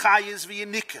lekabel chayes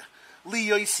v'yenika.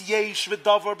 Liyois yesh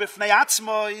v'davar b'fnei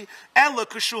atzmoi ela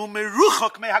kushu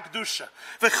meruchak mehakdusha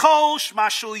v'chol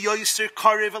shmashul yoiser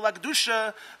karev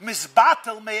elakdusha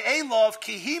mizbatel me'elov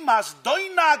ki himas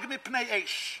doinag mipnei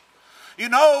eish. You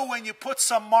know, when you put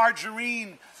some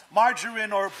margarine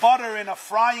or butter in a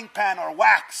frying pan or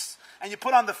wax and you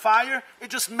put on the fire, it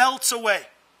just melts away.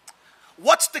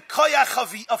 What's the koyach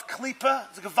of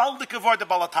klipa? The gewaldige word the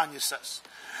Balatanya says.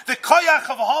 The koyach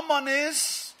of Haman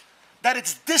is that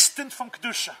it's distant from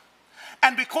Kedusha.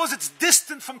 And because it's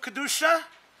distant from Kedusha,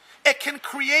 it can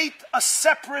create a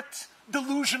separate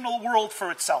delusional world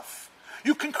for itself.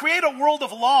 You can create a world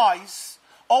of lies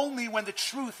only when the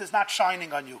truth is not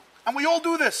shining on you. And we all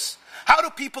do this. How do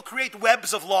people create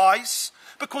webs of lies?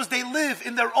 Because they live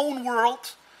in their own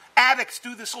world. Addicts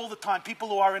do this all the time, people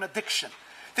who are in addiction.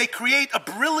 They create a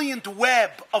brilliant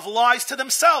web of lies to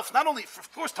themselves, not only, of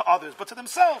course, to others, but to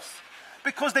themselves.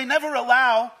 Because they never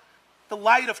allow the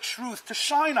light of truth to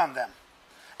shine on them.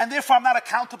 And therefore, I'm not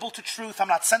accountable to truth. I'm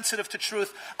not sensitive to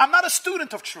truth. I'm not a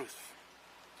student of truth.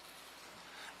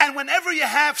 And whenever you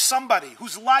have somebody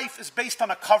whose life is based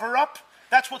on a cover-up,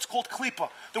 that's what's called klipa.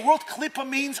 The word klipa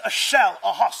means a shell,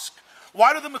 a husk.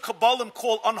 Why do the Mekabalim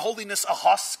call unholiness a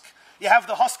husk? You have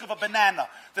the husk of a banana,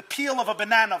 the peel of a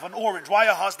banana, of an orange. Why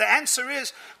a husk? The answer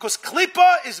is because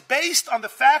klipa is based on the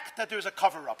fact that there's a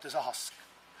cover-up, there's a husk.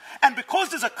 And because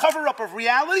there's a cover-up of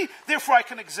reality, therefore I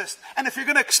can exist. And if you're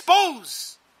going to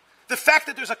expose the fact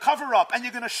that there's a cover-up and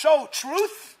you're going to show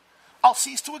truth, I'll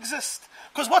cease to exist.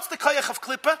 Because what's the koyach of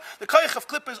klipa? The koyach of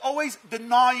klipa is always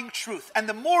denying truth. And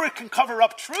the more it can cover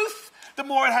up truth, the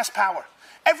more it has power.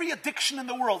 Every addiction in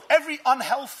the world, every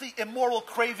unhealthy, immoral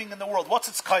craving in the world, what's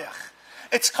its koyach?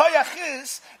 Its koyach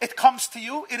is, it comes to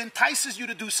you, it entices you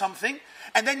to do something,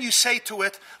 and then you say to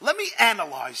it, let me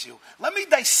analyze you, let me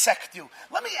dissect you,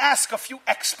 let me ask a few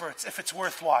experts if it's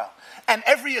worthwhile. And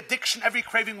every addiction, every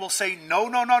craving will say, no,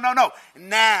 no, no, no, no,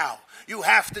 now. You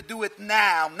have to do it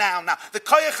now, now, now. The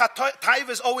koyach HaTaiva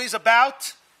is always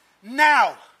about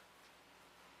now.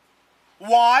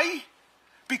 Why?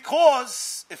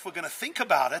 Because if we're going to think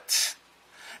about it,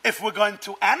 if we're going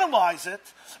to analyze it,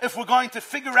 if we're going to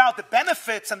figure out the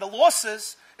benefits and the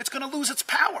losses, it's going to lose its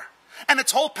power. And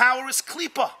its whole power is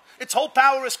klipa. Its whole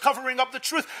power is covering up the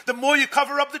truth. The more you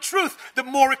cover up the truth, the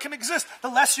more it can exist. The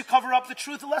less you cover up the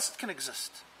truth, the less it can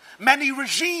exist. Many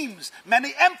regimes,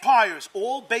 many empires,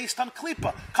 all based on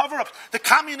klipa, cover-ups. The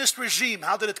communist regime,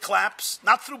 how did it collapse?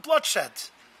 Not through bloodshed.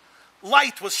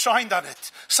 Light was shined on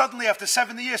it. Suddenly, after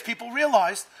 70 years, people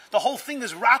realized the whole thing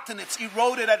is rotten, it's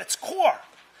eroded at its core.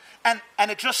 And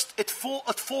it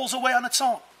falls away on its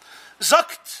own.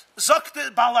 Zakt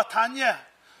Balatanya.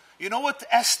 You know what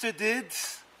Esther did?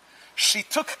 She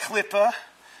took klipa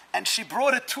and she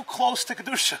brought it too close to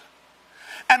Kedusha.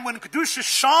 And when Kedusha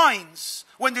shines,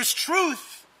 when there's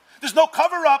truth, there's no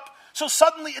cover-up, so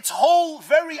suddenly its whole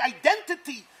very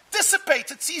identity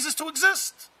dissipates, it ceases to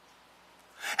exist.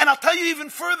 And I'll tell you even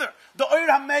further, the Oyer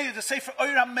HaMeir, the Sefer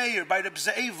Oyer HaMeir by Reb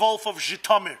Ze'ev Wolf of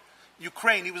Zhitomir,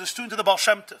 Ukraine, he was a student of the Baal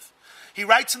Shem Tov. He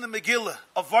writes in the Megilah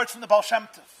a word from the Baal Shem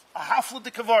Tov, a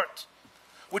hafladik word,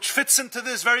 which fits into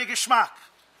this very geschmack.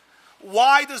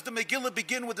 Why does the Megillah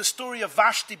begin with the story of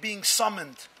Vashti being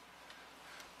summoned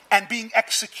and being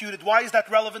executed? Why is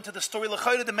that relevant to the story?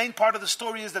 L'chayre, the main part of the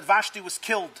story is that Vashti was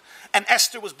killed and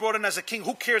Esther was brought in as a king.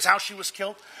 Who cares how she was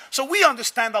killed? So we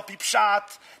understand al pi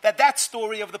pshat that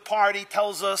story of the party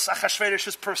tells us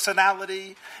Achashverosh's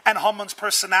personality and Haman's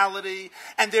personality,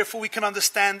 and therefore we can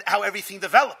understand how everything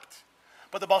developed.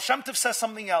 But the Baal Shem Tov says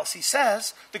something else. He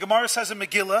says, the Gemara says in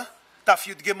Megilah, Daf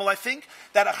Yud Gimel, I think,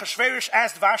 that Achashverosh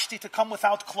asked Vashti to come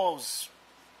without clothes.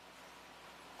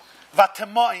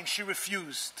 Vatemain, she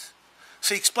refused.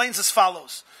 So he explains as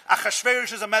follows.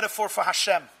 Achashverosh is a metaphor for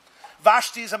Hashem.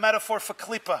 Vashti is a metaphor for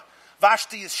klipa.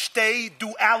 Vashti is shtei,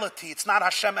 duality. It's not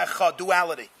Hashem echad,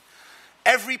 duality.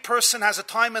 Every person has a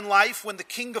time in life when the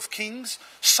King of Kings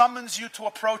summons you to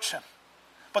approach him.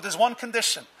 But there's one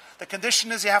condition. The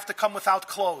condition is you have to come without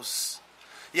clothes.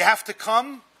 You have to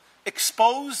come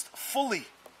exposed fully.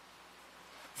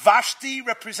 Vashti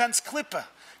represents klipa.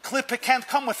 Klipa can't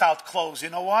come without clothes. You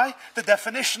know why? The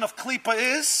definition of klipa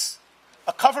is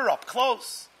a cover-up,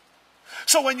 clothes.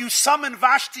 So when you summon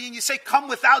Vashti and you say, come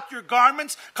without your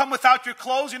garments, come without your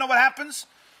clothes, you know what happens?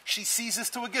 She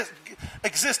ceases to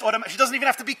exist. She doesn't even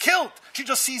have to be killed. She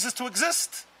just ceases to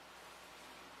exist.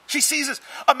 She ceases.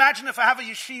 Imagine if I have a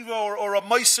yeshiva or a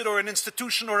moisid or an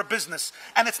institution or a business,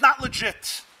 and it's not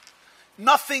legit.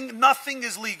 Nothing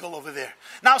is legal over there.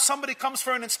 Now somebody comes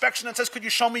for an inspection and says, could you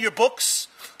show me your books?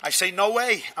 I say, no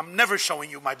way. I'm never showing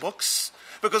you my books.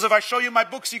 Because if I show you my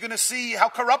books, you're going to see how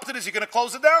corrupt it is. You're going to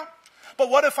close it down. But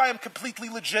what if I am completely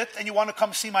legit and you want to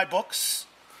come see my books?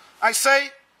 I say,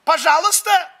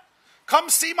 Pajalista, come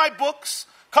see my books.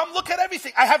 Come look at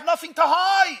everything. I have nothing to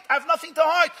hide. I have nothing to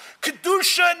hide.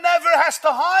 Kedusha never has to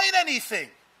hide anything.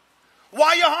 Why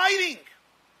are you hiding?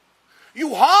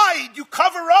 You hide, you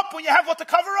cover up when you have what to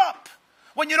cover up.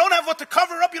 When you don't have what to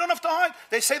cover up, you don't have to hide.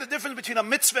 They say the difference between a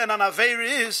mitzvah and an aveir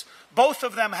is both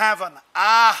of them have an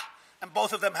and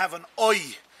both of them have an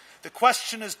oi. The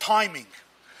question is timing.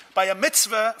 By a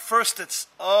mitzvah, first it's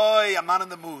oi, I'm not in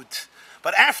the mood.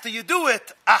 But after you do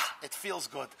it, it feels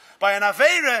good. By an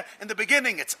aveira, in the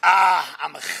beginning, it's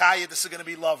I'm a chaya, this is going to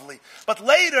be lovely. But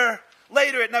later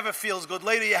it never feels good.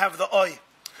 Later you have the oi.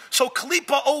 So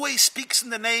klipa always speaks in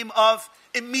the name of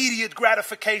immediate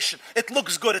gratification. It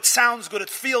looks good, it sounds good, it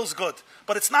feels good.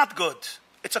 But it's not good.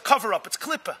 It's a cover-up, it's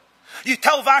klipa. You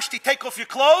tell Vashti, take off your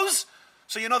clothes.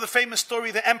 So you know the famous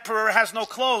story, the emperor has no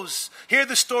clothes. Here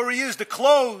the story is, the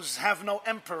clothes have no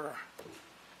emperor.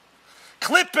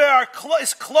 Klipa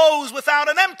is clothes without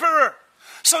an emperor.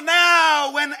 So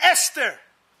now when Esther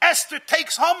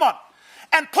takes Haman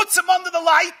and puts him under the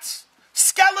light,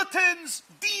 skeletons,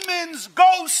 demons,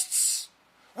 ghosts,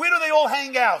 where do they all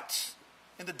hang out?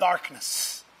 In the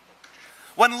darkness.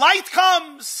 When light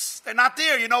comes, they're not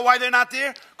there. You know why they're not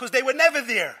there? Because they were never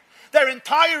there. Their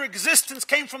entire existence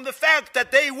came from the fact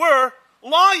that they were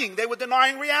lying. They were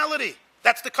denying reality.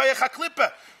 That's the Koyach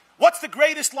HaKlipa. What's the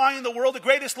greatest lie in the world? The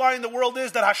greatest lie in the world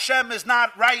is that Hashem is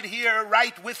not right here,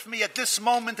 right with me at this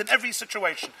moment in every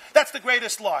situation. That's the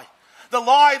greatest lie. The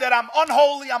lie that I'm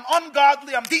unholy, I'm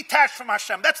ungodly, I'm detached from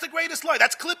Hashem. That's the greatest lie.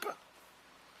 That's Klippa.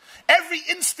 Every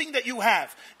instinct that you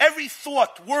have, every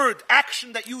thought, word,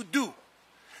 action that you do,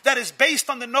 that is based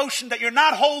on the notion that you're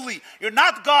not holy, you're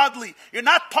not godly, you're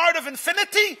not part of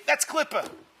infinity, that's Klippa.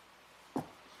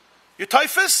 Your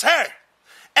typhus, hey.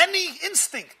 Any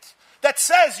instinct that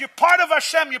says you're part of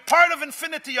Hashem, you're part of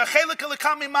infinity, you're chelik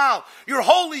elokam, you're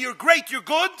holy, you're great, you're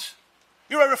good,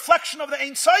 you're a reflection of the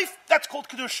Ein Sof, that's called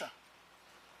Kedusha.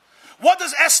 What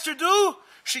does Esther do?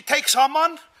 She takes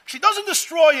Haman. She doesn't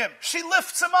destroy him. She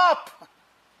lifts him up.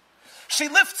 She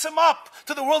lifts him up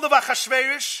to the world of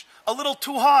Achashverosh a little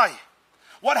too high.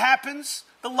 What happens?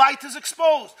 The light is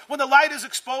exposed. When the light is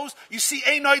exposed, you see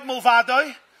Einoid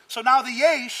Mulvadoi. So now the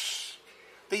yesh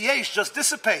just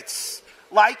dissipates.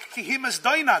 Like Kihimas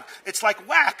Doinag. It's like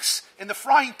wax in the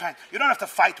frying pan. You don't have to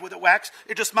fight with the wax.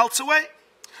 It just melts away.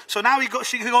 So now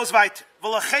she goes weiter.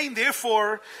 V'lachein,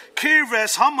 therefore,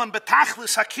 kirves Haman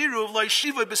betachlis hakiruv lo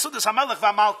yeshiva besudas hamelech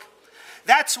v'amalk.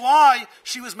 That's why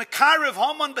she was mekarev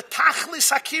Haman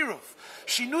betachlis hakiruv.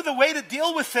 She knew the way to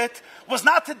deal with it was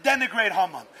not to denigrate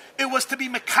Haman. It was to be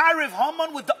mekarev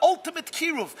Haman with the ultimate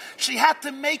kiruv. She had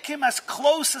to make him as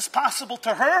close as possible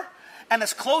to her and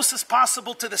as close as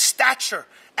possible to the stature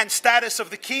and status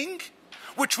of the king,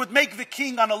 which would make the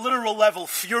king on a literal level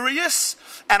furious,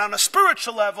 and on a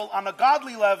spiritual level, on a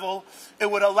godly level,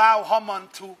 it would allow Haman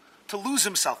to lose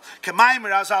himself. K'maymer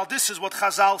Azal, this is what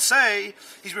Chazal say.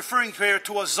 He's referring here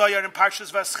to a Zohar in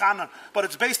Parshas Veschanan, but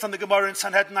it's based on the Gemara in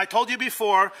Sanhedrin. I told you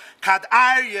before, Kad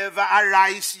Arye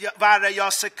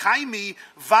v'arayase kaimi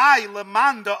v'ay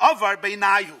lemanda avar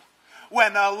beinayu.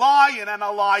 When a lion and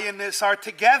a lioness are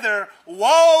together,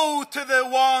 woe to the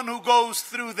one who goes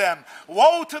through them.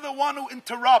 Woe to the one who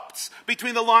interrupts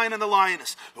between the lion and the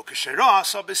lioness. When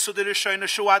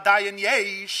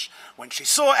she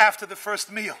saw after the first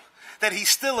meal that he's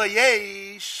still a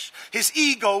yesh, his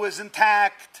ego is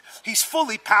intact, he's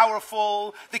fully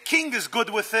powerful, the king is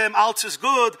good with him, Alts is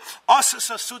good.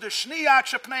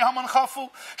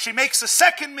 She makes a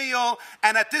second meal,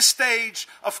 and at this stage,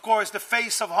 of course, the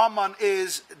face of Haman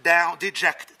is down,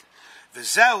 dejected.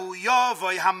 This is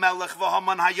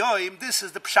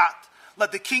the pshat.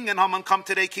 Let the king and Haman come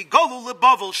today. The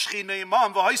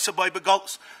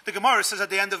Gemara says at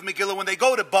the end of Megillah, when they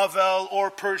go to Bavel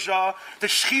or Persia, the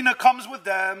Shechina comes with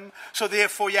them. So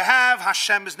therefore you have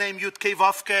Hashem's name Yud-Kei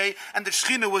Vav-Kei, and the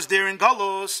Shechina was there in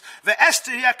Galus.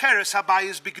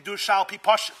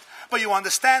 But you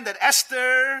understand that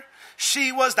Esther,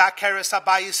 she was the Akeres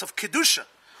Habayis of Kedusha.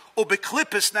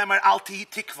 Ubeklippis nemer alti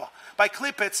tikva. By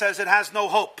klippa it says it has no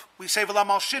hope. We say v'lam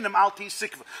al shinim alti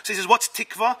sikva. So he says, what's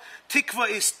tikva? Tikva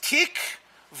is tik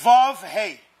vav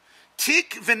hey.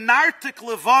 Tik v'nartik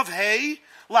levav hey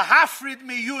lahafrid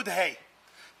miyud hey.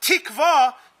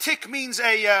 Tikva, tik means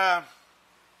a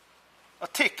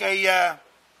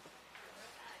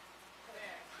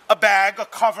bag, a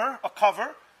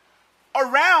cover.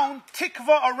 around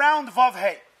Tikva, around Vav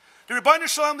Hey. The Rebbeinu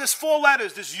Shalom, there's 4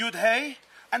 letters. There's Yud Hey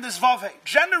and there's Vav Hey.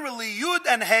 Generally, Yud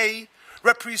and Hey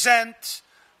represent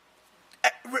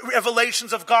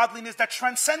revelations of godliness that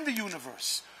transcend the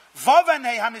universe. Vav and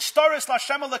Hey, Hanistoris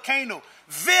Lashem Elokeinu,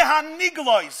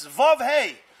 V'haniglois, Vav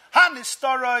Hey,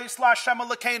 Hanistoris Lashem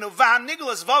Elokeinu,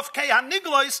 V'haniglois, Vav Kei,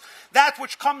 Haniglois, that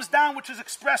which comes down, which is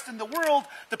expressed in the world,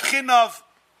 the P'chin of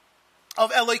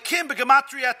Elokim,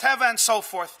 Begematria, Teva, and so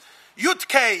forth. Yud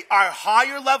Kei are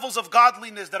higher levels of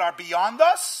godliness that are beyond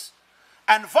us,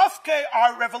 and Vav Kei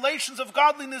are revelations of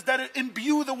godliness that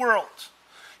imbue the world.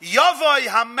 Yavai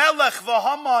HaMelech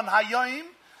v'Haman Hayoim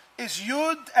is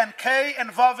Yud and Kei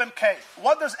and Vav and Kei.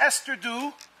 What does Esther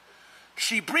do?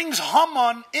 She brings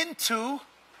Haman into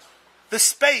the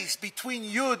space between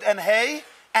Yud and Hey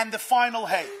and the final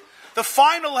Hey. The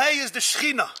final Hey is the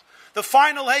Shechina. The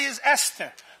final Hey is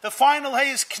Esther. The final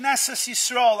Hey is Knesset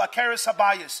Yisrael, Akeres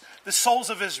Habayis, the souls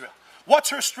of Israel.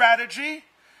 What's her strategy?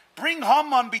 Bring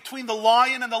Haman between the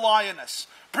lion and the lioness.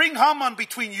 Bring Haman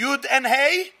between Yud and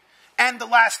Hey and the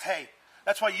last Hey.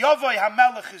 That's why Yavai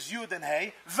HaMelech is Yud and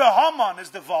Hey. Haman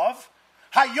is the Vav.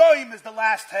 Hayoim is the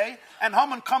last Hey. And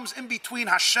Haman comes in between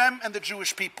Hashem and the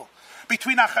Jewish people.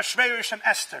 Between Achashverosh and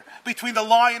Esther. Between the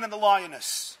lion and the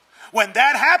lioness. When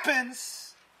that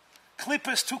happens,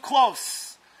 Klippa is too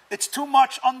close. It's too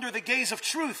much under the gaze of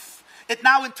truth. It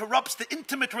now interrupts the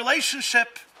intimate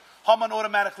relationship. Haman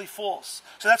automatically falls.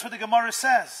 So that's what the Gemara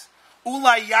says.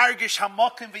 Ulai yargish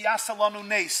hamakim v'yasalanu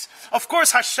nes. Of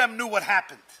course Hashem knew what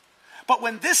happened. But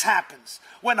when this happens,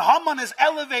 when Haman is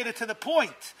elevated to the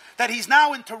point that he's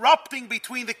now interrupting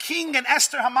between the king and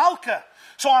Esther Hamalka,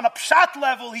 so on a pshat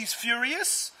level he's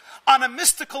furious, on a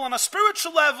mystical and a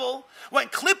spiritual level, when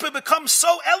Klippa becomes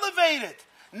so elevated,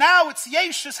 now it's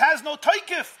Yeshus has no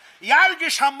toikif.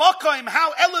 Yargish hamakim,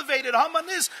 how elevated Haman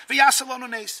is. V'yasalonu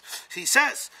nes. He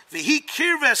says, v'hi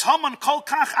kirves Haman kol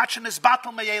kach achenes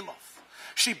batal meyelov.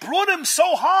 She brought him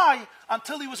so high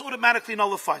until he was automatically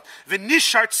nullified.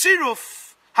 V'nishar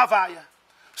tziruf havaya.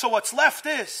 So what's left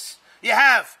is, you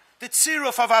have the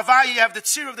tziruf of havaya, you have the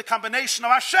tziruf, the combination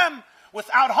of Hashem,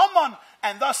 without Haman,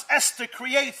 and thus Esther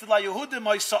creates la Yehudim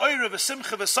ha'isa'ira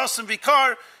v'simcha v'sasim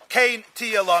v'kar kein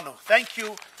tiyelanu. Thank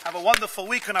you. Have a wonderful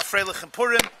week on Freilich and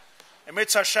Purim. In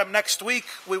Mitzvah Hashem, next week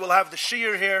we will have the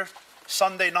Shiur here,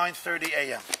 Sunday 9:30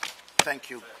 a.m. Thank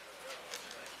you.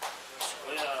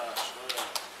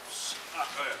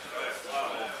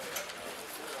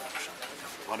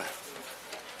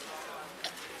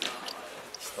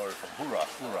 Story from Hurrah.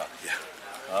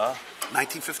 Yeah.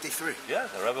 1953. Yeah,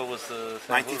 the Rebbe was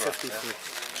 1953.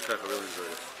 I really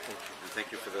enjoyed it. Thank you. And thank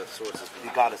you for the sources.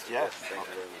 You got it, yeah. Thank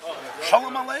you very much.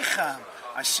 Shalom Aleichem.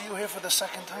 I see you here for the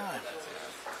second time.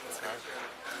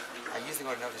 I usually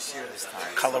go to another Shiur this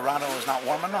time. Colorado is not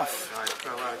warm enough. No, I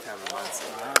spent a lot of time in Monsey.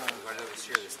 I'm going to another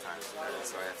Shiur this time, so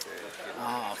I have to...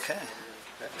 Oh, okay.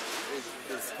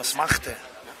 Was macht er?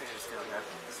 Nothing is going to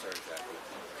happen to start that.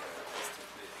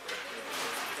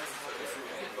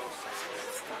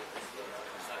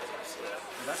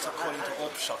 That's according to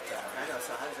Opshot. I know,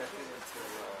 so how does that fit into...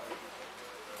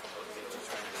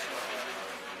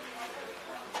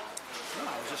 No,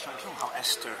 I was just trying to know how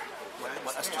Esther,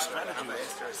 what Esther's strategy I'm was.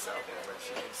 Esther herself, but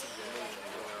she didn't seem to me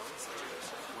in her own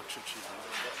situation. What should she do?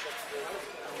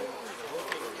 The whole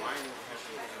thing of why didn't have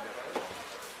to end up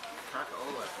Kaka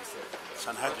Olaf, you said.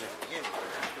 Sanhedrin. At the beginning, but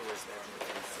afterwards,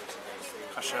 everything is such a nice thing.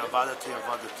 Kasher avadati.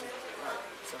 Right.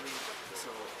 So, I mean,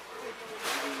 so, like,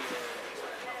 maybe,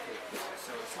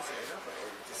 so since I know, but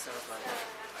it just sounds like,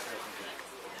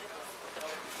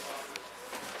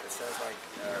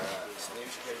 maybe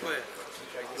she could have she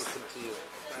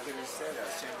could have said,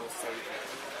 Hashem will say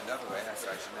another way, that's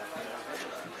actually not the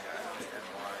Megilah. I don't understand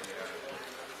why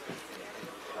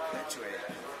perpetuate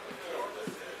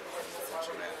such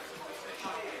a matter.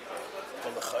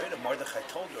 Well, the Chayr, Mordechai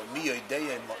told her, Mi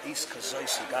yodeya in ma'is kazoi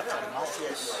sigata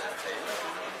malchus.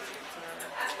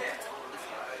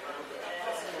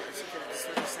 She could have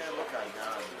sort of said, look, I'm a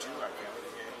Jew, I can't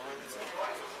live here anymore.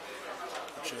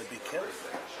 But she would be killed.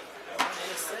 I'm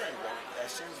just saying, but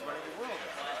Hashem's running the world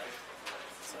now.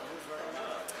 So who's running the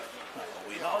world?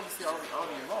 We You know, you see all the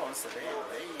laws, so they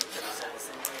could have said the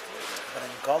same thing too. But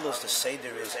in Galus, the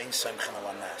Seder is Ein Simchen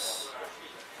Al Anas.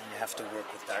 And you have to work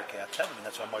with Darkei HaTevim. And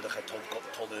that's why Mordechai told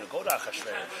her to go to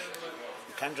Achashverosh.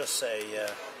 You can't just say,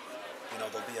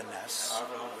 there'll be a Nes.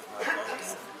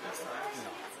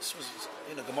 This was,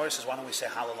 Gemara says, why don't we say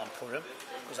Halal on Purim?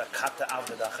 Because Akata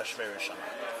Avda Achashverosh.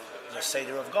 It's a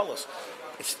Seder of Galus.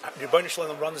 Rebbeinu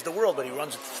Shalom runs the world, but he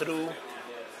runs it through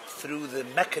the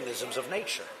mechanisms of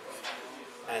nature.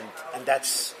 And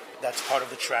that's part of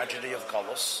the tragedy of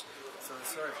Galus. So the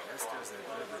story of Esther is a bit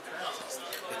of a tragic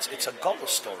story. It's a Gullah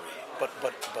story, but No,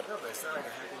 but it's not like a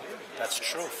happy ending. that's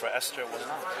true. For Esther, it was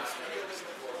not.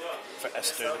 For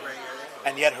Esther, Celebrating everything.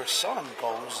 and yet her son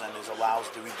goes and allows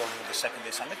the rebuilding of the second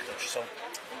Beis Hamikdash. So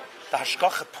the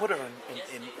Hashgacha put her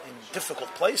in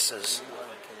difficult places.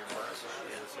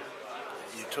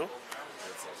 You too?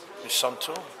 Your son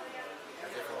too?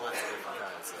 Different ones, different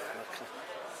kinds. Okay.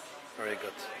 Very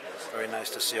good. Very nice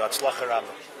to see you. Atzlacha Rabbi.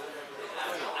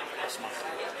 That's why when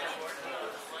you can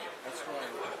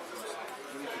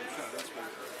try, that's why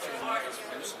the markets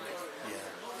for listening.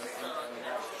 Yeah.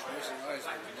 And raising eyes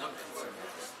when you want to say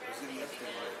because in that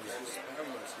thing, it's just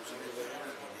paralyzed, it's in the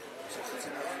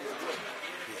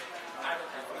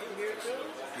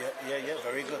Yeah,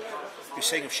 very good. You're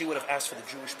saying if she would have asked for the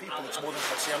Jewish people, it's more than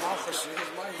Chatzia Malchus.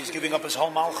 He's giving up his whole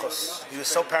Malchus. He was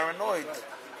so paranoid.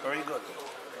 Very good.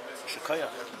 Shukaya.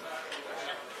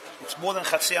 It's more than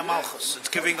Chatzia Malchus. It's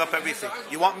giving up everything.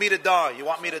 You want me to die. You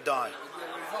want me to die.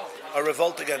 A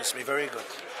revolt against me. Very good.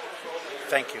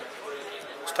 Thank you.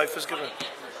 It's Taifas given.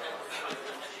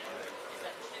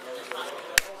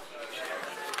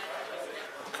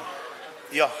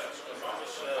 Yeah.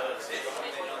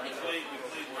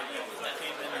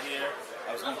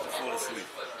 I was going to fall asleep,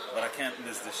 but I can't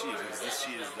miss the Shia because this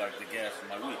Shia is like the gas for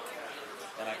my week.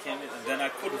 And I came in, and then I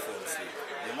couldn't fall asleep.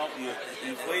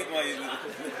 You played my...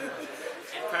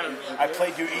 I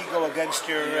played your ego against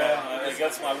your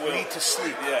against my will. need to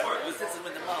sleep. Yeah.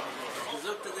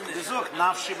 Dizuk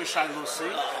nafshi b'shaylusi,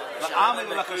 va'ami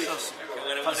b'bakoshosi.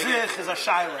 Fazich is a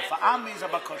shayla, va'ami is a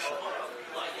bakosha.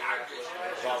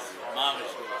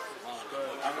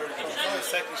 I heard on the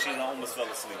second Shia, I almost fell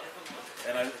asleep.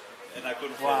 And I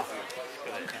couldn't fall Wow.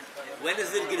 asleep. When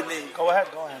is it going to be? Go ahead.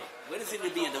 When is it going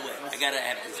to be in the way? I gotta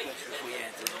have this question before you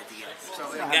answer anything else.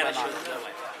 Stop You gotta show Banach. the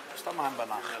way. Stop my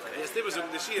Banach. Yes, there was a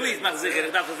Shia. Please, Machzik,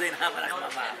 it's not for saying Hamanach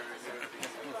Mama.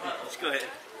 Just go ahead.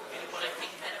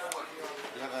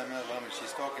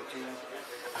 She's talking to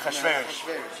Achashverosh.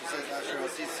 She says, Asher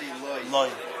Asisi Loy. Loy.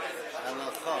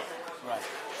 Alacha. Right.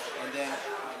 And then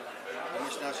the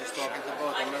Mishnah, she's talking to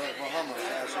both. Amelech Muhammad.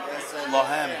 Asher Esel.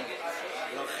 Lohem.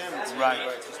 Lochem. Right.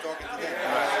 She's talking to them.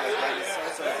 That is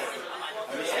also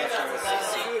a Mishnah, Asher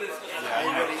Asisi.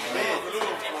 Already made.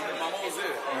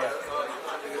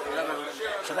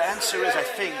 So the answer is, I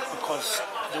think, because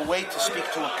the way to speak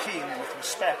to a king with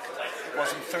respect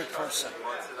was in third person.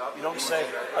 You don't say,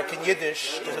 like in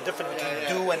Yiddish, there's a difference between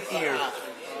du and ir,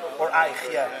 or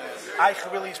eich, yeah.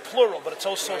 Eich really is plural, but it's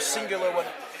also singular when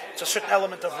it's a certain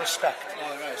element of respect.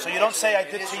 So you don't say, I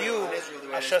did to you,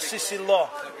 asher sisi lo.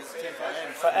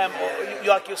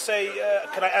 Like you'll say,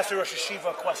 can I ask the Rosh Hashiva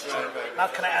a question?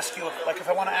 Not can I ask you, like if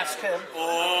I want to ask him,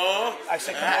 I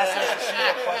say, can I ask the Rosh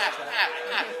Hashiva a question?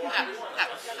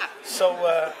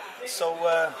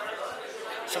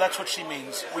 So that's what she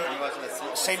means.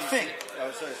 Same thing.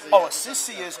 Oh, a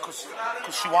sissy is because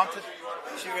she wanted.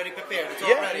 She already prepared. It's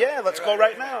all ready. Yeah. Let's go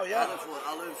right now. Yeah.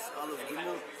 Olive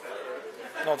Gimel.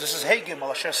 No, this is Hey Gimel,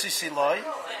 Asher Sisi Loy,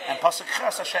 and Pasuk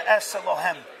Chas, Asher Es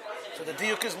Elohem. So the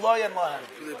diuk is Loy and Lohem.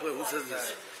 Who says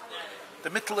this? The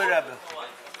Mittler Rebbe,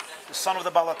 the son of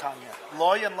the Balatanya.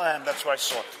 Loy and Lohem, that's where I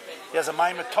saw it. He has a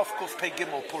Maimer Tovkuf Pei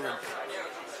Gimel Purim,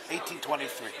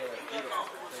 1823.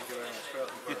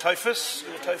 You typhus? I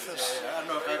don't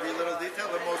know if every little detail,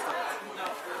 but most of it.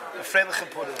 A Freilichen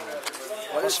Purim.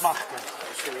 Was macht er?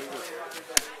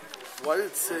 Why did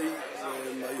it say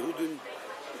Yehudim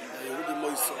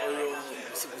Moise Oil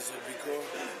Biko?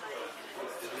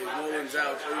 The Rollins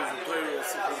out, why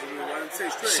did it say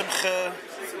straight? Simcha,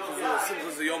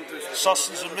 Simcha's the Yom Tov.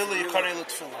 Sossen Zemili, Yikari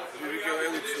Litfila.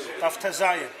 Daf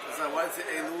Tezayin. Why did it say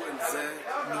Elu and Zeh?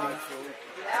 No.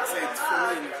 It say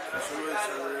Tfilin. So it's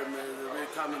very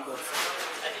common, but I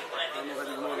don't know how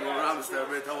to ignore the Rambam there.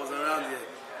 Very time wasn't around yet.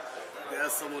 They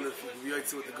asked someone if you like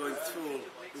to what they're going through,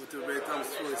 with the very time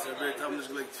through, they said very time is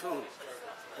like through.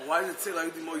 But why did it say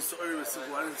like Yehudim Moise Oil?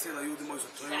 Why did it say like Yehudim Moise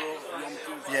Oil? Yom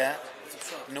Tov? Yeah.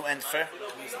 No end fair.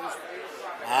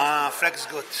 Flex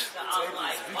good.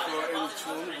 Vikor El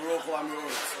Tfilin, Baruch Lam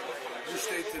Yorot. You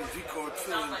state in Vikor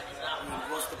Tfilin,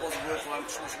 what's the possible Baruch Lam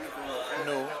Shmushnik?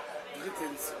 No.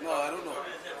 No, I don't know.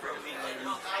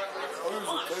 Oil is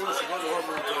Torah, she goes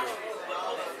over the Torah.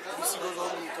 This goes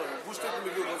over the Torah. Who state in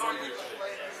Megilah goes over the Torah?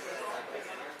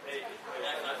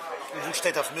 Wo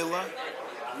steht auf Mila?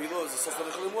 Milo is the Sasar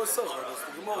Chalim Moisach, that's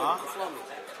the Gemara, Kuflami.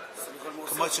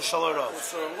 Kamoitze Shalarov.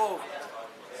 So,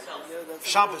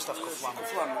 Shabbos of Kuflam.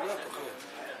 Kuflami, yeah,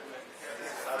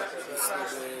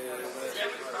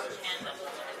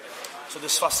 So the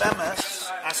Sfas Emes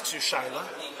asks you, Shaila,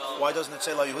 why doesn't it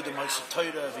say La Yehudim Moise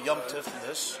Torah, V'Yom Tif, and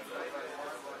this?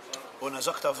 Und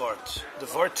sagt ein Wort.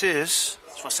 The Wort is,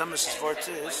 was Samus' Wort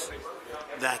is,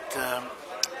 that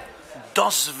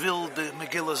das will the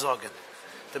Megillah sagen.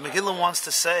 The Megillah wants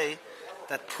to say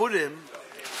that Purim,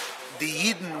 the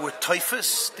Yidden were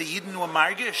teufus, the Yidden were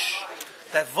margish,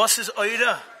 that was is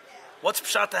eure, what's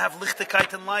pshat to have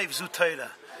lichtigkeit in life, zu teure,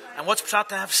 and what's pshat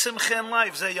to have simcha in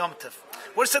life, ze yomtiv.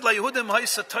 What is it, la Yehudim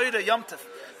haisa teure yomtiv?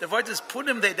 The word is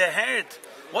Purim, they heard.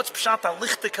 What's pshat a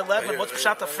lichtige leben, what's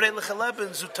pshat a freiliche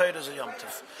leben, zu teure ze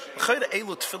yomtiv. Chayre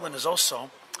elu tefillin is also,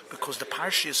 because the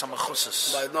parshi is on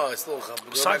mechusis. No, it's still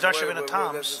Besides Asher and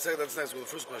Tom's. That's next one. The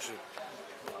first question.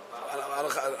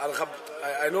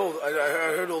 I know. I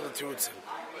heard all the tirutzim.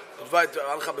 But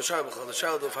the child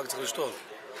of Hakzach Rishton.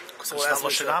 It's not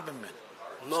Lashon Rabin, man.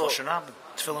 No. It's Lashon Rabin.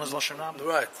 Tefillin is Lashon Rabin.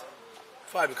 Right.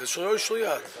 Fine, because Shloyo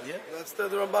Shliyad. Yeah. That's the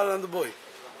Ramban and the boy.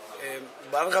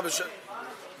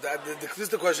 This is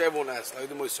the question everyone asks. Like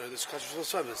the Moiser, this question was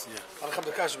famous. Yeah. I have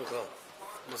the cash Michael.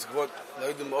 Was gewollt,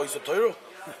 like the Moiser Teuro.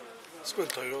 Es gut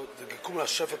Teuro. The Gekumla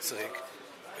Shefa zurück.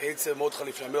 Jetzt Mot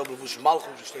Khalif Lamel bewusst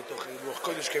Malchus steht doch noch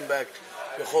Kodesh came back.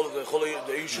 The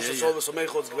issues of all the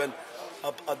Samechos given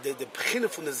ab the beginning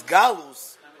von des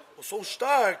Galus was so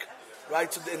stark,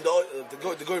 right? So in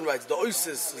the going right, the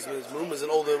Oasis is rumors and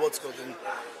all the what's called and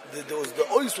the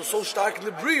Oasis was so stark in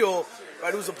the Brio,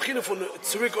 right? It was the beginning von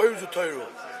zurück Euro Teuro.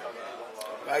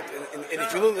 Right? And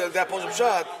if you look at that Posum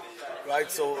shot, right?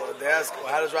 So they ask, well,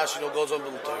 how does Rashi know goes on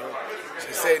with Teuro? So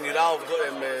they say in Yirav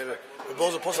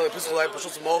bloß Apostel Epistel ein paar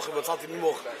Schutz morgen was hat ihm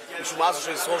noch ich schon mal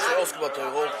so ausgebaut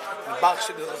Euro die Bach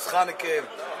steht das Khanike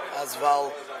as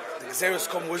well the Xeris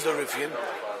come wisdom with him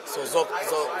so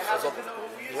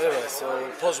whatever so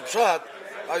Posum shot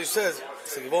as you says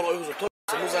sie gewollen Euro so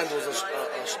muss sein das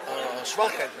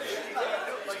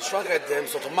Schwachheit dem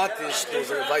so automatisch das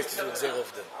weiß das sehr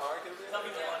oft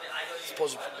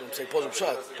Posum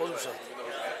shot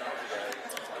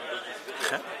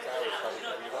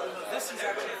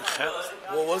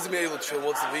Well, what's the Megilah tefillin?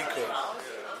 What's the Viko?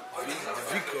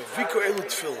 Viko Elu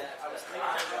tefillin.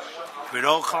 We're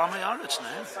all Chalam Yaretz, ne?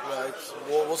 Right.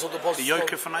 What's the post? The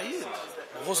Yoker von Ayid.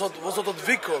 What's that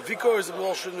Viko? Viko is a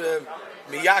notion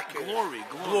Miyake.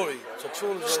 Glory. So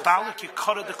tefillin is Stalik, you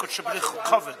cut it, the Kutshabrich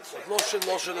covered. Lotion,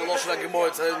 Agimor,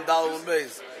 it's in Dal and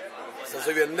Beis. So it's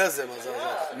like a Nezem, as I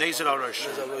said. Nezer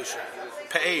Arosh.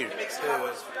 Pe'er.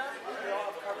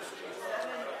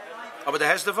 But there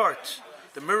has the word.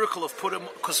 The miracle of Purim,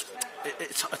 because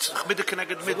it's Chmidde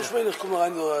connected Midde. I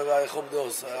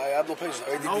have no patience.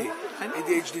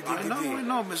 ADHD. I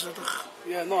know, Mr.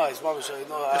 Yeah, no, it's Mavish.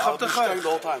 I'll be studying the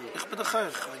whole time. Ich bin der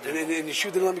Geich. And the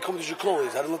shoe didn't let me come to your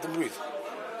clothes. I didn't let them breathe.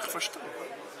 Ich verstehe.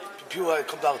 People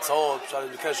come down to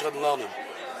the cash and learn.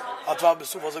 Dat was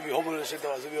besoep als we hobbelen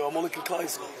zitten als we een moeilijke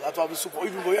kleins. Dat was besoep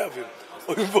even voor jou.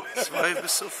 Zwei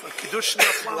besoep. Kiddush na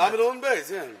flam. Laten we doen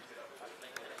base, ja.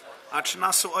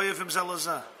 Achnasu oyevim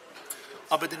zelaza.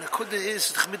 Aber the nekuda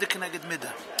is Chmidde connected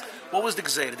Midde. What was the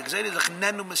Gzeir? The Gzeir is like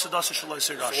Nenu Misadasa Shaloi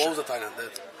Sirdash. So what was the time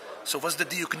that? So what's the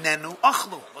diuk Nenu?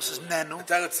 Achlu. What's his Nenu? The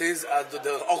time it says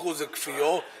the Achlu is a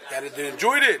kfiyah that they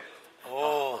enjoyed it.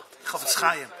 Oh. Chavetz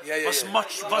Chaim. Yeah. Was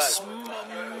much to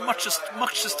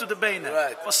the Beine.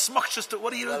 Right. Was much to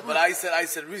what do you do? But I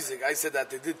said Rizik. I said that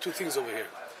they did two things over here.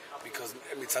 Because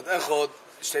Mitzad Echod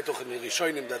steht doch in the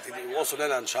Rishonim that they also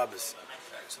Nena on Shabbos.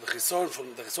 So the Chison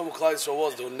from the Chison Klai show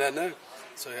was the Nene.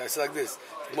 So I said like this.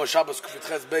 More Shabbos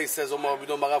Kufitches Beis says Omar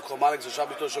Bidon Marav Kolmanik so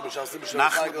Shabbos Tosho Mishasli B'Shem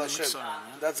Hashem.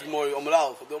 That's more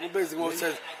Omral. The Omar Beis more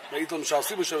says Meiton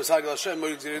Mishasli B'Shem Hashem. More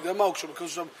Yizir Demauk Shem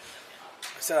because I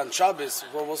said on Shabbos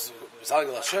what was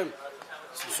Hashem Hashem.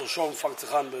 So schon fängt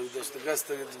sich an dass der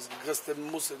Gäste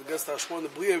muss der Gäste Ashmon der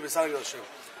Brie Hashem.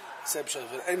 Selbst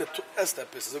wenn eine Esther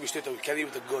ist so wie steht da kann ich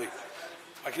mit der Goy.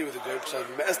 Ich liebe die Gäste.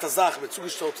 Mit Esther Sach mit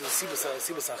zugestellt zu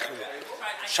Sieben Sachen.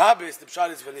 Shabbos, der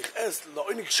Bescheid ist, wenn ich esse, noch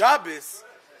nicht Shabbos,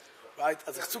 right,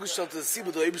 als ich zugestellt zu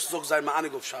Sieben, du eben so sein mal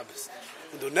anig auf Shabbos.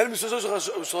 Und du nennst mich so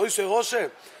Roshe,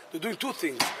 du doing two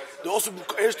things. Du also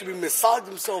erst du bist Mesag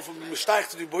himself und du steigst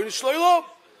zu die Beine Schleuro,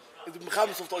 und du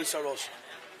bekommst auf der Roshe.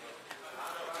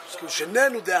 Es gibt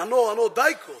Shenen und der Ano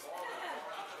Daiko.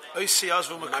 Oisias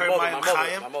wo Makar Mayim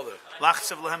Chaim.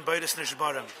 Lachtsev lehem beides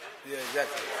nishbarim. Yeah,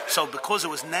 exactly. So because it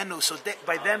was Nenu, so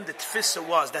by them the Tfissa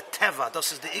was that Teva,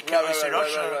 this is the Ikar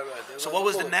Right. So what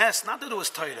was the Nes? Not that it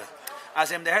was Torah. As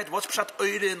they heard, what's Pshat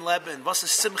Eure in Leben? What's the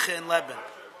Simcha in Leben?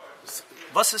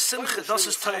 What's the Simcha? Das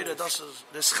ist Torah, das ist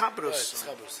the Schabrus.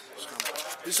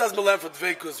 Das ist mal einfach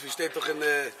Dveikus, wie steht doch in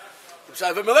der...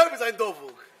 Wenn man lernt, ist ein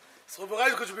Dovuk. So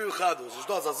bereits kurz bei Chadus.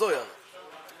 Das ist das Zoya.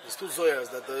 There's two Zoyas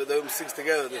that they sings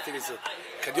together. They think it's a...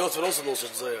 Kadios for also knows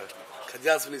Zoya.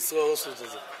 Kadios for Israel also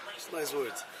knows It's nice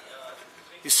words.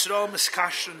 Yisrael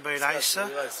miskashron beiraisa,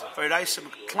 beiraisa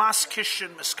klas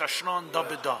kishon miskashron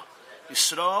dabida.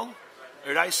 Yisrael,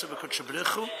 beiraisa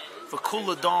v'kutchabrichu,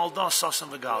 v'kula dal da sasan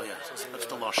v'galia. That's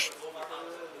the losh.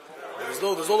 There's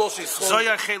no loss.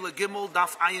 Zoya chele gimel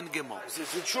daf ayin gimel. It's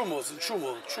in Chumo.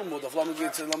 The Flamet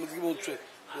Gates and Lamed Gimel.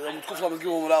 Lamed Kuf Lamed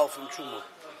Gimel Ralph in Chumo.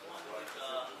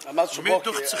 I'm not sure. Mit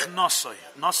durch sich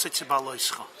nasai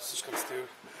tzibaloischa. Das kannst du.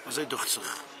 Was durch sich.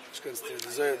 Das kannst du.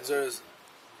 There's.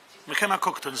 Wir können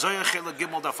gucken. Zoya chele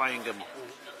gimel daf ayin gimel.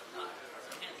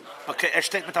 Okay,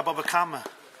 steht mit Abba Kama.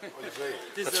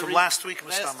 That's from last week,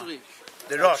 Mustama.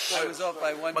 The Rosh. I was off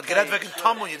by one. But get back in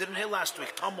Tamon. You didn't hear last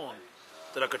week. Tamon.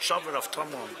 That I could shover of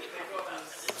Tamon.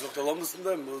 Sagt der Landes in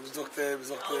dem, sagt der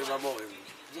Maharil.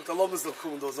 Sagt der Landes noch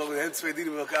kommen, da sagen Hand zwei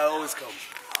Dinge, will always come.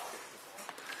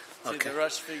 Okay. The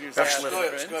rush figures out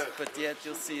different, but yet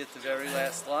you'll see at the very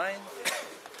last line.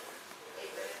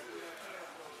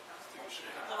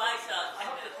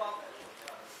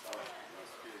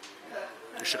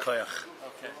 Okay.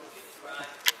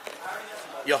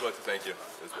 Yeah. I'd like to thank you.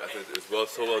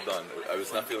 So well done. I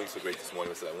was not feeling so great this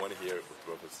morning. I said, I want to hear what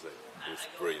the Rabbi said. It was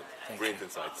brilliant. Brilliant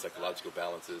insight, psychological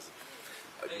balances.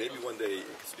 Maybe one day you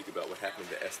can speak about what happened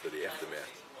to Esther, the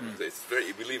aftermath. It's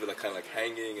very, we leave it kind of like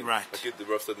hanging. And right. Like the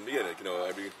rough sudden beginning.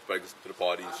 Everybody goes to the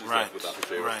party and she's left with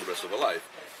Achashverosh the rest of her life.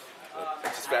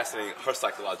 It's just fascinating, her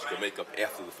psychological makeup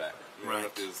after the fact. I don't know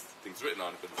if there's things written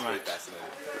on it, but it's very fascinating.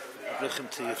 Welcome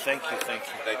to you. Thank you. Thank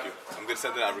you. I'm going to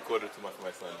send it out, record it to my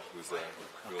son, who's will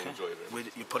enjoy it.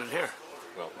 You put it here?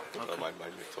 Well, my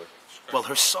toy. Well,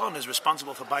 her son is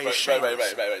responsible for buying right.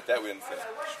 That we understand.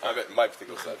 My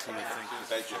particular side.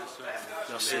 Thank you.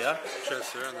 You'll see, huh?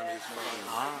 Chester, and then he's very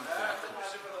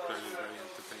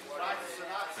entertaining.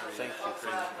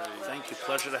 Thank you.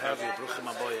 Pleasure to have you. Bruchim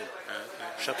Aboyed.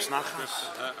 Shabbos Nachas.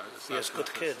 He has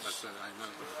good kids.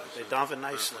 They daven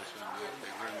nicely.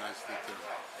 They learn nicely too.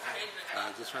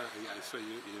 I saw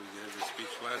you gave a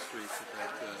speech last week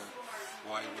about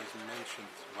why it wasn't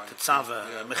mentioned. Tetzava,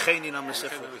 Mechenin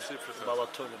HaMesifra,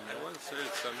 Balaturim. I once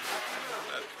heard something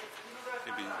that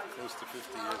maybe close to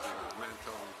 50 years ago. A man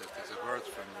told me that there's a word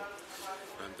from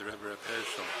the Rabbi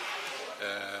Herschel.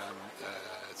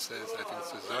 It says, I think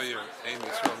it's a Zoyer, Ein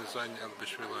Yisrael Nizayin El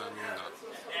B'Shvil HaAmunah.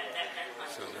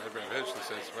 So the Rabbi Herschel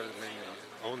says, what does it mean?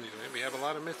 We have a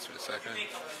lot of mitzvahs.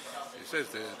 He says,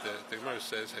 the Gemara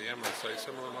says, Hayam Asay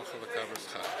Similar Machal HaKavras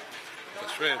Chai.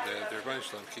 That's right, the Rebbeinu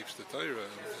Shalom keeps the Torah,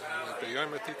 and the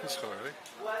Yom HaTitin Schor, right?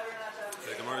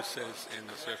 The Gemara says in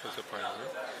the Sefas HaParah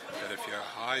that if you're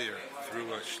hired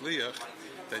through a Shliach,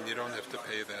 then you don't have to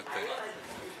pay that day.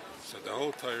 So the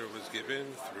whole Torah was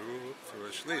given through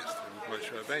a Shliach, through Moshe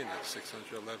Rabbeinu,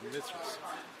 611 mitzvahs.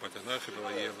 But the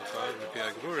Achashverosh and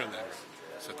Haman,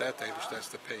 so that day has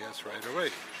to pay us right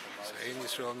away. So Ein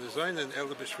Yisrael Nizayin and El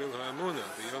B'Shvil HaAmunah.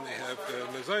 We only have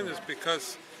Nizayin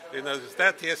because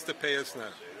that he has to pay us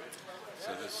now.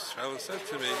 So this fellow said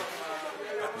to me,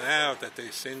 but now that they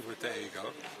sinned with the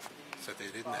ego, so they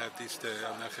didn't have these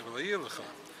Achashverosh.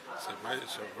 So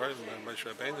Moshe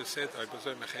Rabbeinu said, I was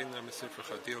a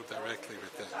deal directly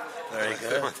with them. Very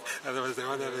good. Otherwise they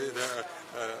want to be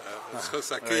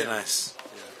very nice.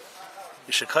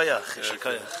 Yishakayach.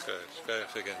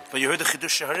 Again. But you heard the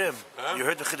Chidush Harim. Huh? You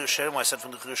heard the Chidush Harim. I said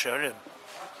from the Chidush Harim.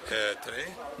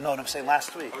 Today? No, I'm saying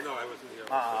last week. Oh no, I wasn't here.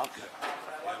 Okay. Yeah,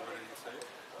 what did he say?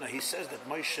 No, he says that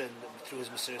Moshe, through his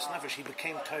Mesiras Nefesh, he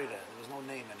became Torah. There was no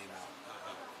name anymore.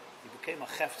 He became a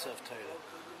Chefza of Torah.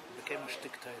 He became a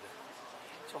Shtik Torah.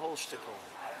 It's a whole shtick hole.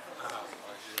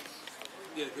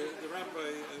 Yeah, the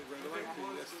Rabbi,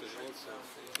 Lavrentiy Esther also,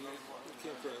 he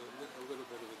came from a little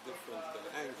bit of a different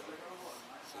angle.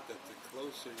 So that the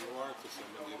closer you are to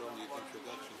someone, you don't need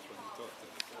introductions when you talk to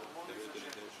them.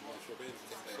 Moshe Rabbeinu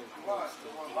came so close to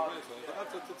the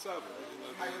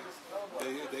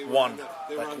they were on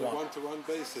a one-to-one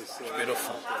basis.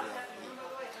 Beautiful.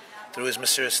 Through his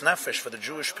Mesiras Nefesh for the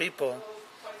Jewish people,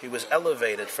 he was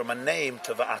elevated from a name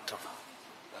to Va'ata. So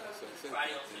I said that it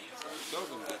showed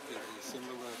them that there's a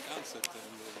similar concept in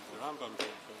the Rambam that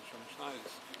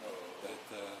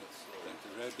the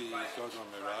Rebbe Gadol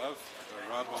Merav,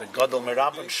 the Gadol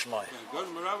Merav and Shmai.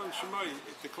 Gadol Merav and Shmai.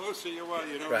 The closer you are,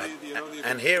 you don't need. You don't even,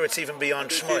 and here it's even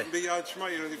beyond Shmai. Beyond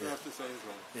Shmai, you don't even have to say as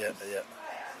well. Yeah.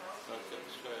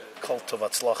 Kol tov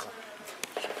hatzlacha.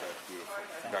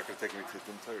 not going to take me to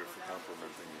Tim Torah for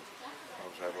complimenting you.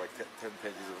 I have like 10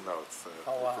 pages of notes.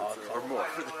 Oh, wow. Okay. Or more.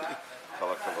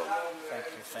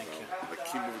 Thank you. The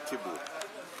Kimu Kibble.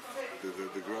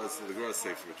 The Gra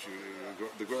Sefer.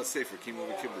 The Gra Sefer, Kimu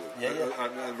Kibble.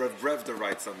 And Revda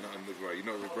writes on the Gra. You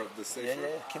know Revda Sefer?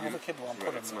 Yeah. Kimu Kibble on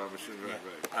Purim. It's Mamash,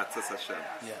 right. Atzas Hashem.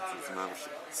 Yeah. It's Mamash.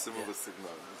 Similar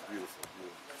signal. It's beautiful.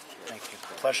 Thank you.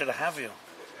 Pleasure to have you.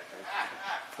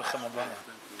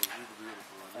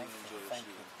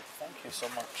 Thank you so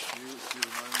much. You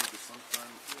remind me that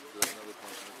sometimes there's another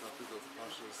point on the topic of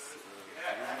Pashas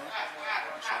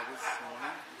on Shabbos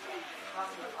morning.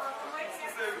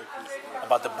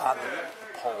 About the Badr,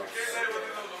 the Poles.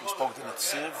 We spoke to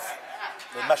Netziv,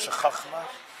 the Meshech Chachma,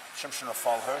 Shimshon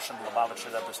Rafal Hirsch, and the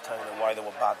Lubavitcher Rebbe's tell you why they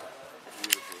were Badr.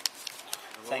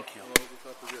 Thank you.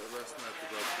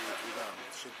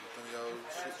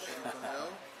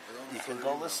 You can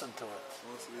go listen to it.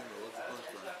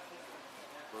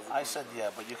 I said yeah,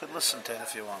 but you could listen to it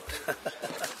if you want.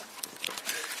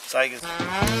 Zeig es.